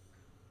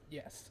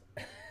 Yes.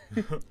 I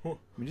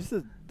mean, just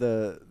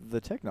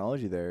the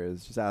technology there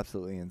is just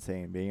absolutely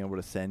insane. Being able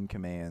to send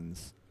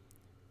commands,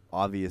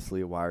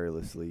 obviously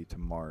wirelessly, to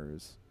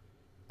Mars.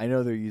 I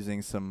know they're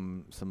using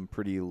some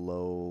pretty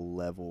low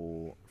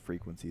level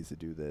frequencies to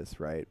do this,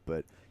 right?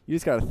 But you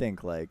just got to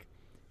think, like,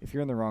 if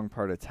you're in the wrong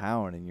part of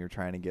town and you're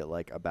trying to get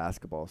like a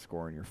basketball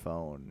score on your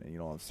phone and you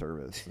don't have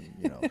service,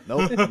 and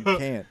nope, you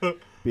can't. But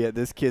yet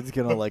this kid's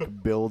gonna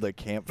like build a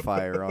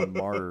campfire on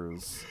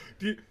Mars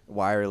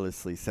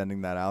wirelessly,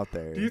 sending that out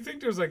there. Do you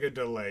think there's like a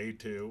delay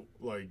too?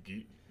 Like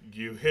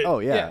you hit. Oh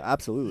yeah,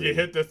 absolutely. You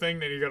hit the thing,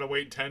 then you gotta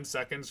wait 10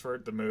 seconds for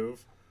it to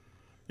move.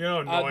 You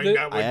know, knowing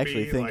that would be. I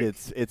actually think like,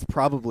 it's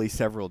probably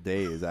several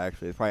days.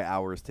 Actually, it's probably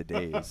hours to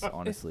days.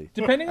 Honestly,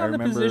 Depending on the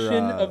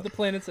position of the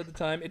planets at the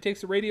time, it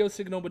takes a radio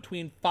signal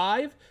between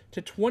 5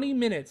 to 20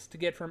 minutes to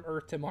get from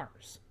Earth to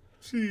Mars.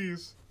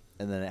 Jeez.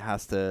 And then it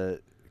has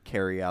to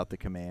carry out the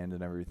command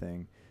and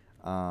everything.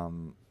 Yeah,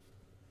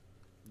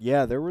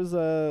 there was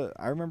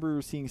I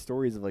remember seeing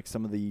stories of like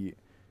some of the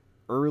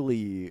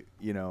early,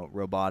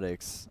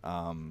 robotics,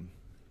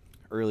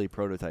 early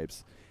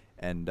prototypes,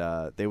 and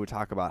they would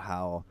talk about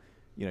how,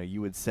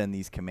 you would send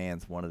these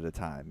commands one at a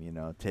time.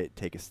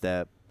 Take a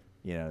step,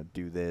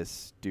 do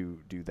this, do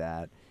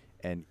that,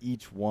 and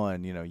each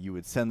one, you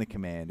would send the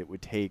command. It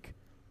would take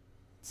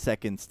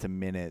seconds to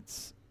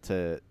minutes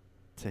to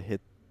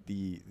hit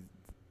the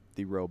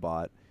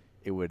robot.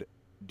 It would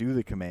do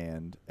the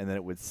command, and then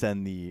it would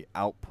send the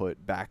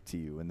output back to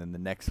you, and then the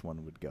next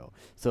one would go.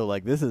 So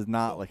like this is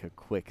not like a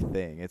quick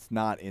thing. It's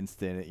not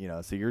instant,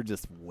 so you're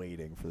just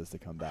waiting for this to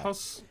come back.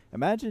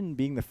 Imagine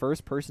being the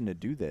first person to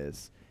do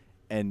this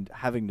and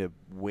having to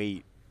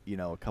wait,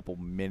 a couple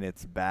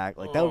minutes back.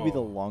 Like that would be the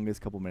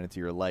longest couple minutes of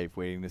your life,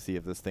 waiting to see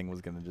if this thing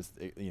was going to just,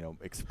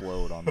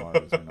 explode on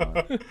Mars or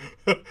not.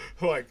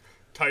 Like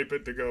type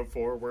it to go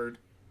forward.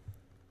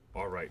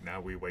 All right,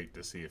 now we wait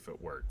to see if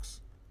it works.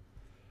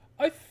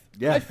 I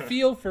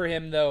feel for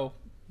him, though,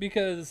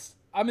 because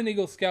I'm an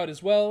Eagle Scout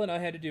as well, and I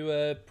had to do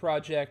a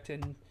project,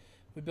 and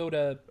we built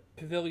a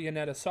pavilion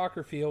at a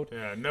soccer field.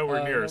 Yeah,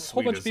 nowhere near as a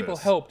whole sweet bunch as of people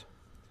this. helped.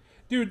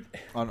 Dude.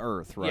 On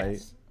Earth, right?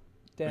 Yes.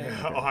 Dang.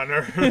 Yeah, on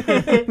Earth.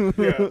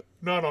 Yeah,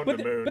 not on the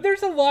moon. But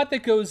there's a lot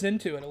that goes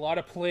into it. A lot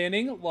of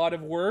planning, a lot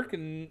of work,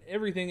 and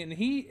everything. And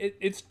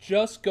it's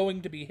just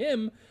going to be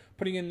him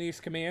putting in these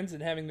commands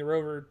and having the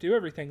rover do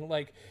everything.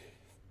 Like,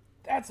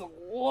 that's a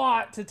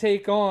lot to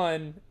take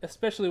on,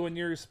 especially when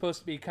you're supposed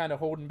to be kind of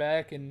holding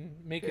back and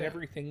making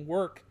everything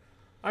work.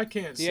 I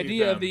can't see the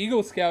idea them. of the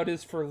Eagle Scout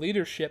is for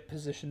leadership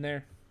position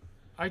there.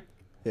 Yeah,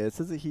 it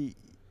says that he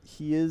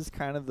is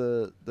kind of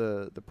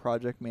the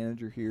project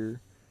manager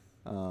here.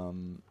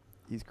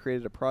 He's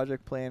created a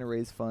project plan to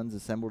raise funds,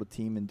 assembled a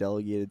team, and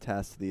delegated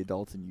tasks to the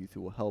adults and youth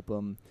who will help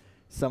him.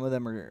 Some of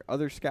them are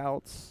other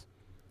scouts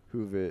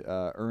who've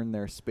earned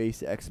their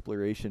space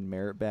exploration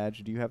merit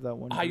badge. Do you have that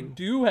one? I Drew?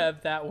 do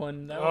have that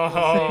one. That one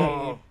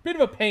was a bit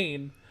of a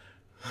pain.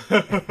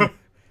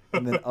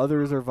 And then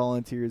others are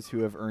volunteers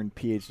who have earned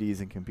PhDs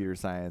in computer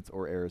science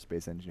or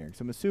aerospace engineering.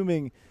 So I'm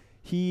assuming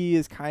he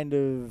is kind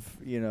of,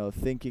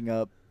 thinking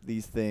up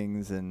these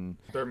things, and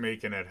they're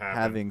making it happen.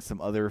 Having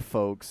some other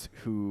folks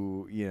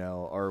who,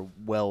 are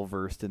well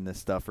versed in this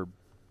stuff are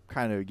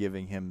kind of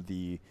giving him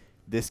the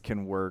this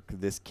can work,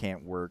 this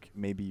can't work,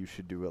 maybe you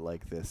should do it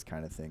like this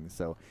kind of thing.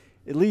 So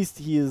at least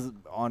he is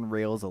on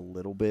rails a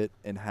little bit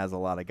and has a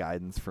lot of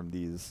guidance from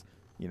these,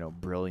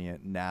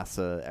 brilliant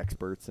NASA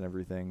experts and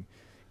everything.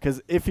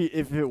 Because if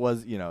it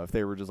was, if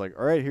they were just like,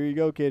 all right, here you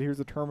go, kid, here's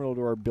a terminal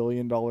to our $1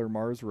 billion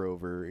Mars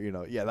rover,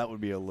 that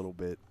would be a little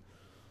bit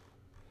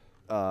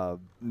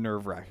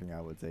nerve-wracking,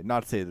 I would say.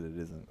 Not to say that it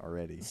isn't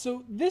already.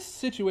 So this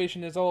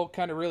situation is all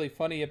kind of really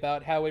funny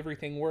about how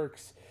everything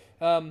works.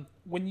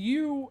 When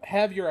you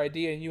have your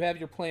idea and you have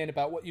your plan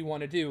about what you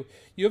want to do,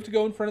 you have to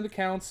go in front of the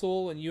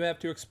council and you have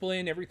to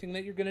explain everything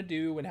that you're going to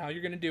do and how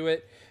you're going to do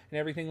it and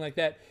everything like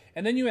that.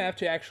 And then you have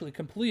to actually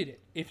complete it.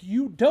 If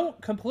you don't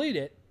complete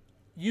it,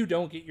 you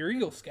don't get your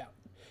Eagle Scout.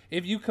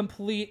 If you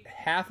complete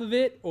half of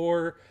it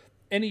or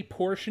any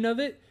portion of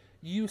it,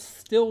 you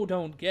still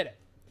don't get it.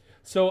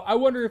 So I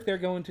wonder if they're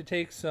going to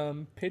take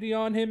some pity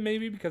on him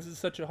maybe because it's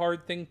such a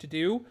hard thing to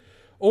do,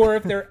 or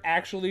if they're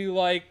actually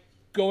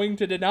going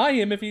to deny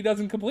him if he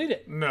doesn't complete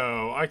it.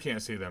 No, I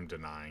can't see them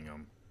denying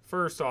him.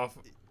 First off,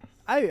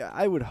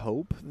 I would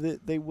hope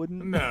that they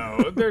wouldn't.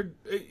 No, they're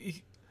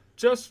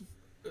just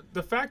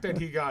the fact that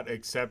he got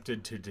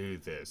accepted to do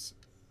this.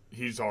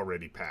 He's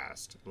already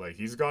passed.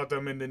 He's got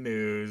them in the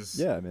news.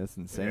 Yeah, I mean, it's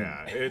insane.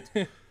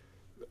 Yeah,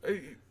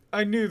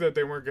 I knew that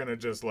they weren't going to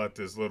just let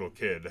this little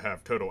kid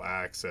have total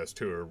access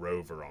to a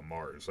rover on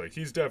Mars.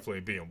 He's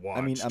definitely being watched.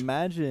 I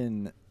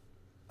mean,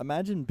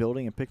 imagine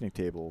building a picnic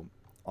table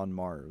on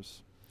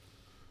Mars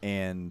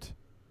and,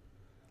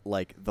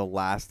 the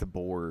last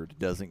board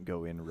doesn't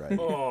go in right.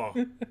 Oh.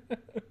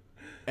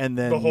 And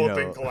then the whole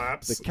thing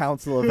collapses. The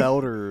Council of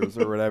Elders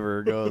or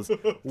whatever goes,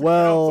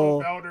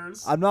 well,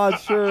 I'm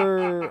not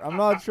sure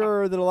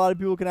that a lot of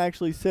people can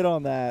actually sit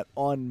on that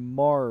on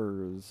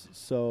Mars,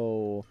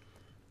 so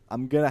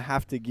I'm going to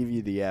have to give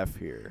you the F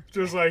here.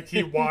 Just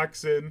he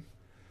walks in,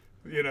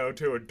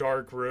 to a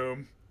dark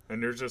room,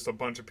 and there's just a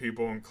bunch of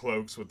people in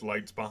cloaks with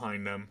lights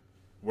behind them.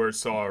 We're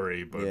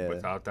sorry, but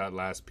without that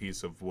last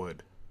piece of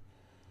wood,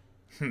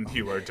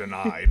 you are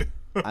denied.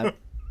 I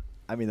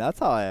mean, that's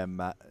how I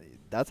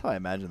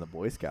imagine the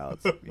Boy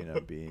Scouts,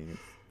 being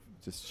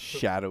just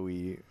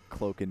shadowy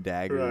cloak and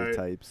dagger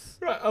types.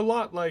 Right, a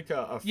lot like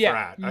a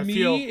frat.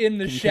 Yeah, in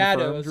the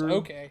shadows.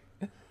 Okay.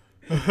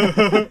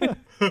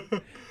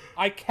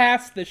 I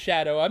cast the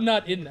shadow. I'm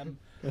not in them.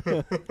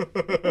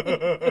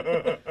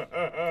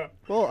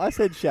 Well, I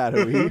said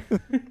shadowy.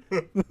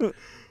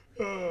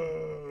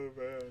 Oh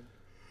man.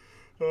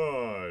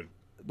 Oh.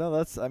 No,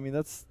 that's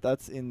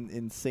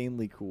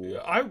insanely cool.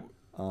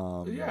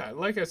 Yeah,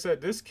 like I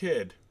said, this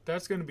kid,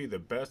 that's going to be the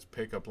best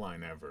pickup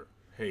line ever.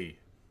 Hey,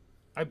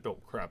 I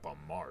built crap on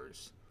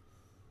Mars.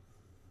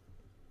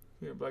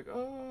 You're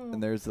oh.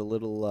 And there's a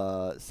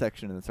little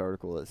section in this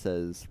article that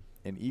says,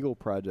 an Eagle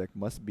project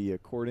must be,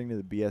 according to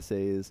the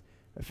BSA's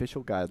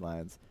official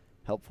guidelines,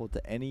 helpful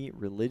to any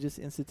religious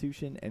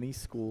institution, any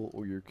school,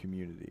 or your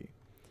community.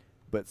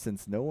 But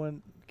since no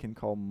one can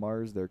call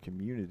Mars their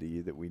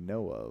community that we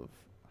know of,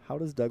 how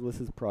does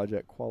Douglas's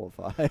project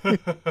qualify?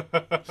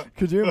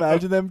 Could you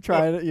imagine them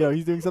trying to,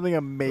 he's doing something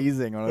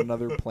amazing on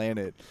another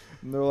planet.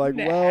 And they're like,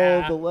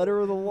 well, the letter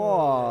of the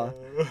law,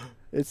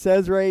 it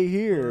says right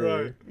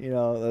here.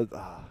 Right.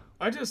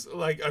 I just, a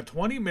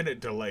 20-minute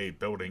delay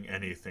building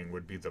anything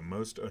would be the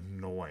most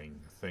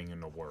annoying thing in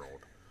the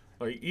world.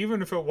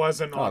 Even if it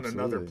wasn't on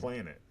another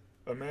planet.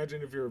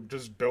 Imagine if you're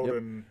just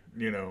building,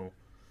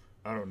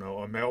 I don't know,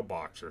 a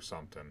mailbox or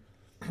something.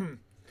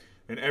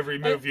 And every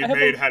move you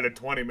made had a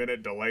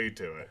 20-minute delay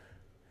to it.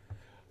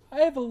 I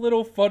have a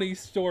little funny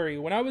story.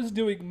 When I was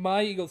doing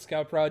my Eagle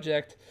Scout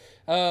project,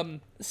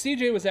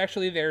 CJ was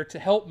actually there to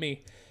help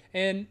me.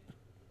 And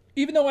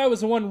even though I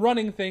was the one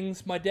running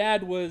things, my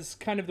dad was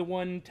kind of the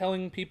one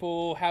telling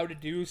people how to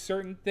do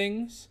certain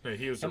things. Yeah,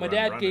 he was the one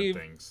running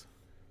things.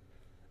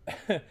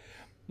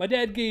 My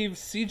dad gave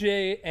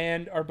CJ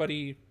and our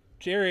buddy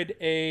Jared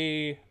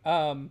an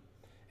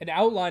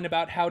outline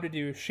about how to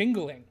do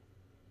shingling,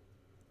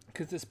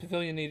 because this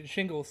pavilion needed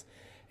shingles.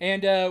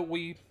 And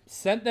we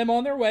sent them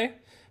on their way,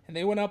 and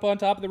they went up on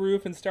top of the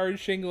roof and started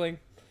shingling.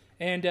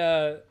 And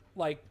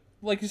like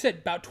you said,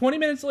 about 20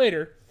 minutes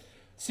later,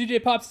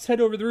 CJ pops his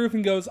head over the roof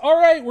and goes, all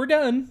right, we're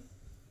done.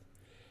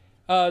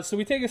 So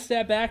we take a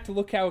step back to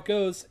look how it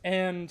goes,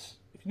 and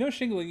if you know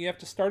shingling, you have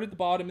to start at the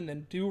bottom and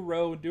then do a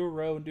row and do a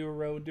row and do a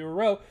row and do a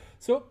row.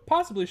 So it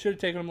possibly should have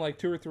taken him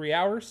 2 or 3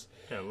 hours.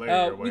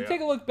 Yeah, we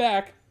take a look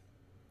back,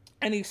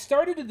 and he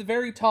started at the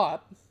very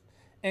top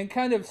and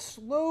kind of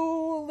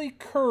slowly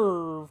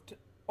curved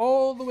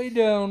all the way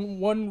down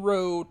one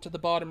row to the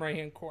bottom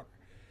right-hand corner.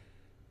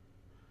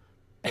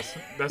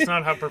 That's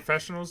not how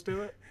professionals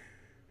do it?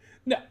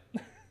 No.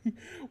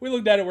 We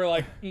looked at it, we're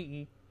like,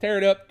 tear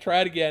it up,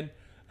 try it again.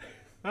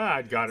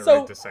 I got it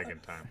right the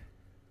second time.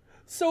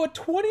 So a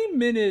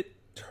 20-minute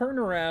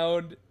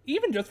turnaround,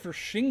 even just for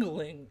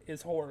shingling,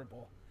 is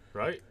horrible.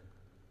 Right.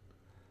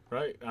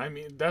 I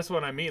mean, that's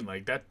what I mean.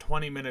 That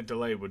 20-minute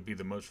delay would be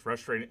the most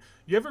frustrating.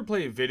 You ever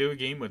play a video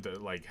game with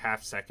a,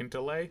 half-second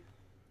delay?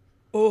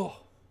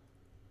 Oh.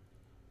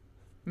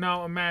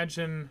 Now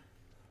imagine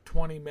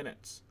 20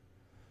 minutes.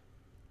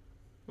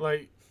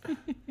 Like,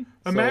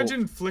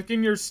 imagine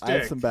flicking your stick. I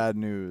have some bad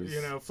news.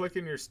 You know,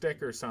 flicking your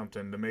stick or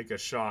something to make a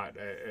shot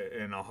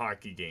in a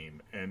hockey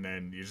game, and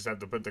then you just have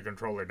to put the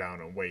controller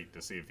down and wait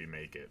to see if you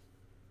make it.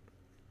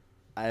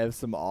 I have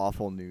some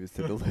awful news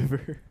to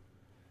deliver.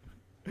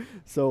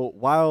 So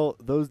while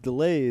those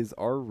delays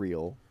are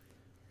real,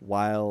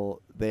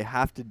 while they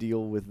have to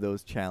deal with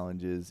those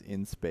challenges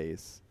in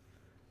space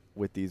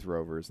with these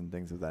rovers and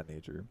things of that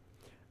nature,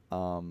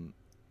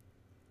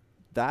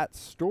 that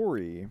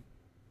story,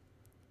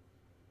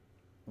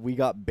 we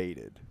got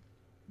baited.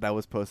 That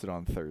was posted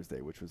on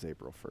Thursday, which was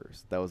April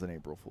 1st. That was an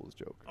April Fool's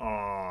joke.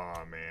 Oh,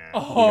 man.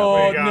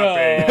 Oh, we got no.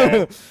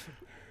 baited.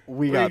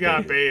 We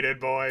got baited,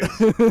 boys.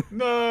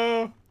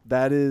 No.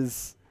 That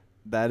is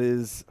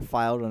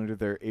filed under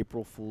their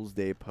April Fool's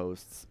Day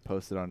posts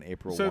posted on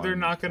April 1. So they're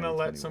not going to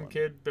let some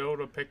kid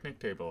build a picnic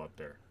table up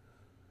there?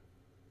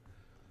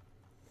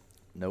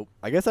 Nope.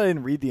 I guess I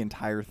didn't read the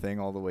entire thing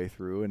all the way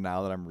through, and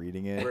now that I'm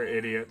reading it, We're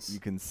idiots. you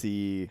can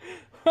see.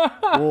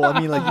 Well, I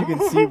mean, like, you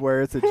can see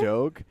where it's a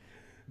joke,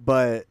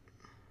 but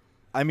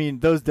I mean,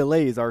 those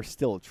delays are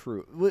still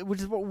true, which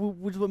is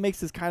what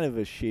makes this kind of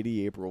a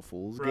shitty April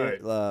Fool's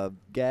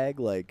gag.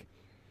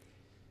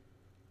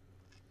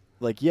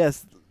 Like,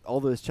 yes,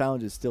 all those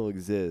challenges still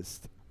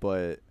exist,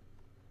 but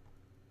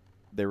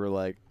they were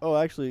like, oh,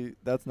 actually,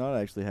 that's not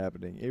actually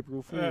happening.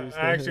 April Fool's.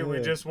 Actually,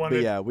 we just wanted.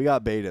 But yeah, we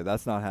got baited.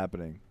 That's not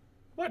happening.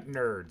 What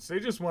nerds? They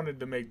just wanted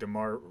to make the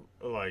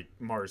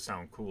Mars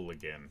sound cool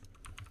again.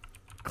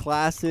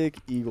 Classic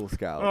Eagle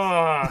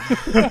Scouts.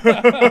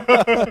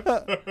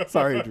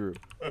 Sorry, Drew.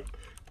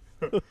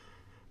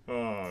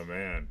 Oh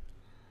man.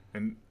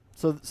 And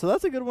so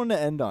that's a good one to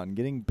end on.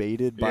 Getting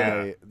baited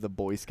by the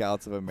Boy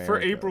Scouts of America for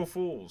April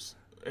Fools,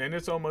 and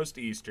it's almost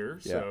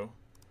Easter, so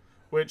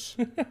which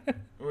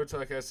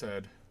like I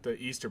said, the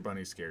Easter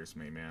Bunny scares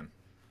me, man.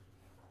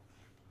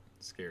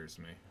 Scares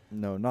me.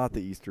 No, not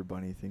the Easter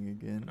Bunny thing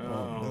again.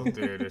 Oh, no.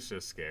 Dude, it's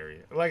just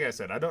scary. Like I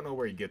said, I don't know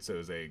where he gets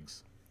those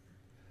eggs.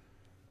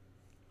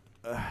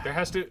 There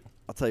has to.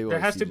 I'll tell you what.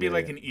 There has to be CJ.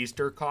 like an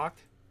Easter cock.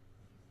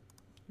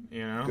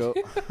 You know, Go,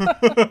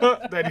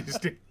 that he's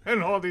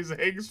getting all these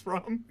eggs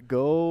from.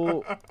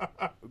 go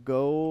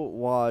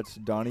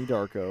watch Donnie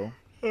Darko.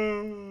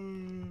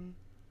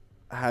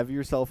 Have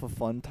yourself a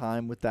fun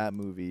time with that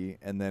movie,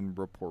 and then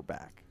report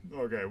back.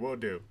 Okay, we'll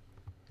do.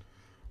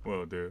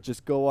 Will do.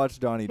 Just go watch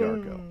Donnie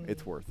Darko.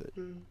 It's worth it.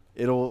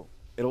 It'll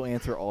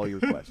answer all your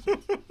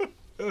questions.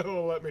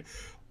 It'll let me.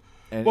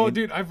 And Well,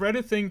 dude, I've read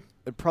a thing.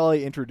 It'd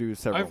probably introduce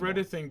several. I've read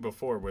more. a thing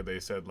before where they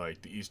said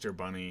like the Easter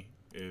Bunny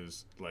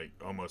is like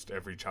almost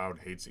every child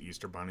hates the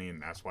Easter Bunny,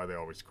 and that's why they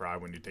always cry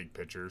when you take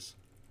pictures.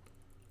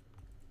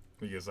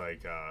 Because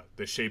like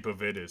the shape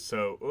of it is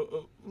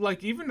so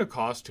like even the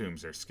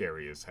costumes are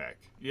scary as heck.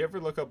 You ever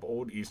look up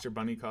old Easter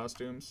Bunny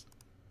costumes?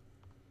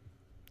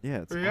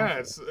 Yeah, it's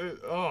Yeah, awful. it's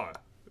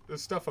the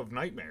stuff of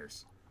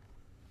nightmares.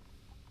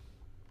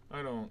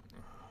 I don't.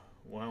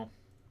 Well,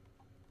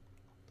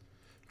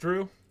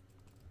 Drew,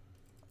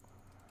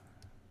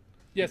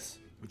 Yes.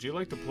 would you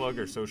like to plug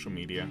our social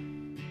media?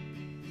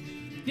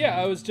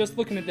 Yeah, I was just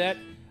looking at that.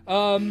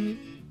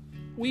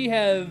 We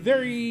have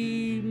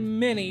very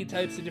many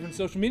types of different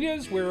social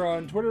medias. We're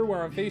on Twitter,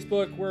 we're on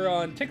Facebook, we're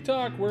on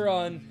TikTok, we're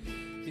on,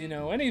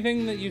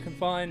 anything that you can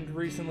find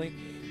recently.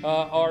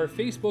 Our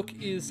Facebook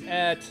is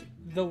at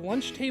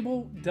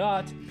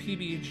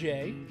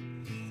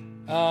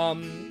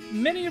thelunchtable.pbj.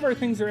 Many of our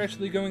things are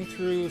actually going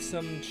through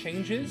some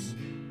changes,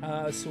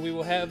 so we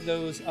will have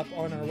those up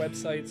on our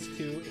websites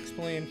to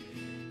explain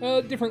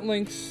different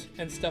links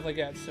and stuff like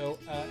that. So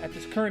at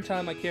this current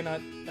time, I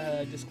cannot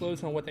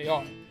disclose on what they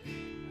are.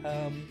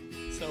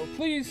 So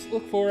please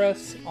look for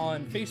us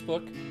on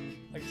Facebook,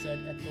 like I said,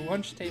 at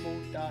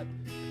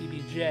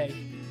thelunchtable.pbj,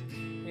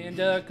 and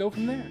go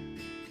from there.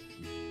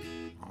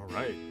 All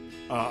right.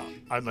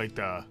 I'd like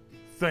to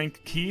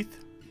thank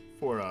Keith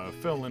for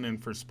filling in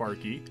for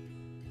Sparky.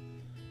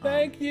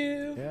 Thank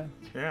you. Yeah.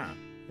 Yeah.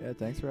 Yeah.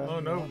 Thanks for having Oh,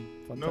 me no. on.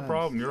 Fun No times.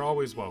 problem. You're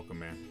always welcome,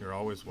 man. You're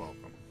always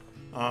welcome.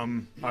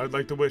 I would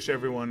like to wish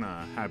everyone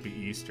a happy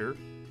Easter.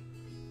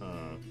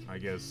 I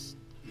guess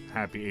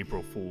happy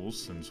April Fools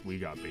since we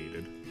got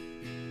baited.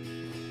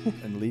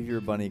 And leave your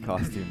bunny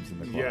costumes in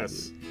the closet.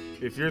 Yes.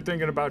 If you're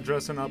thinking about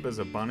dressing up as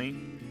a bunny,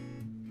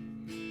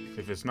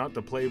 if it's not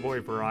the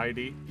Playboy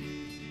variety,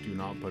 do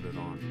not put it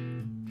on.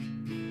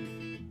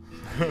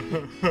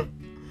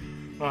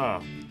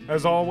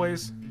 As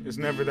always, it's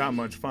never that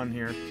much fun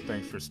here.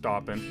 Thanks for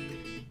stopping.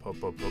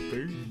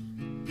 Peace.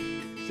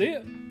 See ya.